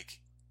just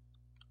like,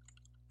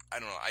 I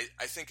don't know.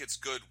 I think it's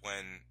good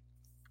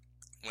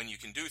when you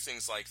can do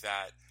things like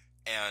that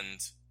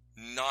and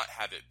not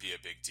have it be a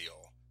big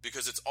deal.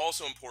 Because it's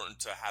also important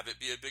to have it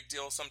be a big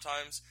deal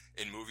sometimes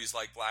in movies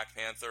like Black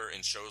Panther,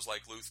 in shows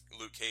like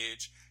Luke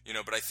Cage,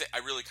 but I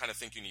really kind of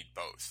think you need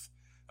both.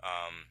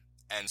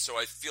 And so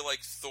I feel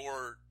like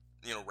Thor,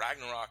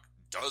 Ragnarok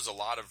does a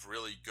lot of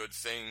really good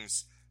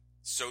things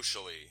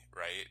socially,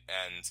 right?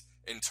 And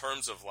in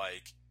terms of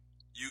like,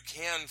 you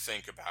can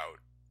think about,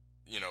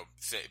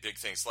 big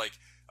things like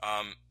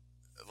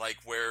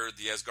where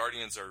the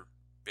Asgardians are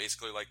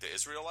basically like the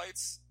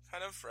Israelites,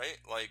 kind of, right?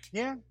 Like,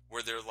 yeah,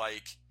 where they're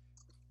like,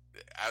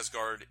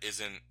 Asgard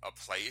isn't a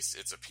place,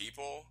 it's a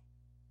people,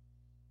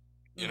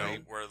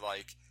 where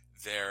like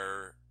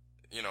they're,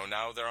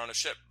 now they're on a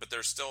ship, but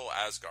they're still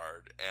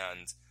Asgard,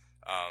 and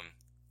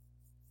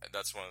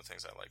that's one of the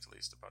things I liked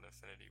least about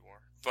Infinity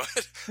War.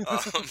 But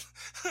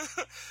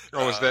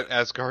is that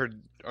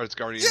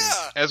Asgardian?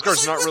 Yeah,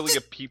 Asgard's like, not really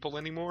a people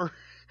anymore.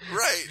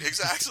 Right,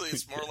 exactly.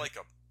 It's more like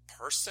a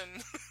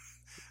person.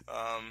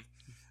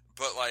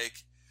 But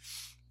like,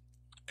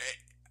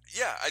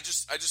 Yeah, I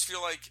just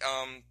feel like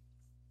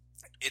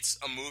it's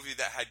a movie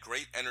that had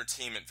great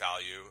entertainment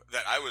value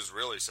that I was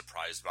really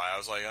surprised by. I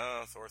was like,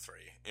 oh, Thor 3,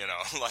 you know,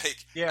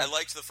 like, I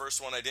liked the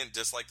first one. I didn't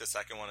dislike the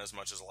second one as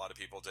much as a lot of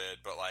people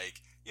did, but,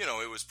 like, you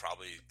know, it was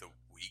probably the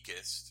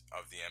weakest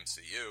of the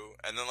MCU.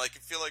 And then, like, I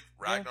feel like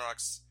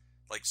Ragnarok's,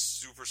 like,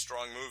 super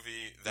strong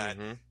movie that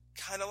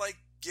kind of, like,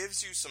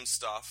 gives you some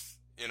stuff,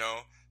 you know,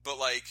 but,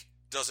 like,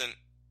 doesn't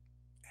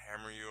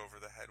hammer you over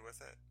the head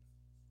with it.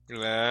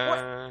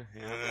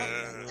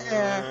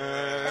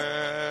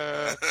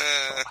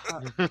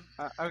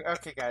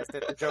 Okay, guys,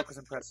 the joke was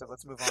impressive.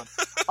 Let's move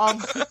on.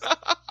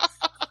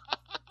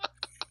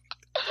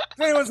 If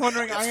anyone's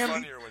wondering, it's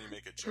funnier when you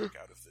make a joke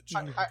out of the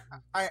joke.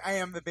 I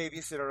am the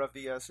babysitter of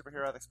the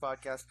Superhero Ethics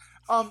podcast.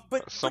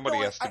 But somebody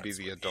has to be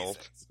the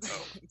adult.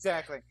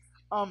 Exactly.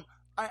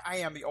 I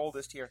am the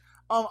oldest here.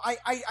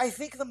 I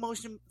think the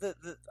most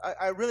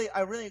I really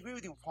agree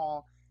with you,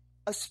 Paul,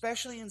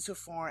 especially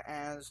insofar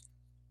as.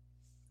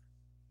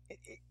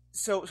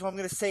 So I'm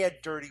going to say a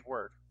dirty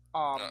word.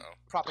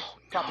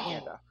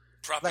 Propaganda.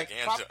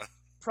 Propaganda.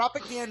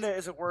 Propaganda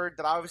is a word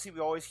that obviously we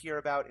always hear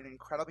about in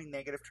incredibly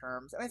negative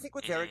terms, and I think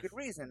with very good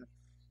reason.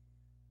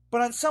 But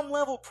on some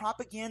level,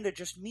 propaganda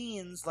just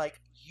means like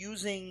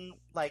using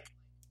like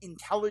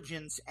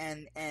intelligence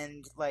and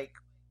like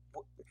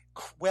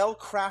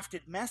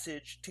well-crafted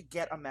message to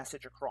get a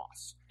message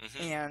across.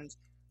 And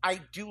I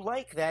do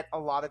like that a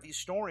lot of these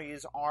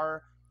stories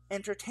are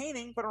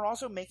entertaining, but are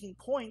also making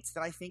points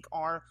that I think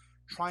are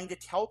trying to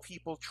tell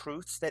people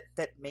truths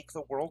that make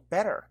the world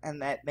better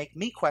and that make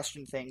me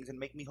question things and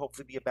make me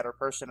hopefully be a better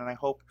person. And I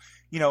hope,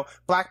 you know,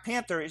 Black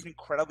Panther is an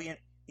incredibly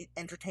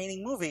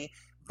entertaining movie,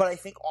 but I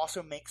think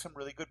also makes some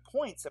really good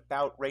points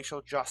about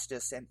racial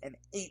justice and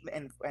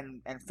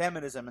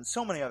feminism and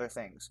so many other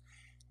things.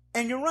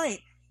 And you're right.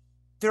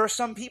 There are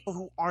some people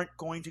who aren't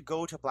going to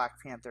go to Black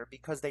Panther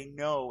because they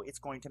know it's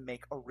going to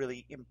make a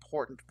really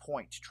important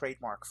point,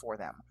 trademark for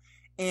them.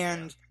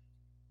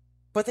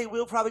 But they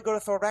will probably go to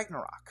Thor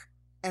Ragnarok.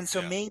 And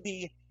so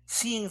maybe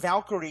seeing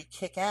Valkyrie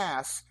kick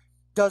ass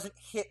doesn't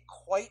hit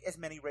quite as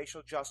many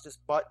racial justice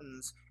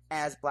buttons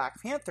as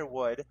Black Panther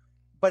would,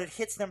 but it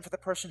hits them for the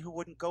person who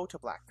wouldn't go to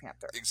Black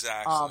Panther.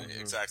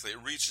 Exactly.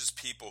 It reaches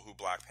people who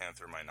Black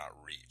Panther might not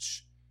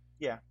reach.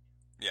 Yeah,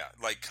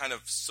 like kind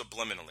of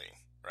subliminally,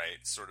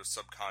 right? Sort of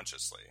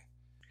subconsciously.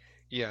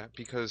 Yeah,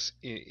 because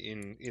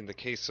in the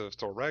case of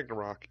Thor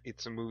Ragnarok,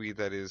 it's a movie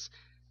that is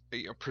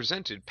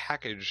presented,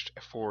 packaged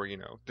for, you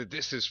know, that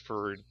this is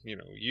for, you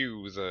know,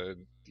 you,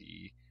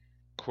 the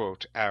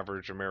quote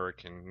average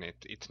American.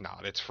 It's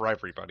not. It's for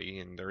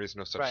everybody, and there is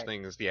no such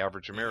thing as the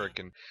average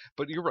American.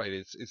 But you're right.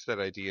 It's that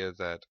idea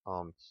that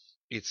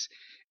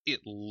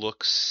it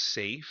looks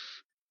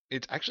safe.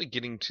 It's actually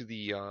getting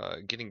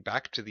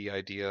back to the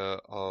idea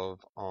of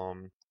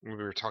when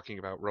we were talking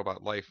about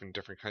robot life and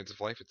different kinds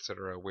of life,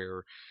 etc.,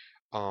 where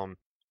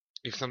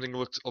if something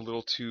looks a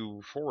little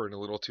too foreign, a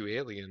little too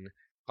alien,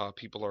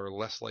 people are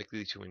less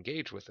likely to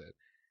engage with it,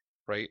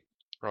 right?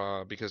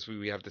 Because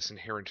we have this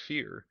inherent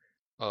fear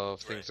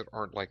of things that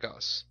aren't like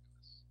us.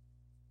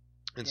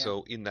 And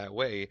so in that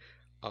way,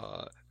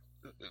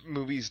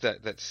 movies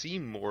that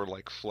seem more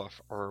like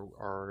fluff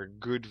are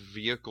good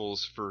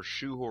vehicles for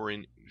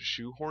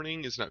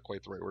shoehorning is not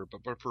quite the right word,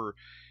 but for,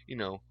 you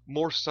know,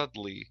 more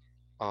subtly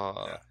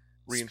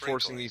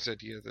reinforcing these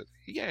ideas that,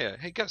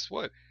 hey, guess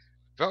what?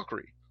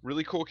 Valkyrie,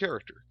 really cool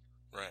character.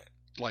 Right.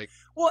 Like,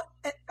 well,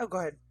 go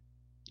ahead.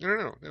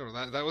 No,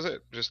 that was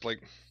it. Just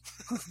like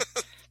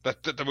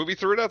that the movie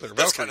threw it out there.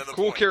 That's Valkyrie, kind of the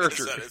cool point,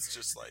 character. It's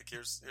just like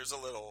here's a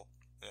little,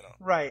 you know.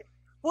 Right.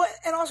 Well,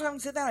 and also having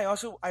said that,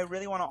 I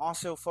really want to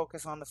also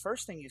focus on the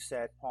first thing you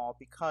said, Paul,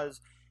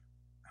 because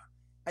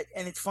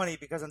and it's funny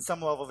because on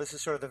some level this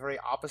is sort of the very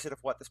opposite of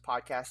what this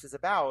podcast is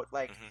about.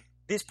 Like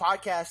this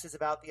podcast is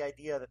about the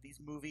idea that these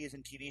movies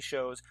and TV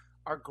shows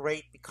are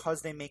great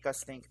because they make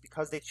us think,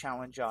 because they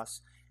challenge us.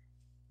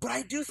 But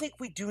I do think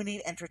we do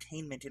need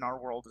entertainment in our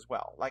world as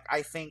well. Like,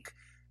 I think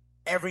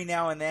every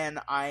now and then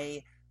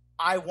I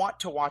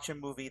want to watch a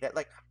movie that,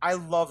 like, I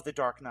love The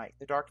Dark Knight.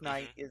 The Dark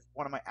Knight is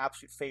one of my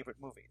absolute favorite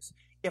movies.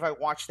 If I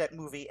watched that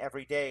movie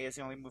every day as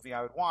the only movie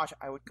I would watch,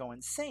 I would go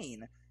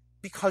insane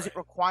because it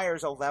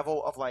requires a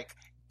level of, like,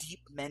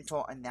 deep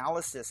mental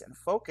analysis and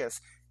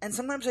focus. And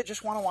sometimes I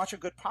just want to watch a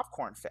good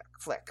popcorn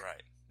flick.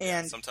 Right.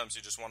 And sometimes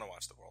you just want to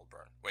watch the world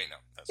burn. Wait, no.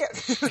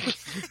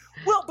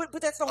 Well, but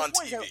that's the whole on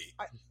point. TV.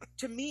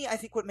 To me, I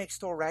think what makes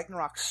Thor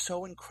Ragnarok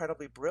so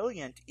incredibly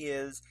brilliant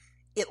is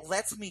it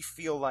lets me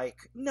feel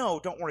like, no,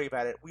 don't worry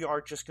about it. We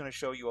are just going to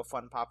show you a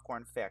fun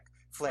popcorn flick.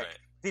 Right.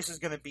 This is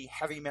going to be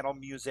heavy metal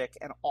music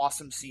and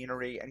awesome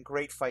scenery and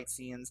great fight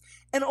scenes.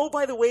 And oh,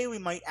 by the way, we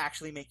might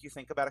actually make you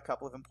think about a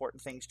couple of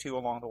important things too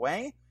along the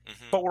way.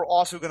 But we're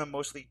also going to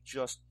mostly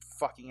just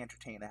fucking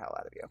entertain the hell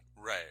out of you.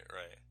 Right.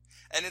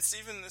 And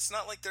it's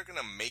not like they're going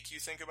to make you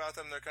think about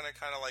them. They're going to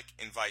kind of like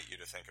invite you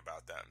to think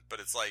about them. But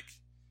it's like,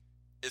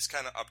 it's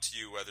kind of up to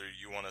you whether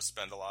you want to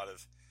spend a lot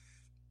of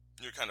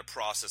your kind of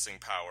processing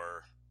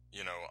power,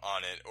 you know,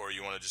 on it, or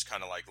you want to just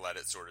kind of like let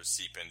it sort of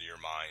seep into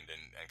your mind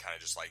and kind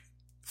of just like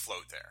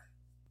float there.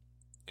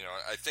 You know,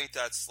 I think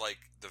that's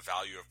like the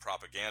value of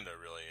propaganda,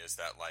 really, is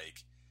that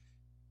like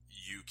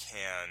you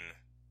can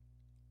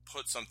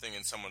put something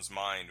in someone's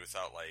mind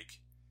without like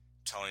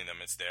telling them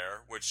it's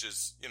there, which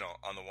is, you know,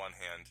 on the one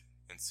hand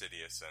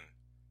insidious and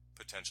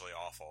potentially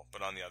awful,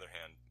 but on the other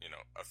hand, you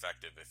know,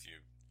 effective if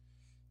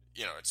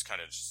you know, it's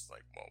kind of just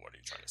like, well, what are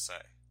you trying to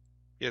say?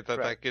 Yeah,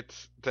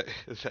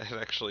 that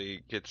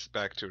actually gets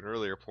back to an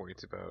earlier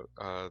point about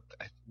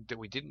that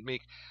we didn't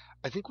make.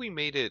 I think we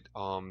made it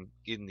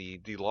in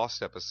the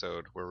Lost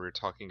episode where we were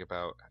talking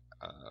about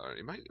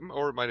it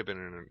might have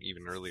been in an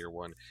even earlier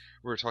one.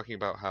 We were talking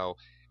about how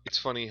it's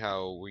funny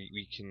how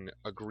we can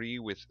agree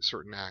with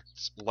certain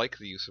acts like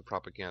the use of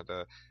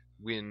propaganda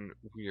when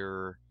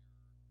we're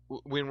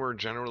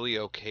generally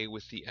okay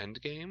with the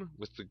end game,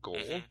 with the goal.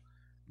 Mm-hmm.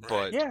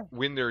 But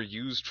when they're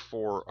used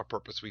for a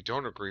purpose we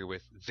don't agree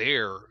with,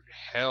 they're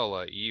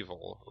hella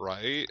evil,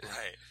 right?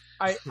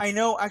 Right. I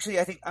know, actually,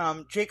 I think,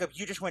 Jacob,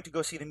 you just went to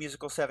go see the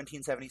musical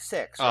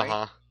 1776, right?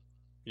 Uh-huh.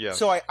 Yeah.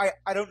 So I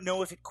don't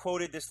know if it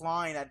quoted this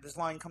line. This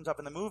line comes up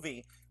in the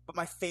movie, but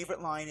my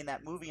favorite line in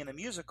that movie, in the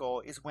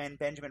musical, is when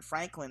Benjamin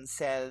Franklin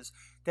says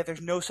that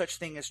there's no such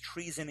thing as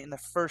treason in the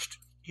first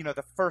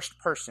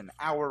person,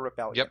 our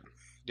rebellion. Yep.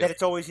 That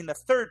it's always in the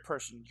third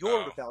person,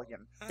 your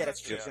rebellion, that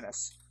it's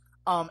treasonous.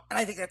 And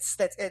I think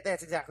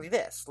that's exactly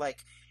this.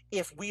 Like,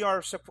 if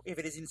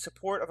it is in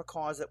support of a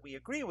cause that we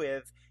agree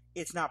with,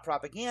 it's not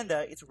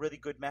propaganda. It's really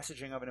good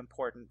messaging of an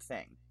important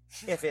thing.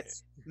 If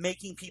it's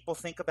making people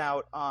think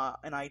about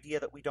an idea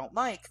that we don't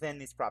like,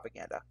 then it's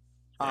propaganda.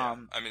 Yeah.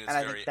 I mean, it's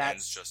very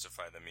ends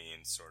justify the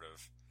means, sort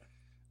of.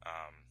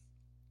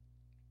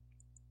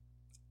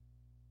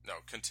 No,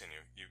 continue.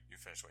 You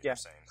finish what you're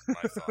saying. My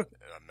thought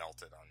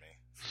melted on me.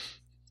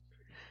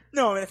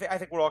 No, I mean, I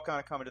think we're all kind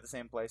of coming to the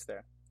same place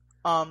there.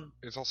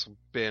 It's also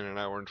been an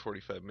hour and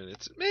 45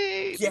 minutes.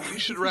 Maybe we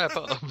should wrap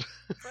up.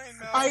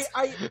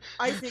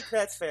 I think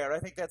that's fair.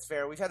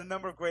 We've had a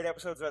number of great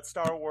episodes about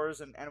Star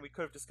Wars, and we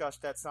could have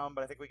discussed that some,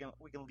 but I think we can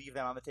leave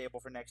that on the table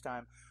for next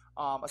time.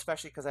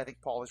 Especially because I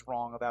think Paul is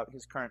wrong about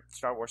his current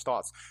Star Wars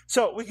thoughts.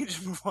 So we can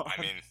just move on.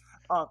 I mean,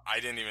 I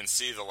didn't even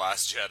see The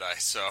Last Jedi,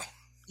 so.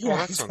 Yeah,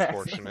 that's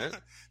unfortunate.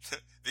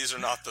 These are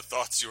not the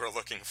thoughts you were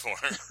looking for.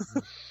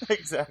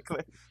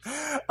 Exactly.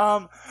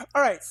 All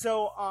right,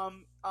 so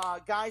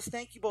guys,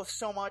 thank you both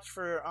so much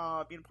for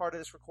being part of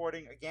this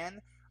recording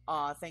again.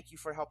 Thank you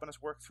for helping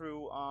us work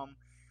through. I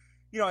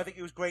think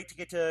it was great to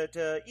get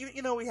to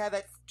even though we had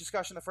that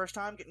discussion the first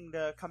time, getting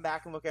to come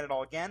back and look at it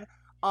all again.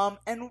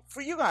 And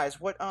for you guys,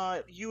 what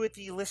you at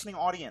the listening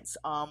audience,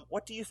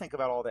 what do you think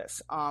about all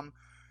this?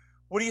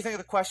 What do you think of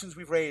the questions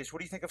we've raised?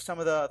 What do you think of some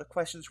of the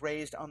questions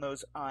raised on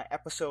those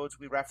episodes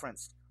we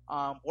referenced?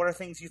 What are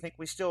things you think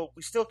we still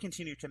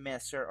continue to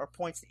miss, or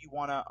points that you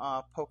want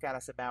to poke at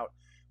us about?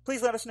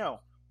 Please let us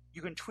know.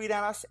 You can tweet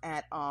at us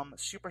at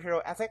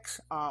Superhero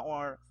Ethics,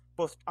 or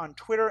both on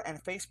Twitter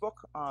and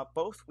Facebook.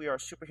 Both, we are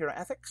Superhero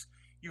Ethics.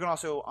 You can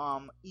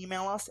also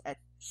email us at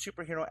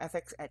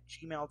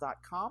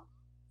superheroethics@gmail.com.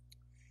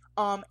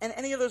 And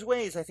any of those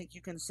ways, I think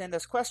you can send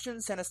us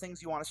questions, send us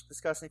things you want us to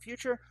discuss in the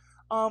future,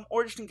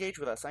 or just engage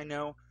with us. I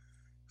know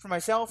for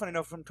myself, and I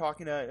know from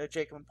talking to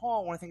Jacob and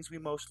Paul, one of the things we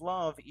most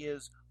love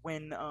is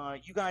when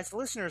you guys, the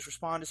listeners,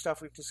 respond to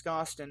stuff we've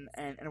discussed, and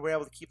we're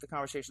able to keep the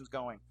conversations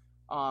going.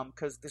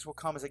 Because this will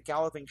come as a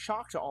galloping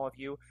shock to all of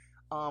you.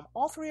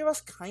 All three of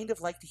us kind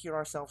of like to hear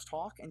ourselves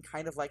talk, and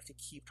kind of like to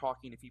keep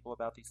talking to people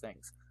about these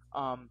things.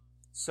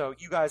 So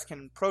you guys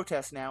can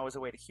protest now as a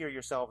way to hear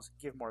yourselves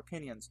give more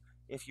opinions,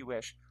 if you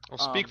wish. Well,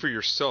 speak for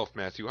yourself,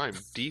 Matthew. I'm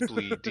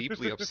deeply,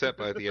 deeply upset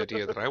by the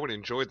idea that I would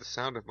enjoy the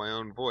sound of my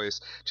own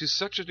voice to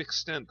such an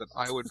extent that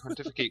I would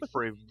pontificate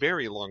for a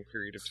very long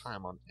period of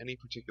time on any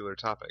particular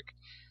topic.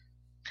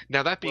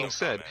 Now, that being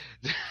said...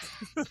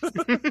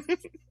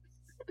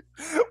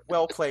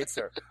 Well played,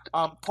 sir.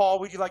 Paul,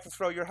 would you like to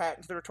throw your hat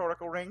into the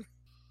rhetorical ring?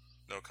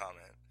 No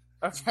comment.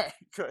 Okay,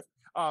 good.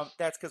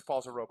 That's because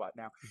Paul's a robot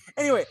now.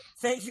 Anyway,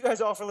 thank you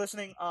guys all for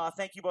listening.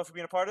 Thank you both for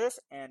being a part of this,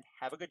 and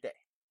have a good day.